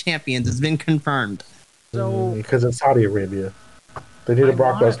Night of Champions. It's been confirmed. Because it's Saudi Arabia. They need a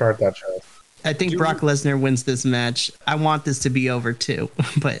Brock Lesnar at that show. I think Brock Lesnar wins this match. I want this to be over too,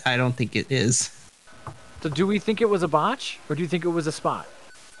 but I don't think it is. So do we think it was a botch, or do you think it was a spot?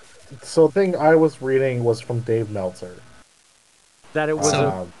 So the thing I was reading was from Dave Meltzer. That it was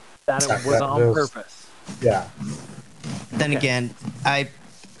on purpose. Yeah. Then again,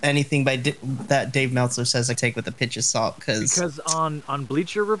 anything that Dave Meltzer says I take with a pinch of salt because on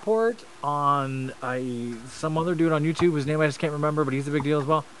Bleacher Report, on some other dude on YouTube whose name I just can't remember, but he's a big deal as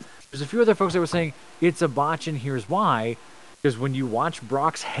well. There's a few other folks that were saying it's a botch, and here's why. Because when you watch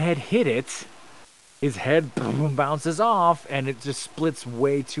Brock's head hit it, his head bounces off, and it just splits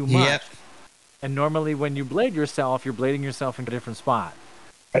way too much. Yep. And normally when you blade yourself, you're blading yourself in a different spot.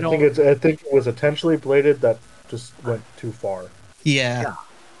 I think it was intentionally bladed that just went too far. Yeah.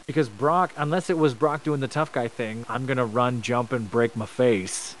 Because Brock, unless it was Brock doing the tough guy thing, I'm going to run, jump, and break my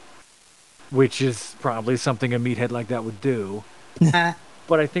face, which is probably something a meathead like that would do.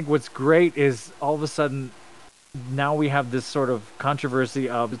 But I think what's great is all of a sudden now we have this sort of controversy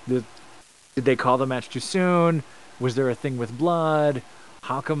of did they call the match too soon? Was there a thing with blood?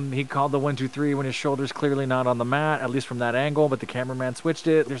 How come he called the 1, 2, 3 when his shoulder's clearly not on the mat, at least from that angle, but the cameraman switched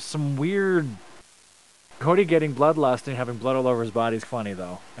it? There's some weird... Cody getting bloodlust and having blood all over his body is funny,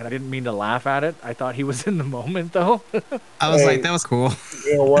 though. And I didn't mean to laugh at it. I thought he was in the moment, though. I was like, that was cool.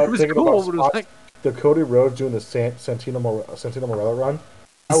 You know what? It was cool, but it was like... The Cody Rhodes doing the Santino Marella run.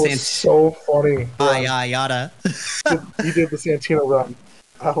 That was so funny. Yada. He did the Santino run.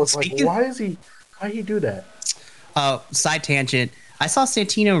 I was Speaking- like, why he do that? Oh, side tangent. I saw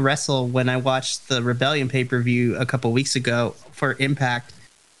Santino wrestle when I watched the Rebellion pay-per-view a couple weeks ago for Impact.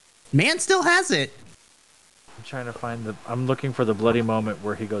 Man still has it. I'm trying to find I'm looking for the bloody moment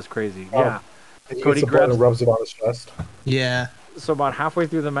where he goes crazy. Oh. Yeah. He Cody gets the blood grabs- and rubs it on his chest. Yeah. So about halfway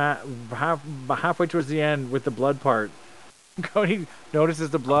through the mat, halfway towards the end with the blood part, Cody notices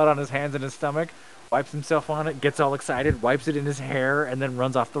the blood on his hands and his stomach, wipes himself on it, gets all excited, wipes it in his hair, and then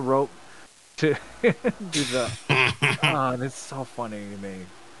runs off the rope to do the. Oh, it's so funny to me.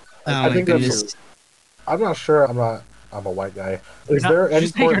 Oh I my think goodness. I'm not sure. I'm a white guy. Is You're there not- any you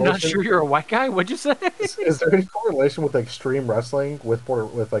say you're not correlation? sure you're a white guy? What'd you say? Is there any correlation with extreme wrestling with Puerto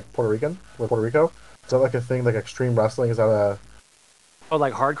Rico? Is that like a thing? Like extreme wrestling? Is that a Oh,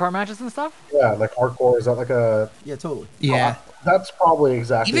 like hardcore matches and stuff? like hardcore? Is that like a? Yeah, totally. Yeah. That's probably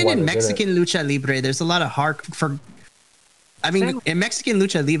exactly. Even why in they did it. Mexican lucha libre, there's a lot of hard for. I mean, Same. in Mexican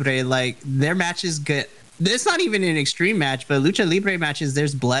lucha libre, like their matches get. It's not even an extreme match, but lucha libre matches,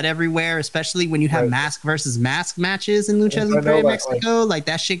 there's blood everywhere, especially when you have Right. mask versus mask matches in lucha Yes, I libre know in that, Mexico. Like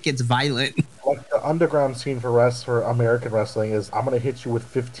that shit gets violent. Like the underground scene for American wrestling is I'm gonna hit you with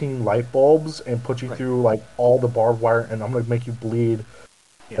 15 light bulbs and put you Right. through like all the barbed wire and I'm gonna make you bleed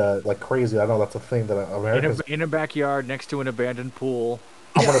Yeah. like crazy. I know that's a thing that Americans. In a backyard next to an abandoned pool.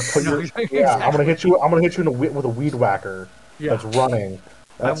 I'm gonna put No, you. exactly. Yeah, I'm gonna hit you. I'm gonna hit you with a weed whacker Yeah. that's running.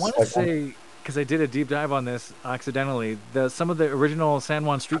 I That's want to say, because I did a deep dive on this accidentally, some of the original San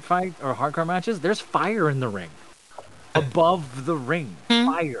Juan Street Fight or hardcore matches, there's fire in the ring. Above the ring.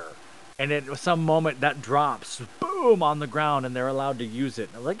 Fire. And at some moment that drops, boom, on the ground, and they're allowed to use it.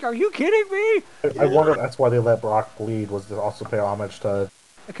 I'm like, are you kidding me? I wonder if that's why they let Brock bleed was to also pay homage to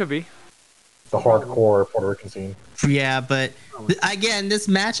It could be. the hardcore Puerto Rican scene. Yeah, but again, this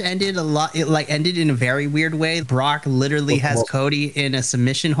match ended a lot. It like ended in a very weird way. Brock literally What's the has most- Cody in a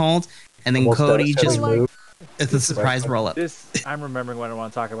submission hold, and then Most Cody devastating just move. it's a surprise roll up. This, I'm remembering what I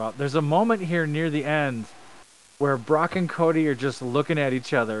want to talk about. There's a moment here near the end where Brock and Cody are just looking at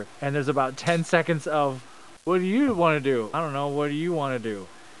each other, and there's about 10 seconds of, what do you want to do? I don't know, what do you want to do?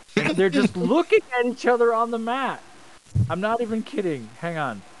 And they're just looking at each other on the mat. I'm not even kidding. Hang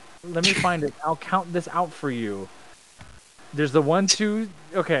on. Let me find it. I'll count this out for you. There's the 1, 2.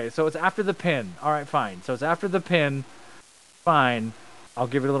 Okay, so it's after the pin. All right, fine. So it's after the pin. Fine. I'll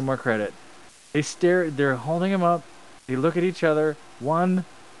give it a little more credit. They stare. They're holding him up. They look at each other. 1,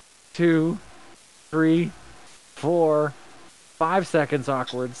 2, 3, 4, 5 seconds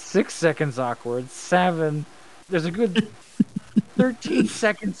awkward. 6 seconds awkward. 7. There's a good 13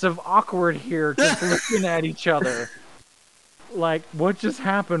 seconds of awkward here, just looking at each other. Like, what just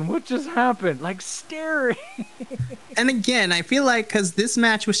happened? What just happened? Like, staring. And again, I feel like because this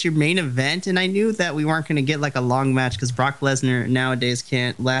match was your main event, and I knew that we weren't going to get like a long match because Brock Lesnar nowadays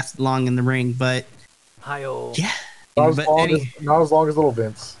can't last long in the ring. But Hi-oh. yeah, Not as, but, not as long as little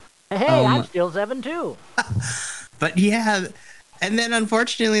Vince. Hey, I'm still 7'2". but yeah, and then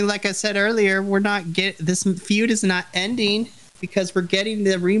unfortunately, like I said earlier, we're not this feud is not ending because we're getting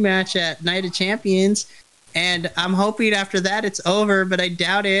the rematch at Night of Champions. And I'm hoping after that it's over, but I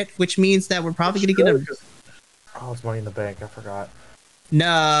doubt it, which means that we're probably going to get a... Oh, it's Money in the Bank. I forgot.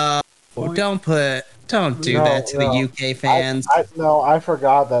 No, don't do that to the UK fans. I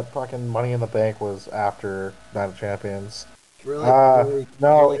forgot that fucking Money in the Bank was after Night of Champions.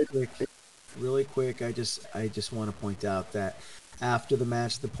 Really quick. I just want to point out that after the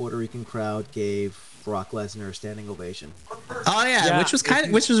match, the Puerto Rican crowd gave Brock Lesnar a standing ovation. Oh yeah, Yeah,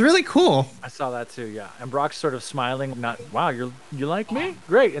 which was really cool. I saw that too, yeah. And Brock's sort of smiling, not, wow, you like me?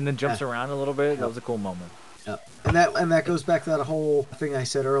 Great. And then jumps around a little bit. That was a cool moment. Yep. And that goes back to that whole thing I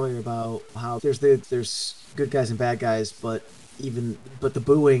said earlier about how there's good guys and bad guys, but the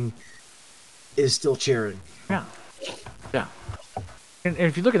booing is still cheering. Yeah. Yeah. And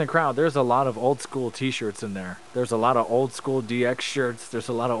if you look in the crowd, there's a lot of old school T-shirts in there. There's a lot of old school DX shirts. There's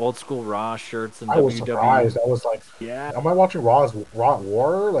a lot of old school Raw shirts and I was WWE. surprised. I was like, Yeah. am I watching Raw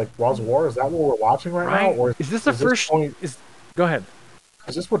War? Like Raw's War? Is that what we're watching right now? Or Is this the first? Go ahead.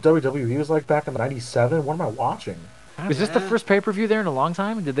 Is this what WWE was like back in '97? What am I watching? Is this the first pay-per-view there in a long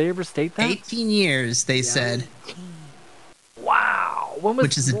time? Did they ever state that? 18 years, they said, Wow.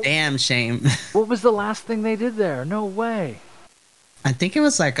 which is a damn shame. What was the last thing they did there? No way. I think it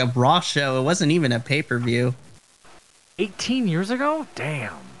was like a Raw show. It wasn't even a pay-per-view. 18 years ago?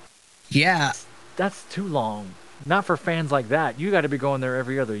 Damn. Yeah. That's too long. Not for fans like that. You got to be going there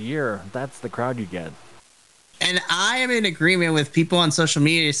every other year. That's the crowd you get. And I am in agreement with people on social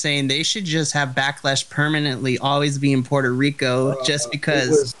media saying they should just have Backlash permanently always be in Puerto Rico just because.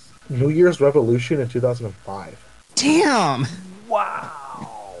 It was New Year's Revolution in 2005. Damn.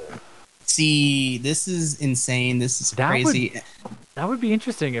 Wow. See, this is insane. This is crazy. That would be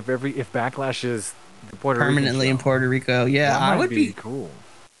interesting if Backlash is the Puerto Rican Permanently in show. Puerto Rico. Yeah, That I might would be cool.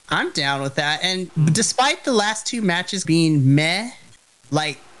 I'm down with that. And despite the last two matches being meh,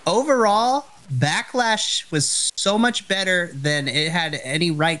 like overall, Backlash was so much better than it had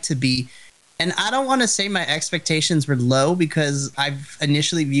any right to be. And I don't want to say my expectations were low because I've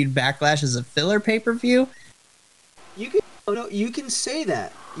initially viewed Backlash as a filler pay-per-view. You can say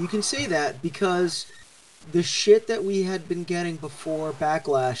that. You can say that because the shit that we had been getting before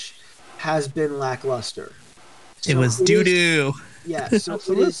Backlash has been lackluster. It was doo-doo. Yeah, so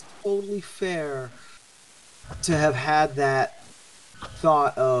it is totally fair to have had that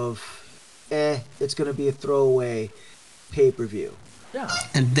thought of, it's going to be a throwaway pay-per-view. Yeah.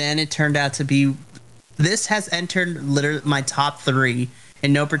 And then it turned out to be, this has entered literally my top 3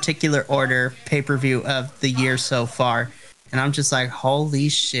 in no particular order pay-per-view of the year so far. And I'm just like, holy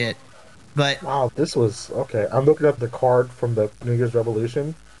shit. But wow, this was okay. I'm looking at the card from the New Year's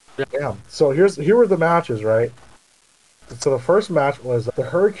Revolution. Yeah. So here were the matches, right? So the first match was the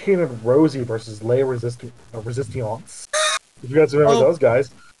Hurricane and Rosie versus Les Resistance. If you guys remember those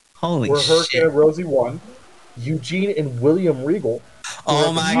guys, holy where Hurricane shit. and Rosie won. Eugene and William Regal.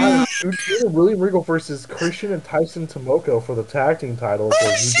 Oh my god. Eugene and William Regal versus Christian and Tyson Tomoko for the tag team titles.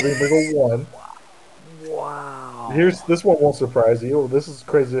 Where Eugene and Regal won. Wow. This one won't surprise you. This is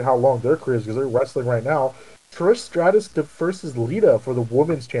crazy how long their careers because they're wrestling right now. Trish Stratus versus Lita for the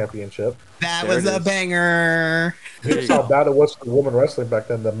women's championship. That was a banger. Here's how bad it was for women wrestling back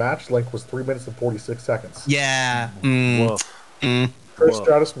then. The match length was 3 minutes and 46 seconds. Yeah. Trish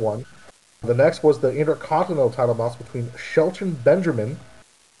Stratus won. The next was the Intercontinental title match between Shelton Benjamin,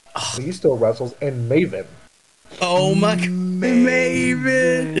 he still wrestles, and Maven. Oh my god.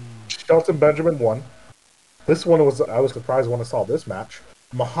 Maven. Shelton Benjamin won. This one I was surprised when I saw this match.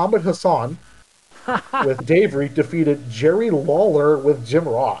 Muhammad Hassan with Dave Reed defeated Jerry Lawler with Jim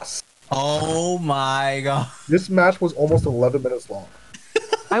Ross. Oh my god. This match was almost 11 minutes long.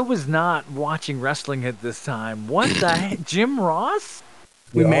 I was not watching wrestling at this time. What the heck? Jim Ross?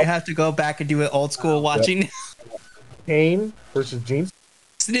 We may have to go back and do it old school watching. Kane versus Gene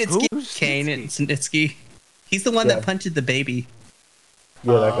Snitsky. Kane and Snitsky. He's the one that punched the baby.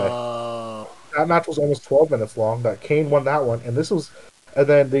 Yeah, that guy. That match was almost 12 minutes long. That Kane won that one, and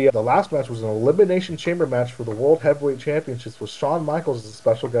then the last match was an elimination chamber match for the World Heavyweight Championships with Shawn Michaels as a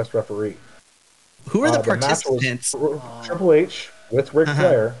special guest referee. Who are the Match participants? was Triple H with Ric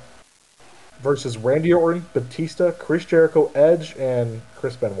Flair versus Randy Orton, Batista, Chris Jericho, Edge, and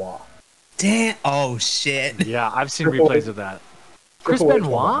Chris Benoit. Damn! Oh shit! Yeah, I've seen Triple replays H. of that. Chris Chris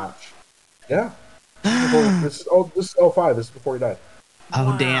Benoit? Yeah. This is 05. This is before he died.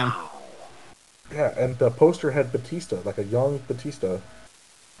 Oh damn! Yeah, and the poster had Batista, like a young Batista.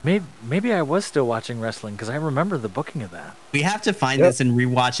 Maybe I was still watching wrestling because I remember the booking of that. We have to find this and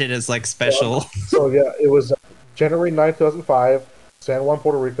rewatch it as like special. So yeah, it was January 9th, 2005, San Juan,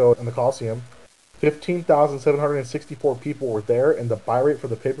 Puerto Rico, in the Coliseum. 15,764 people were there, and the buy rate for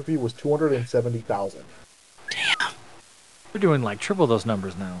the pay-per-view was 270,000. Damn. We're doing like triple those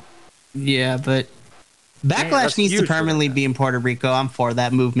numbers now. Yeah, but Backlash needs to permanently be in Puerto Rico. I'm for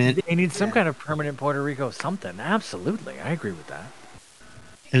that movement. They need some kind of permanent Puerto Rico something. Absolutely. I agree with that.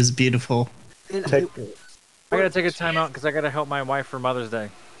 It was beautiful. I gotta take a time out because I gotta help my wife for Mother's Day.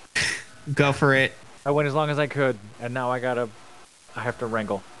 Go for it. I went as long as I could, and now I have to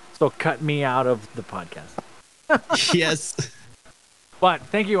wrangle. So cut me out of the podcast. Yes. But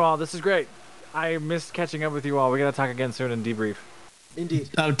thank you all. This is great. I missed catching up with you all. We gotta talk again soon and debrief.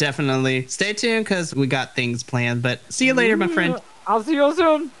 Indeed. Oh, definitely. Stay tuned because we got things planned. But see you later, my friend. I'll see you all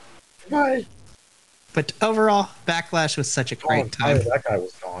soon. Bye. But overall, Backlash was such a great time. That guy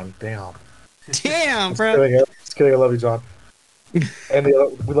was gone. Damn. Damn, bro. Just kidding. I love you, John. And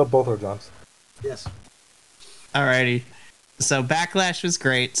we love both our Johns. Yes. Alrighty. So Backlash was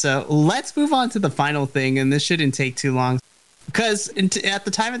great. So let's move on to the final thing, and this shouldn't take too long. Because at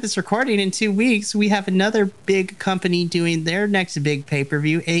the time of this recording, in 2 weeks, we have another big company doing their next big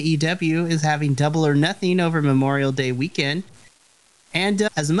pay-per-view. AEW is having Double or Nothing over Memorial Day weekend. And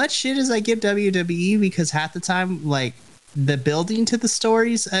as much shit as I give WWE, because half the time, like, the building to the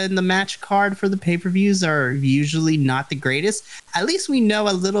stories and the match card for the pay-per-views are usually not the greatest, at least we know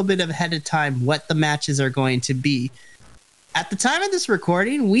a little bit ahead of time what the matches are going to be. At the time of this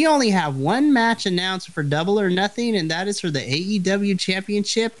recording, we only have one match announced for Double or Nothing, and that is for the AEW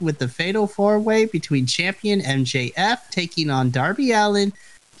Championship with the Fatal 4-Way between champion MJF taking on Darby Allin,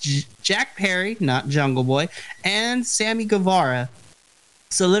 Jack Perry, not Jungle Boy, and Sammy Guevara.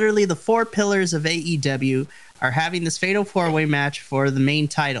 So literally the four pillars of AEW are having this Fatal 4-Way match for the main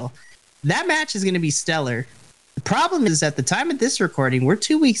title. That match is going to be stellar. The problem is at the time of this recording, we're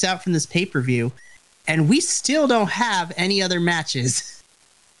 2 weeks out from this pay-per-view, and we still don't have any other matches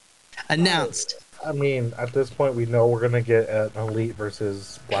announced. I mean, at this point, we know we're going to get an Elite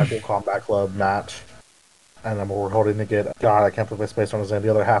versus Blackpool Combat Club match. And then we're holding to get, God, I can't believe I spaced on his name, the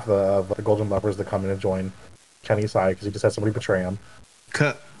other half of the Golden Lovers to come in and join Kenny's side because he just had somebody betray him.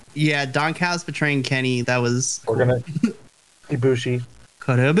 Yeah, Don Callis betraying Kenny. That was. We're going to. Ibushi.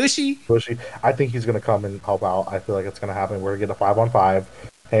 Kota Ibushi. I think he's going to come and help out. I feel like it's going to happen. We're going to get a 5-on-5.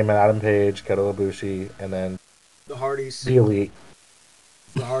 Heyman, Adam Page, Kota Ibushi, and then the Hardys. The Elite.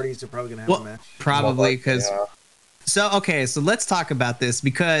 The Hardys are probably going to have a match. Probably because. Yeah. So let's talk about this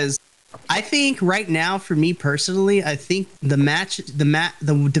because I think right now, for me personally, I think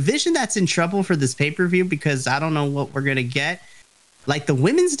the division that's in trouble for this pay-per-view, because I don't know what we're going to get. Like, the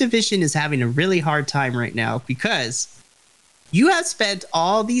women's division is having a really hard time right now because you have spent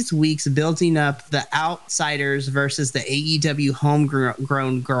all these weeks building up the outsiders versus the AEW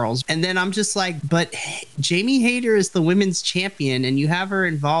homegrown girls. And then I'm just like, but Jamie Hayter is the women's champion and you have her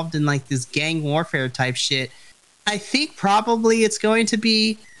involved in like this gang warfare type shit. I think probably it's going to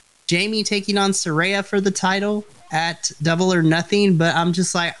be Jamie taking on Saraya for the title at Double or Nothing. But I'm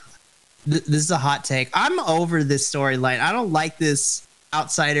just like, this is a hot take. I'm over this storyline. I don't like this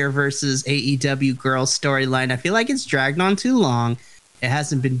outsider versus AEW girls storyline. I feel like it's dragged on too long. It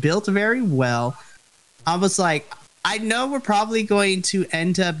hasn't been built very well. I was like, I know we're probably going to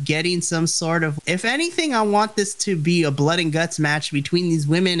end up getting some sort of, if anything, I want this to be a blood and guts match between these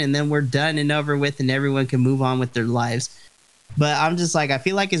women and then we're done and over with and everyone can move on with their lives. But I'm just like, I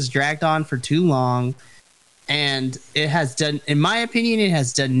feel like it's dragged on for too long. And it has done, in my opinion, it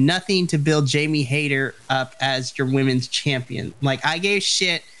has done nothing to build Jamie Hayter up as your women's champion. Like, I gave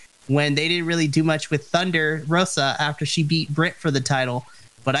shit when they didn't really do much with Thunder Rosa after she beat Britt for the title.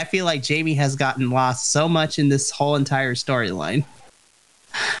 But I feel like Jamie has gotten lost so much in this whole entire storyline.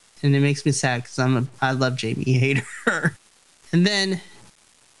 And it makes me sad because I love Jamie Hayter. And then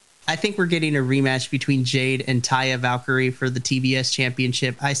I think we're getting a rematch between Jade and Taya Valkyrie for the TBS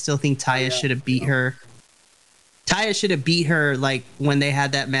championship. I still think Taya should have beat her. Taya should have beat her like when they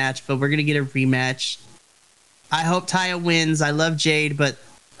had that match, but we're going to get a rematch. I hope Taya wins. I love Jade, but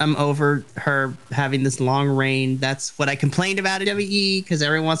I'm over her having this long reign. That's what I complained about at WWE because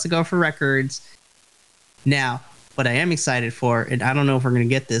everyone wants to go for records. Now, what I am excited for, and I don't know if we're going to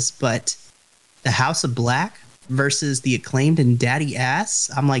get this, but the House of Black versus the Acclaimed and Daddy Ass.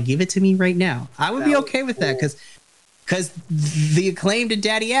 I'm like, give it to me right now. I would be okay with that because the Acclaimed and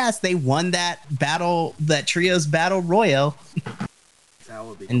Daddy Ass, they won that battle, that trios battle royal. That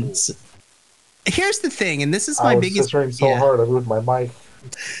would be and cool. So, here's the thing, and this is my biggest. I was scissoring so hard, I moved my mic.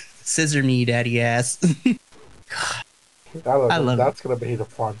 Scissor me, Daddy Ass. I love that's going to be the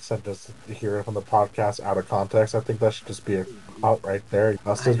fun sentence to hear from the podcast out of context. I think that should just be a out right there. I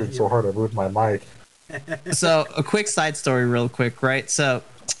was scissoring so hard, I moved my mic. So, a quick side story, real quick, right? So,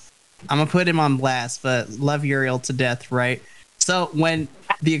 I'm gonna put him on blast, but love Uriel to death, right? So when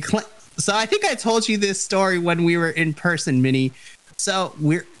so I think I told you this story when we were in person, Minnie. So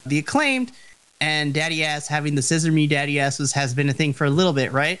we're the Acclaimed and Daddy Ass having the Scissor Me Daddy Ass has been a thing for a little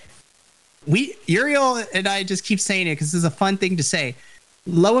bit, right? Uriel and I just keep saying it because it's a fun thing to say.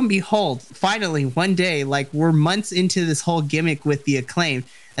 Lo and behold, finally one day, like we're months into this whole gimmick with the Acclaimed,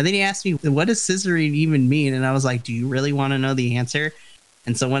 and then he asked me, "What does scissoring even mean?" And I was like, "Do you really want to know the answer?"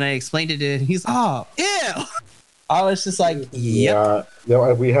 And so when I explained it to him, he's, "Oh, ew." I was just like, "Yep."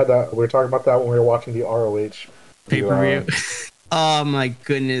 Yeah, we had that. We were talking about that when we were watching the ROH pay-per-view. Oh my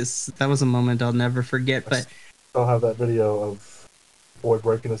goodness, that was a moment I'll never forget. But I'll have that video of boy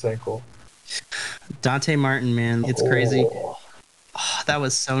breaking his ankle. Dante Martin, man, it's crazy. Oh, that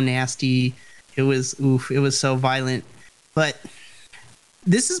was so nasty. It was It was so violent. But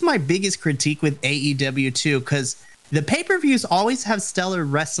this is my biggest critique with AEW too, because the pay-per-views always have stellar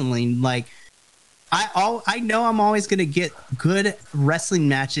wrestling. Like, I know I'm always going to get good wrestling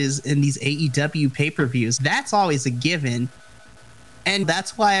matches in these AEW pay-per-views. That's always a given. And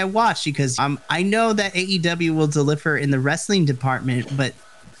that's why I watch, because I know that AEW will deliver in the wrestling department,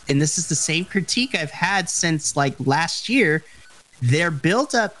 and this is the same critique I've had since like last year, They're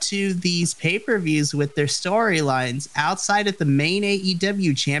built up to these pay-per-views with their storylines outside of the main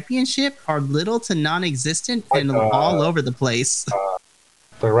AEW championship are little to non-existent and all over the place.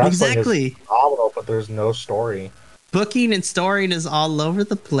 The wrestling Exactly. is phenomenal, but there's no story. Booking and storing is all over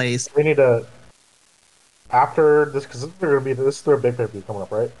the place. We need to, after this, because this is their big pay-per-view coming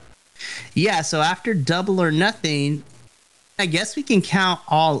up, right? Yeah, so after Double or Nothing, I guess we can count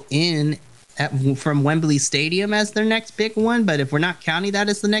All In from Wembley Stadium as their next big one. But if we're not counting that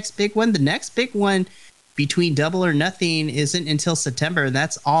as the next big one, the next big one between Double or Nothing isn't until September. And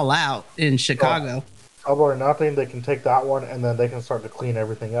that's All Out in Chicago. Double or Nothing, they can take that one, and then they can start to clean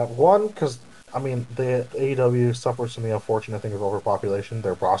everything up. One, because, I mean, the AEW suffers from the unfortunate thing of overpopulation.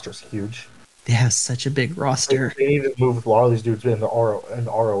 Their roster's huge. They have such a big roster. They need to move a lot of these dudes into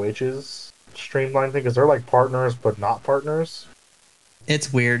ROH's streamline thing, because they're like partners, but not partners.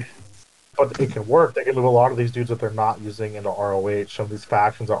 It's weird. But it can work. They can move a lot of these dudes that they're not using into ROH. Some of these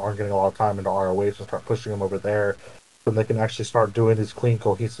factions that aren't getting a lot of time into ROH and start pushing them over there. Then they can actually start doing these clean,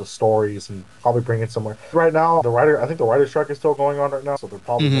 cohesive stories and probably bring it somewhere. Right now, I think the writer's strike is still going on right now, so they're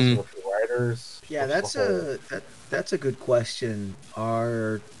probably missing a few writers. Yeah, that's a good question.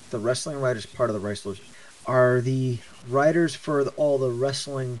 Are the wrestling writers part of the wrestlers? Are the writers for all the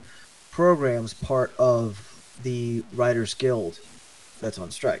wrestling programs part of the Writers Guild that's on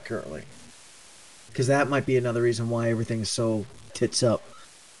strike currently? Because that might be another reason why everything is so tits up,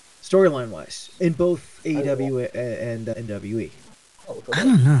 storyline wise, in both AEW and NWE. I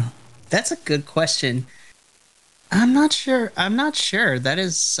don't know. That's a good question. I'm not sure. That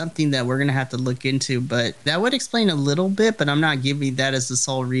is something that we're going to have to look into, but that would explain a little bit, but I'm not giving that as the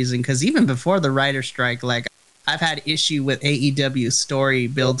sole reason, because even before the writer strike, like, I've had issue with AEW story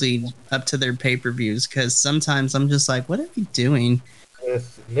building up to their pay-per-views, because sometimes I'm just like, what are we doing?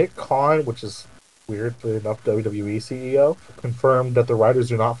 With Nick Khan, which is weirdly enough WWE CEO, confirmed that the writers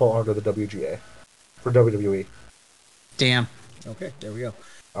do not fall under the WGA for WWE. Damn. Okay, there we go.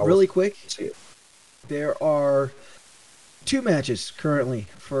 Really quick, there are 2 matches currently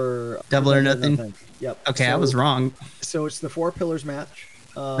for Double or Nothing. Yep. Okay, I was wrong. So it's the 4 Pillars match,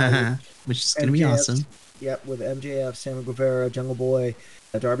 which is going to be awesome. Yep, with MJF, Sammy Guevara, Jungle Boy,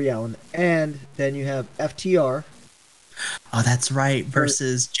 Darby Allin, and then you have FTR. Oh, that's right.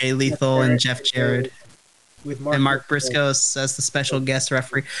 Versus Jay Lethal and Jeff Jarrett. With Mark Briscoe as the special guest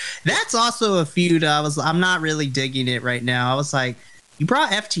referee. That's also a feud. I'm not really digging it right now. I was like, you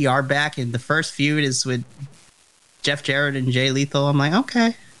brought FTR back, and the first feud is with Jeff Jarrett and Jay Lethal. I'm like,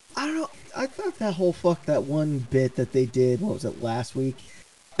 okay. I don't know. I thought that one bit that they did, what was it, last week?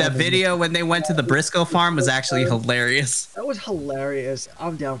 That video when they went to the Briscoe farm was actually hilarious. That was hilarious.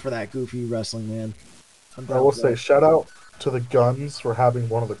 I'm down for that goofy wrestling, man. I will say, shout out to the Guns for having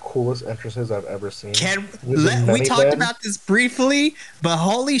one of the coolest entrances I've ever seen. We talked about this briefly, but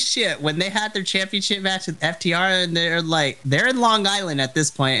holy shit, when they had their championship match with FTR, and they're in Long Island at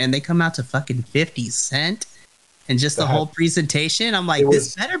this point, and they come out to fucking 50 Cent, and just the whole presentation, I'm like,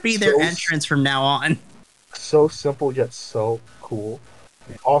 this better be their entrance from now on. So simple, yet so cool.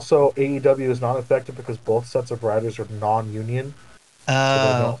 Also, AEW is not affected because both sets of writers are non-union.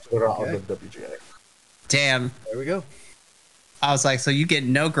 So they're not on the WGA. Damn. There we go. I was like, so you get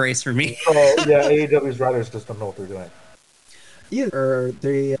no grace from me. Oh, yeah, AEW's writers just don't know what they're doing. Yeah, or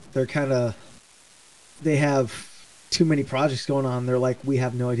they're kind of, they have too many projects going on. They're like, we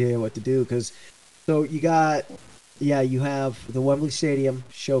have no idea what to do. So you have the Wembley Stadium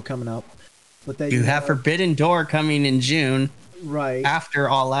show coming up. But then you have Forbidden Door coming in June. Right. After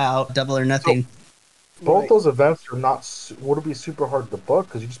All Out, Double or Nothing. Both those events would be super hard to book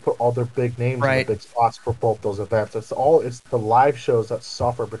because you just put all their big names in the big spots for both those events. It's the live shows that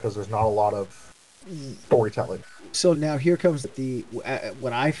suffer because there's not a lot of storytelling. So now here comes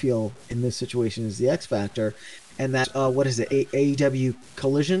what I feel in this situation is the X factor, and that what is it? AEW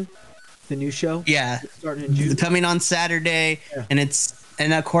Collision, the new show. Yeah, starting in June, coming on Saturday,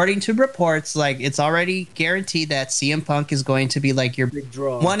 and according to reports, like it's already guaranteed that CM Punk is going to be like your big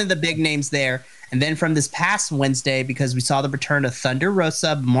draw, one of the big names there. And then from this past Wednesday, because we saw the return of Thunder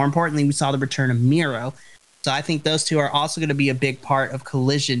Rosa, but more importantly, we saw the return of Miro. So I think those two are also going to be a big part of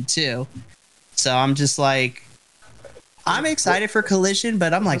Collision too. So I'm just like, I'm excited for Collision,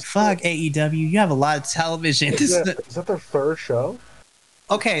 but I'm like, fuck AEW, you have a lot of television. Is that their first show?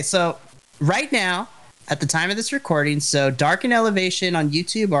 Okay, so right now, at the time of this recording, so Dark and Elevation on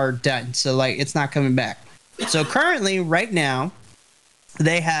YouTube are done. So like, it's not coming back. So currently, right now,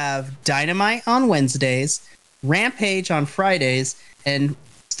 they have Dynamite on Wednesdays, Rampage on Fridays, and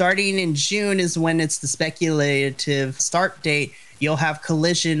starting in June is when it's the speculative start date. You'll have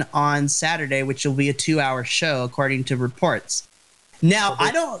Collision on Saturday, which will be a 2-hour show, according to reports. Now,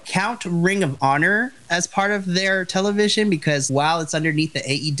 I don't count Ring of Honor as part of their television because while it's underneath the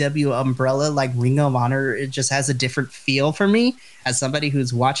AEW umbrella, like Ring of Honor, it just has a different feel for me as somebody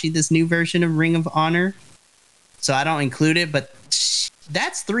who's watching this new version of Ring of Honor. So I don't include it, but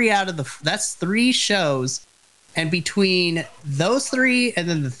that's that's 3 shows. And between those 3 and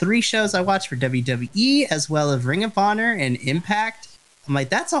then the 3 shows I watch for WWE, as well as Ring of Honor and Impact, I'm like,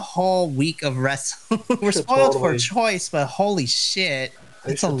 that's a whole week of wrestling. We're spoiled for choice, but holy shit,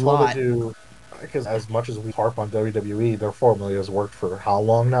 it's a lot. Because as much as we harp on WWE, their formula has worked for how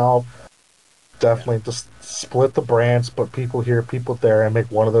long now? Definitely just split the brands, put people here, people there, and make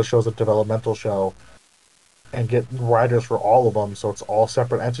one of those shows a developmental show. And get writers for all of them, so it's all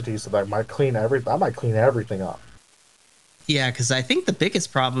separate entities. So that might clean everything up. Yeah, because I think the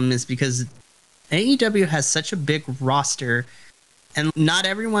biggest problem is because AEW has such a big roster, and not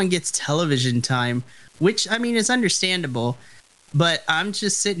everyone gets television time, which I mean is understandable. But I'm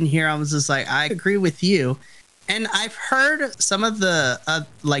just sitting here. I was just like, I agree with you. And I've heard some of the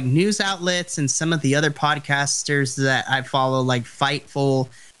like news outlets and some of the other podcasters that I follow, like Fightful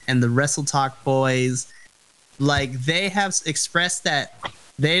and the Wrestle Talk Boys, like they have expressed that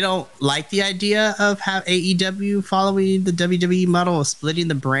they don't like the idea of how AEW following the WWE model of splitting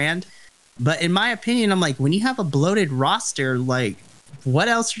the brand. But in my opinion, I'm like, when you have a bloated roster, like what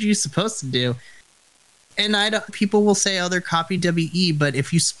else are you supposed to do? And people will say, oh, they're copy WE, but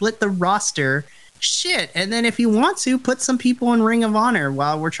if you split the roster, shit. And then if you want to, put some people in Ring of Honor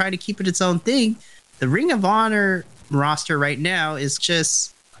while we're trying to keep it its own thing. The Ring of Honor roster right now is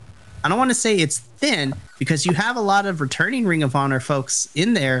just, I don't want to say it's thin because you have a lot of returning Ring of Honor folks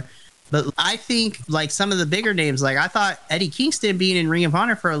in there. But I think like some of the bigger names, like I thought Eddie Kingston being in Ring of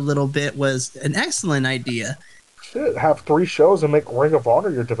Honor for a little bit was an excellent idea. Shit, have 3 shows and make Ring of Honor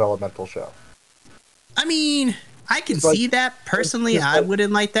your developmental show. I mean, I can see that. Personally, I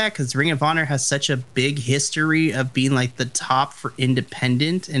wouldn't like that because Ring of Honor has such a big history of being like the top for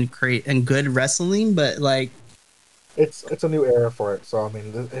independent and good wrestling. But like, it's a new era for it. So I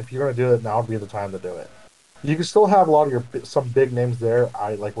mean, if you're gonna do it, now would be the time to do it. You can still have a lot of some big names there.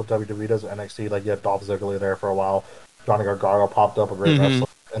 I like what WWE does at NXT. Like you had Dolph Ziggler there for a while. Johnny Gargano popped up, a great wrestler.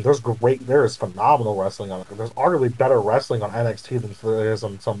 And there is phenomenal wrestling on it. There's arguably better wrestling on NXT than there is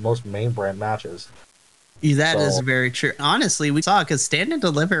on some most main brand matches. That is very true. Honestly, we saw because Stand and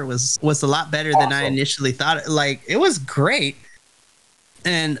Deliver was a lot better than I initially thought. Like it was great.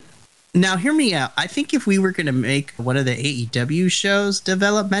 And now hear me out. I think if we were going to make one of the AEW shows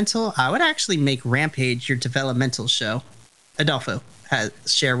developmental, I would actually make Rampage your developmental show. Adolfo,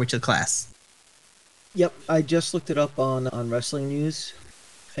 share with the class. Yep, I just looked it up on Wrestling News,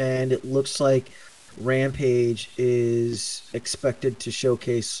 and it looks like Rampage is expected to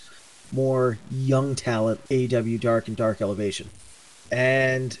showcase more young talent, AEW Dark and Dark Elevation.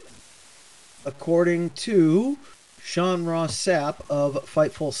 And according to Sean Ross Sapp of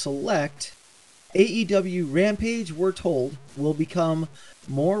Fightful Select, AEW Rampage, we're told, will become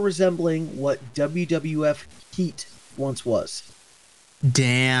more resembling what WWF Heat once was.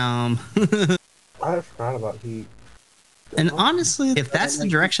 Damn. I forgot about Heat. And honestly, if that's the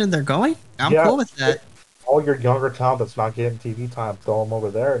direction they're going, I'm cool with that. All your younger talent that's not getting TV time, throw them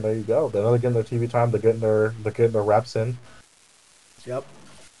over there, and there you go. They're getting their TV time. They're getting their reps in. Yep.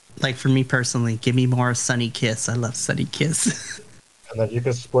 Like for me personally, give me more Sunny Kiss. I love Sunny Kiss. And then you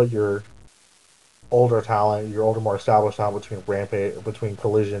can split your older talent, your older, more established talent between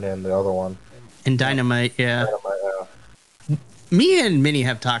Collision and the other one. And Dynamite, yeah. Me and Minnie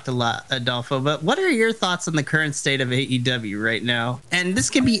have talked a lot, Adolfo, but what are your thoughts on the current state of AEW right now? And this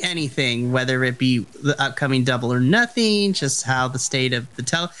can be anything, whether it be the upcoming Double or Nothing, just how the state of the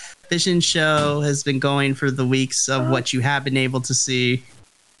television show has been going for the weeks of what you have been able to see.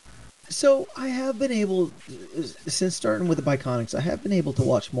 So I have been able, since starting with the Bi-Conics, I have been able to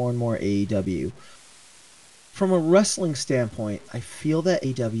watch more and more AEW. From a wrestling standpoint, I feel that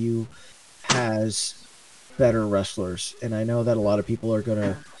AEW has better wrestlers, and I know that a lot of people are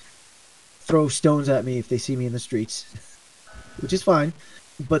gonna throw stones at me if they see me in the streets, which is fine,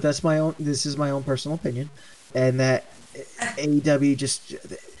 but this is my own personal opinion, and that AEW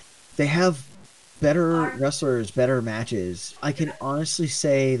they have better wrestlers, better matches. I can honestly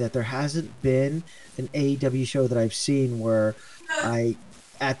say that there hasn't been an AEW show that I've seen where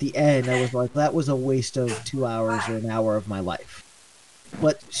at the end I was like, that was a waste of 2 hours or an hour of my life.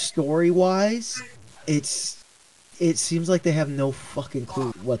 But story wise, it seems like they have no fucking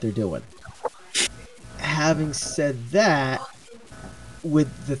clue what they're doing. Having said that,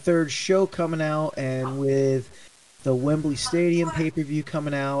 with the 3rd show coming out and with the Wembley Stadium pay-per-view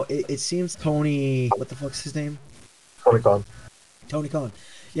coming out, it seems Tony, what the fuck's his name? Tony Khan. Tony Khan.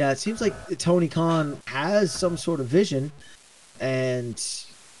 Yeah, it seems like Tony Khan has some sort of vision, and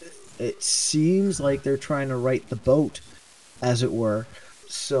it seems like they're trying to right the boat, as it were.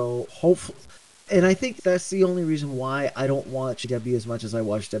 So hopefully, and I think that's the only reason why I don't watch AEW as much as I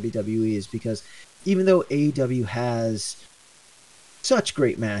watch WWE is because even though AEW has such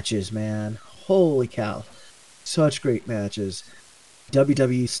great matches, man, holy cow, such great matches,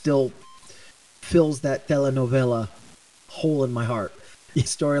 WWE still fills that telenovela hole in my heart,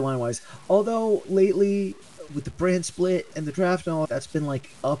 storyline wise. Although lately with the brand split and the draft and all, that's been like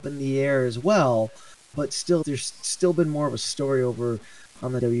up in the air as well. But still, there's still been more of a story over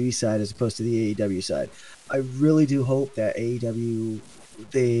on the WWE side as opposed to the AEW side. I really do hope that AEW,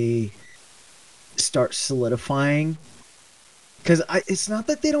 they start solidifying, because it's not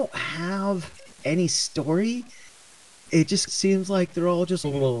that they don't have any story. It just seems like they're all just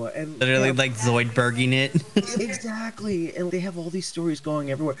and Literally like Zoidberging it. Exactly, and they have all these stories going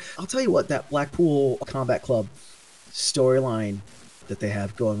everywhere. I'll tell you what, that Blackpool Combat Club storyline that they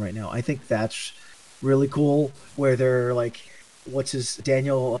have going right now, I think that's really cool, where they're like,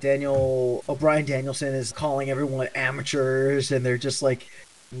 Daniel O'Brien Danielson is calling everyone amateurs, and they're just like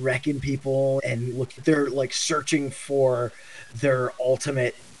wrecking people, and look, they're like searching for their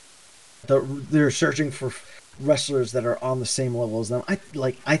ultimate. They're searching for wrestlers that are on the same level as them. I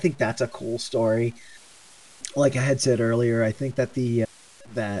think that's a cool story. Like I had said earlier, I think that the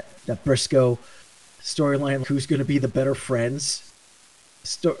that Briscoe storyline, who's going to be the better friends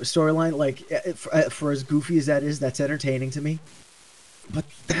storyline, like for as goofy as that is, that's entertaining to me. But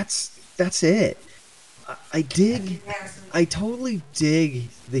that's it. I totally dig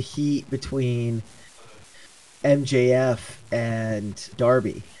the heat between MJF and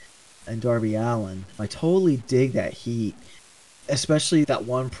Darby Allin. I totally dig that heat, especially that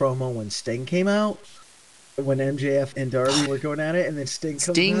one promo when Sting came out, when MJF and Darby were going at it, and then Sting's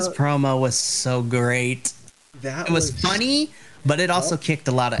promo was so great. It was funny, but it also kicked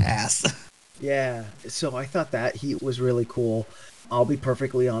a lot of ass. Yeah, so I thought that heat was really cool. I'll be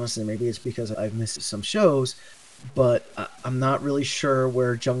perfectly honest, and maybe it's because I've missed some shows, but I'm not really sure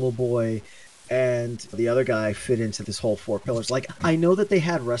where Jungle Boy and the other guy fit into this whole four pillars. Like, I know that they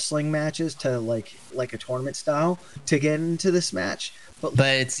had wrestling matches to like a tournament style to get into this match, but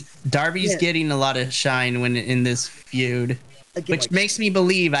it's Darby's getting a lot of shine when in this feud, again, which makes me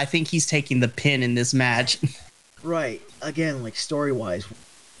believe I think he's taking the pin in this match. Right. Again, like story wise,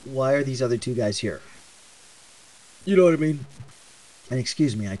 why are these other two guys here? You know what I mean? And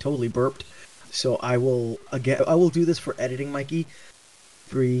excuse me, I totally burped. So I will do this for editing, Mikey.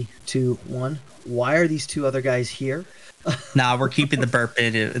 3, 2, 1. Why are these two other guys here? Nah, we're keeping the burp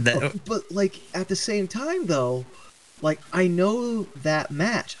in. But like at the same time, though, like I know that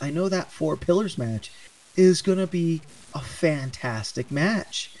match, I know that Four Pillars match is gonna be a fantastic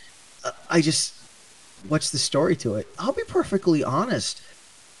match. What's the story to it? I'll be perfectly honest.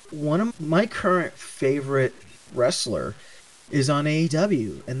 One of my current favorite wrestler is on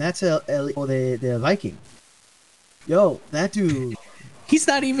AEW, and that's the Viking. Yo, that dude. He's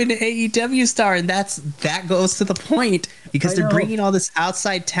not even an AEW star, and that goes to the point, because they're bringing all this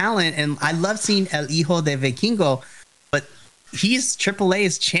outside talent, and I love seeing El Hijo de Vikingo, but he's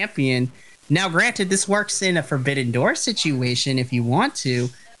AAA's champion. Now, granted, this works in a Forbidden Door situation if you want to,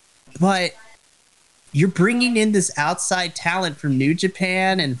 but you're bringing in this outside talent from New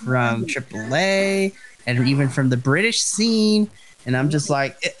Japan and from AAA and even from the British scene, and I'm just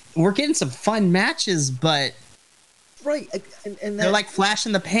like, we're getting some fun matches, but right, and they're like flash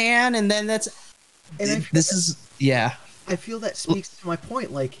in the pan, and then I feel that speaks to my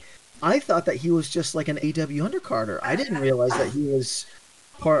point. Like, I thought that he was just like an AEW undercarder. I didn't realize that he was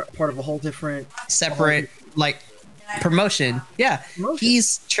part of a whole different separate promotion. Yeah,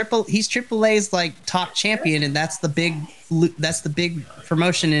 he's AAA's like top champion, and that's the big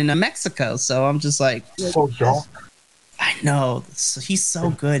promotion in Mexico. So I'm just like, so young. I know, he's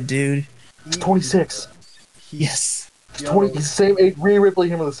so good, dude. He's 26. Yes. He's 20. He's the same age. Rhea Ripley,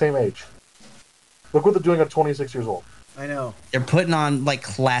 him are the same age. Look what they're doing at 26 years old. I know. They're putting on like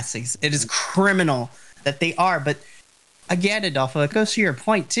classics. It is criminal that they are, but again, Adolfo, it goes to your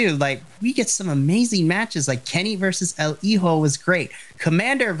point too. Like, we get some amazing matches. Like Kenny versus El Hijo was great.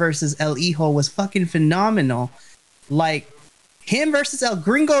 Commander versus El Hijo was fucking phenomenal. Like, him versus El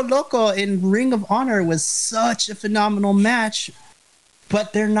Gringo Loco in Ring of Honor was such a phenomenal match.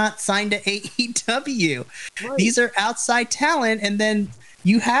 But they're not signed to AEW. Right. These are outside talent, and then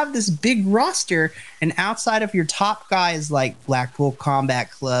you have this big roster, and outside of your top guys like Blackpool Combat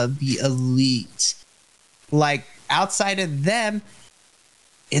Club, the Elite, like outside of them,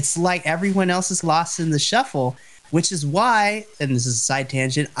 it's like everyone else is lost in the shuffle. which is why, and this is a side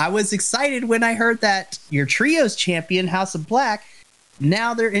tangent, I was excited when I heard that your trios champion, House of Black,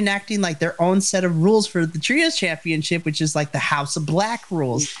 now they're enacting like their own set of rules for the trios championship, which is like the House of Black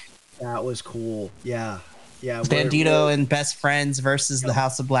rules. That was cool. Yeah. Yeah. Bandito and Best Friends versus the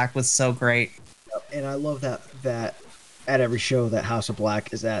House of Black was so great. And I love that at every show that House of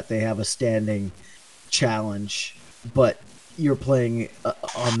Black is at, they have a standing challenge, but you're playing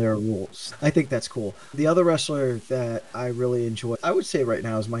on their rules. I think that's cool. The other wrestler that I really enjoy, I would say right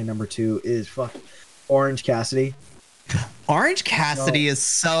now is my number 2, is Orange Cassidy. Orange Cassidy is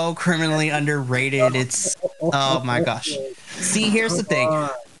so criminally underrated. It's, oh my gosh. See, here's the thing.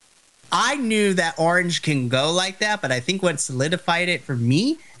 I knew that Orange can go like that, but I think what solidified it for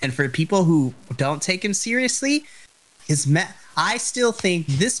me and for people who don't take him seriously is I still think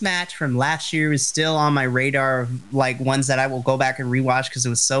this match from last year is still on my radar of like ones that I will go back and rewatch because it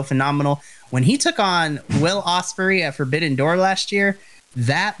was so phenomenal. When he took on Will Ospreay at Forbidden Door last year,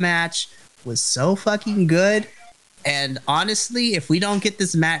 that match was so fucking good. And honestly, if we don't get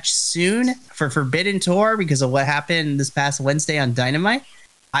this match soon for Forbidden Door because of what happened this past Wednesday on Dynamite,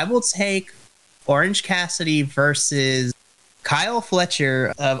 I will take Orange Cassidy versus Kyle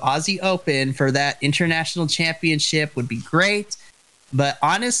Fletcher of Aussie Open for that international championship would be great. But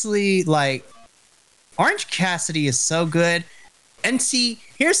honestly, like, Orange Cassidy is so good. And see,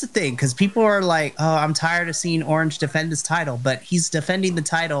 here's the thing, because people are like, oh, I'm tired of seeing Orange defend his title, but he's defending the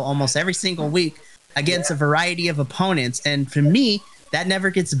title almost every single week against a variety of opponents. And for me, that never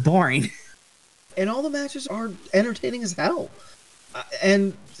gets boring. And all the matches are entertaining as hell.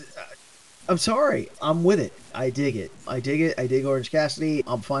 And I'm sorry, I'm with it. I dig it. I dig Orange Cassidy.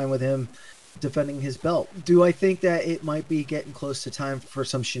 I'm fine with him defending his belt. Do I think that it might be getting close to time for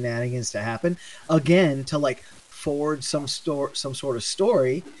some shenanigans to happen again to like forward some sort of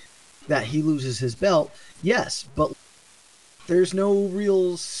story that he loses his belt? Yes, but there's no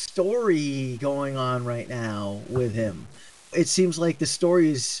real story going on right now with him. It seems like the story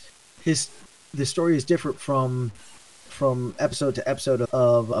is different from episode to episode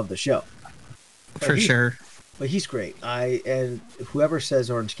of the show. For sure. But he's great. And whoever says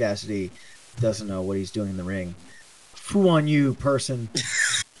Orange Cassidy doesn't know what he's doing in the ring. Foo on you, person.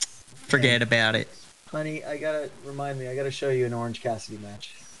 Forget about it. Honey, I gotta show you an Orange Cassidy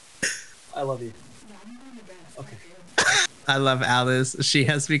match. I love you. Okay. I love Alice. She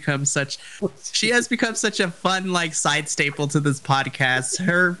has become such a fun like side staple to this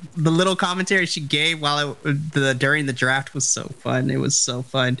podcast. The little commentary she gave during the draft was so fun. It was so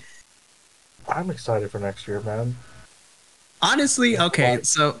fun. I'm excited for next year, man. Honestly, okay,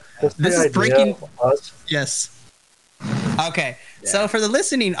 so this is breaking. Yes. Okay, so for the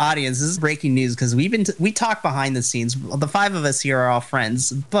listening audience, this is breaking news because we talk behind the scenes. The 5 of us here are all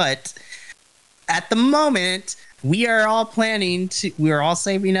friends, but at the moment we are all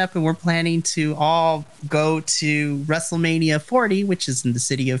saving up and we're planning to all go to WrestleMania 40, which is in the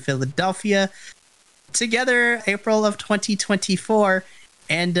city of Philadelphia, together April of 2024.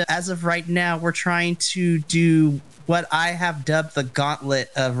 And as of right now, we're trying to do what I have dubbed the gauntlet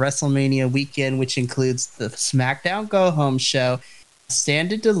of WrestleMania weekend, which includes the SmackDown Go Home show, Stand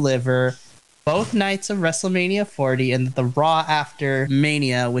to Deliver, both nights of WrestleMania 40, and the Raw after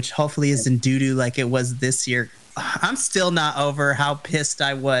Mania, which hopefully isn't doo-doo like it was this year. I'm still not over how pissed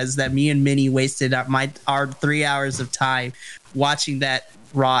I was that me and Minnie wasted our 3 hours of time watching that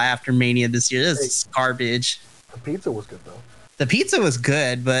Raw after Mania this year. This is garbage. The pizza was good, though. The pizza was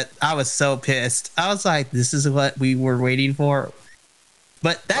good, but I was so pissed. I was like, this is what we were waiting for.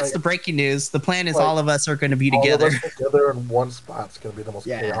 But that's the breaking news. The plan is all of us are going to be together. All of us together in one spot. It's going to be the most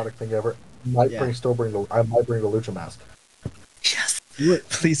chaotic thing ever. I might bring the Lucha mask. Yes.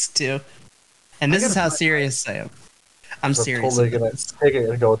 Please do. And this is how serious I am. I'm serious. Totally going to take it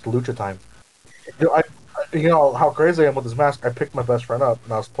and go, it's Lucha time. You know how crazy I am with this mask? I picked my best friend up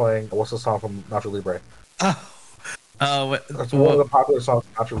and I was playing, what's the song from Nacho Libre? That's one of the popular songs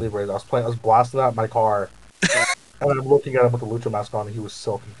from Nacho Libre. I was blasting that in my car. And I'm looking at him with the Lucha mask on, and he was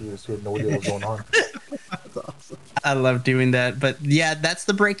so confused. He had no idea what was going on. That's awesome. I love doing that. But yeah, that's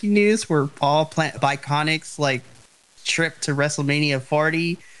the breaking news. We're all Bi-Conics like trip to WrestleMania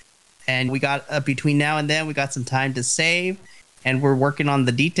 40. And we got between now and then, we got some time to save. And we're working on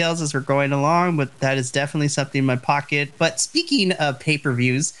the details as we're going along. But that is definitely something in my pocket. But speaking of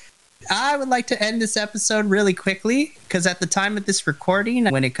pay-per-views, I would like to end this episode really quickly because at the time of this recording,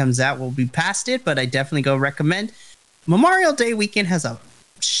 when it comes out, we'll be past it. But I definitely go recommend. Memorial Day weekend has a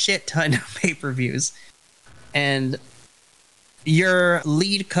shit ton of pay-per-views. And your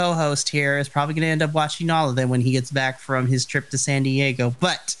lead co-host here is probably going to end up watching all of them when he gets back from his trip to San Diego.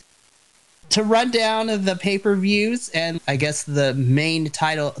 But to run down the pay-per-views and I guess the main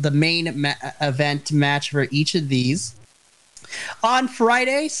event match for each of these. On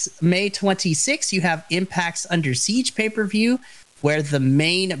Fridays, May 26th, you have Impact's Under Siege pay-per-view, where the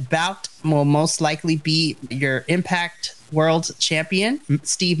main bout will most likely be your Impact World Champion,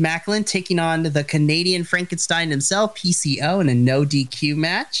 Steve Macklin, taking on the Canadian Frankenstein himself, PCO, in a no DQ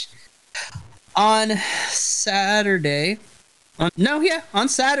match. On Saturday,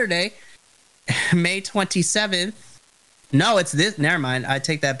 May 27th. No, it's this. Never mind. I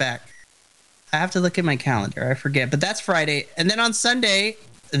take that back. I have to look at my calendar. I forget. But that's Friday. And then on Sunday,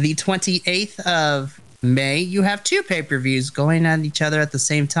 the 28th of May, you have two pay-per-views going at each other at the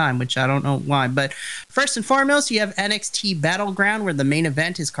same time, which I don't know why. But first and foremost, you have NXT Battleground, where the main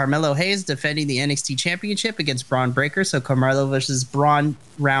event is Carmelo Hayes defending the NXT Championship against Braun Breaker. So Carmelo versus Braun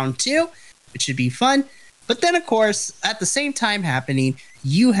round 2, which should be fun. But then, of course, at the same time happening,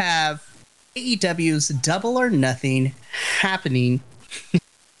 you have AEW's Double or Nothing happening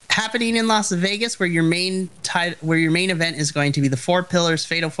in Las Vegas, where your main event is going to be the Four Pillars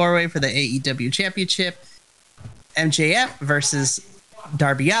Fatal 4-Way for the AEW Championship. MJF versus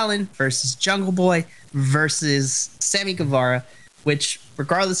Darby Allin versus Jungle Boy versus Sammy Guevara, which,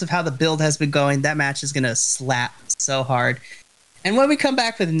 regardless of how the build has been going, that match is going to slap so hard. And when we come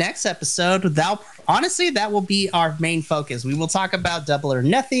back for the next episode, that will be our main focus. We will talk about Double or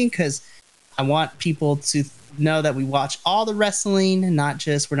Nothing because I want people to know that we watch all the wrestling, we're not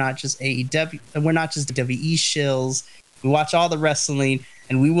just AEW, we're not just WWE shills. We watch all the wrestling,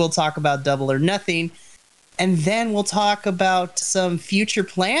 and we will talk about Double or Nothing. And then we'll talk about some future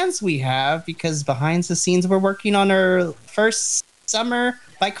plans we have, because behind the scenes we're working on our first summer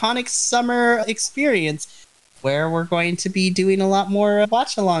Bi-Conics summer experience, where we're going to be doing a lot more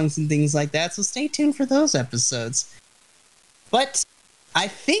watch-alongs and things like that. So stay tuned for those episodes. But I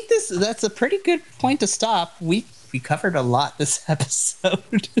think that's a pretty good point to stop. We covered a lot this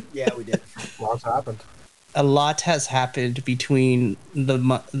episode. Yeah, we did. Lots happened. A lot has happened between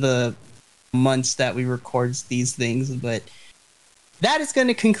the months that we record these things, but that is going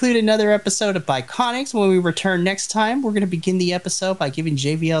to conclude another episode of Bi-Conics. When we return next time, we're going to begin the episode by giving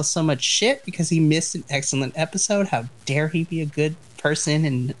JVL so much shit because he missed an excellent episode. How dare he be a good person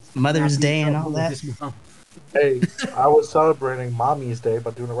and Mother's Day and all that. Hey, I was celebrating Mommy's Day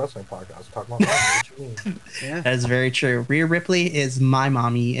by doing a wrestling podcast. Talking about mommy. What you mean? Yeah. That's very true. Rhea Ripley is my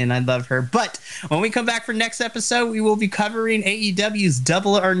mommy, and I love her. But when we come back for next episode, we will be covering AEW's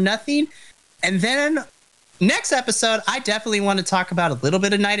Double or Nothing. And then next episode, I definitely want to talk about a little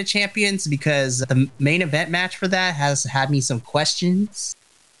bit of Night of Champions, because the main event match for that has had me some questions.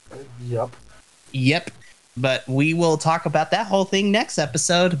 Yep. But we will talk about that whole thing next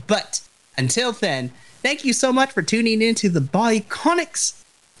episode. But until then, thank you so much for tuning into the Bi-Conics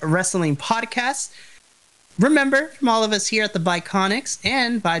Wrestling Podcast. Remember, from all of us here at the Bi-Conics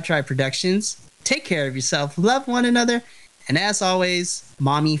and Vibe Tribe Productions, take care of yourself, love one another, and as always,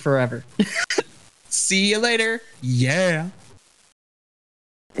 mommy forever. See you later. Yeah.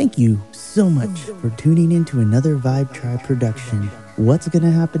 Thank you so much for tuning in to another Vibe Tribe production. What's going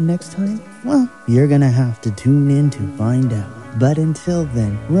to happen next time? Well, you're going to have to tune in to find out. But until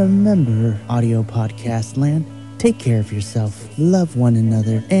then, remember, audio podcast land, take care of yourself, love one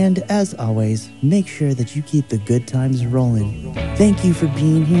another, and as always, make sure that you keep the good times rolling. Thank you for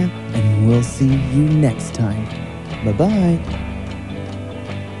being here, and we'll see you next time. Bye-bye.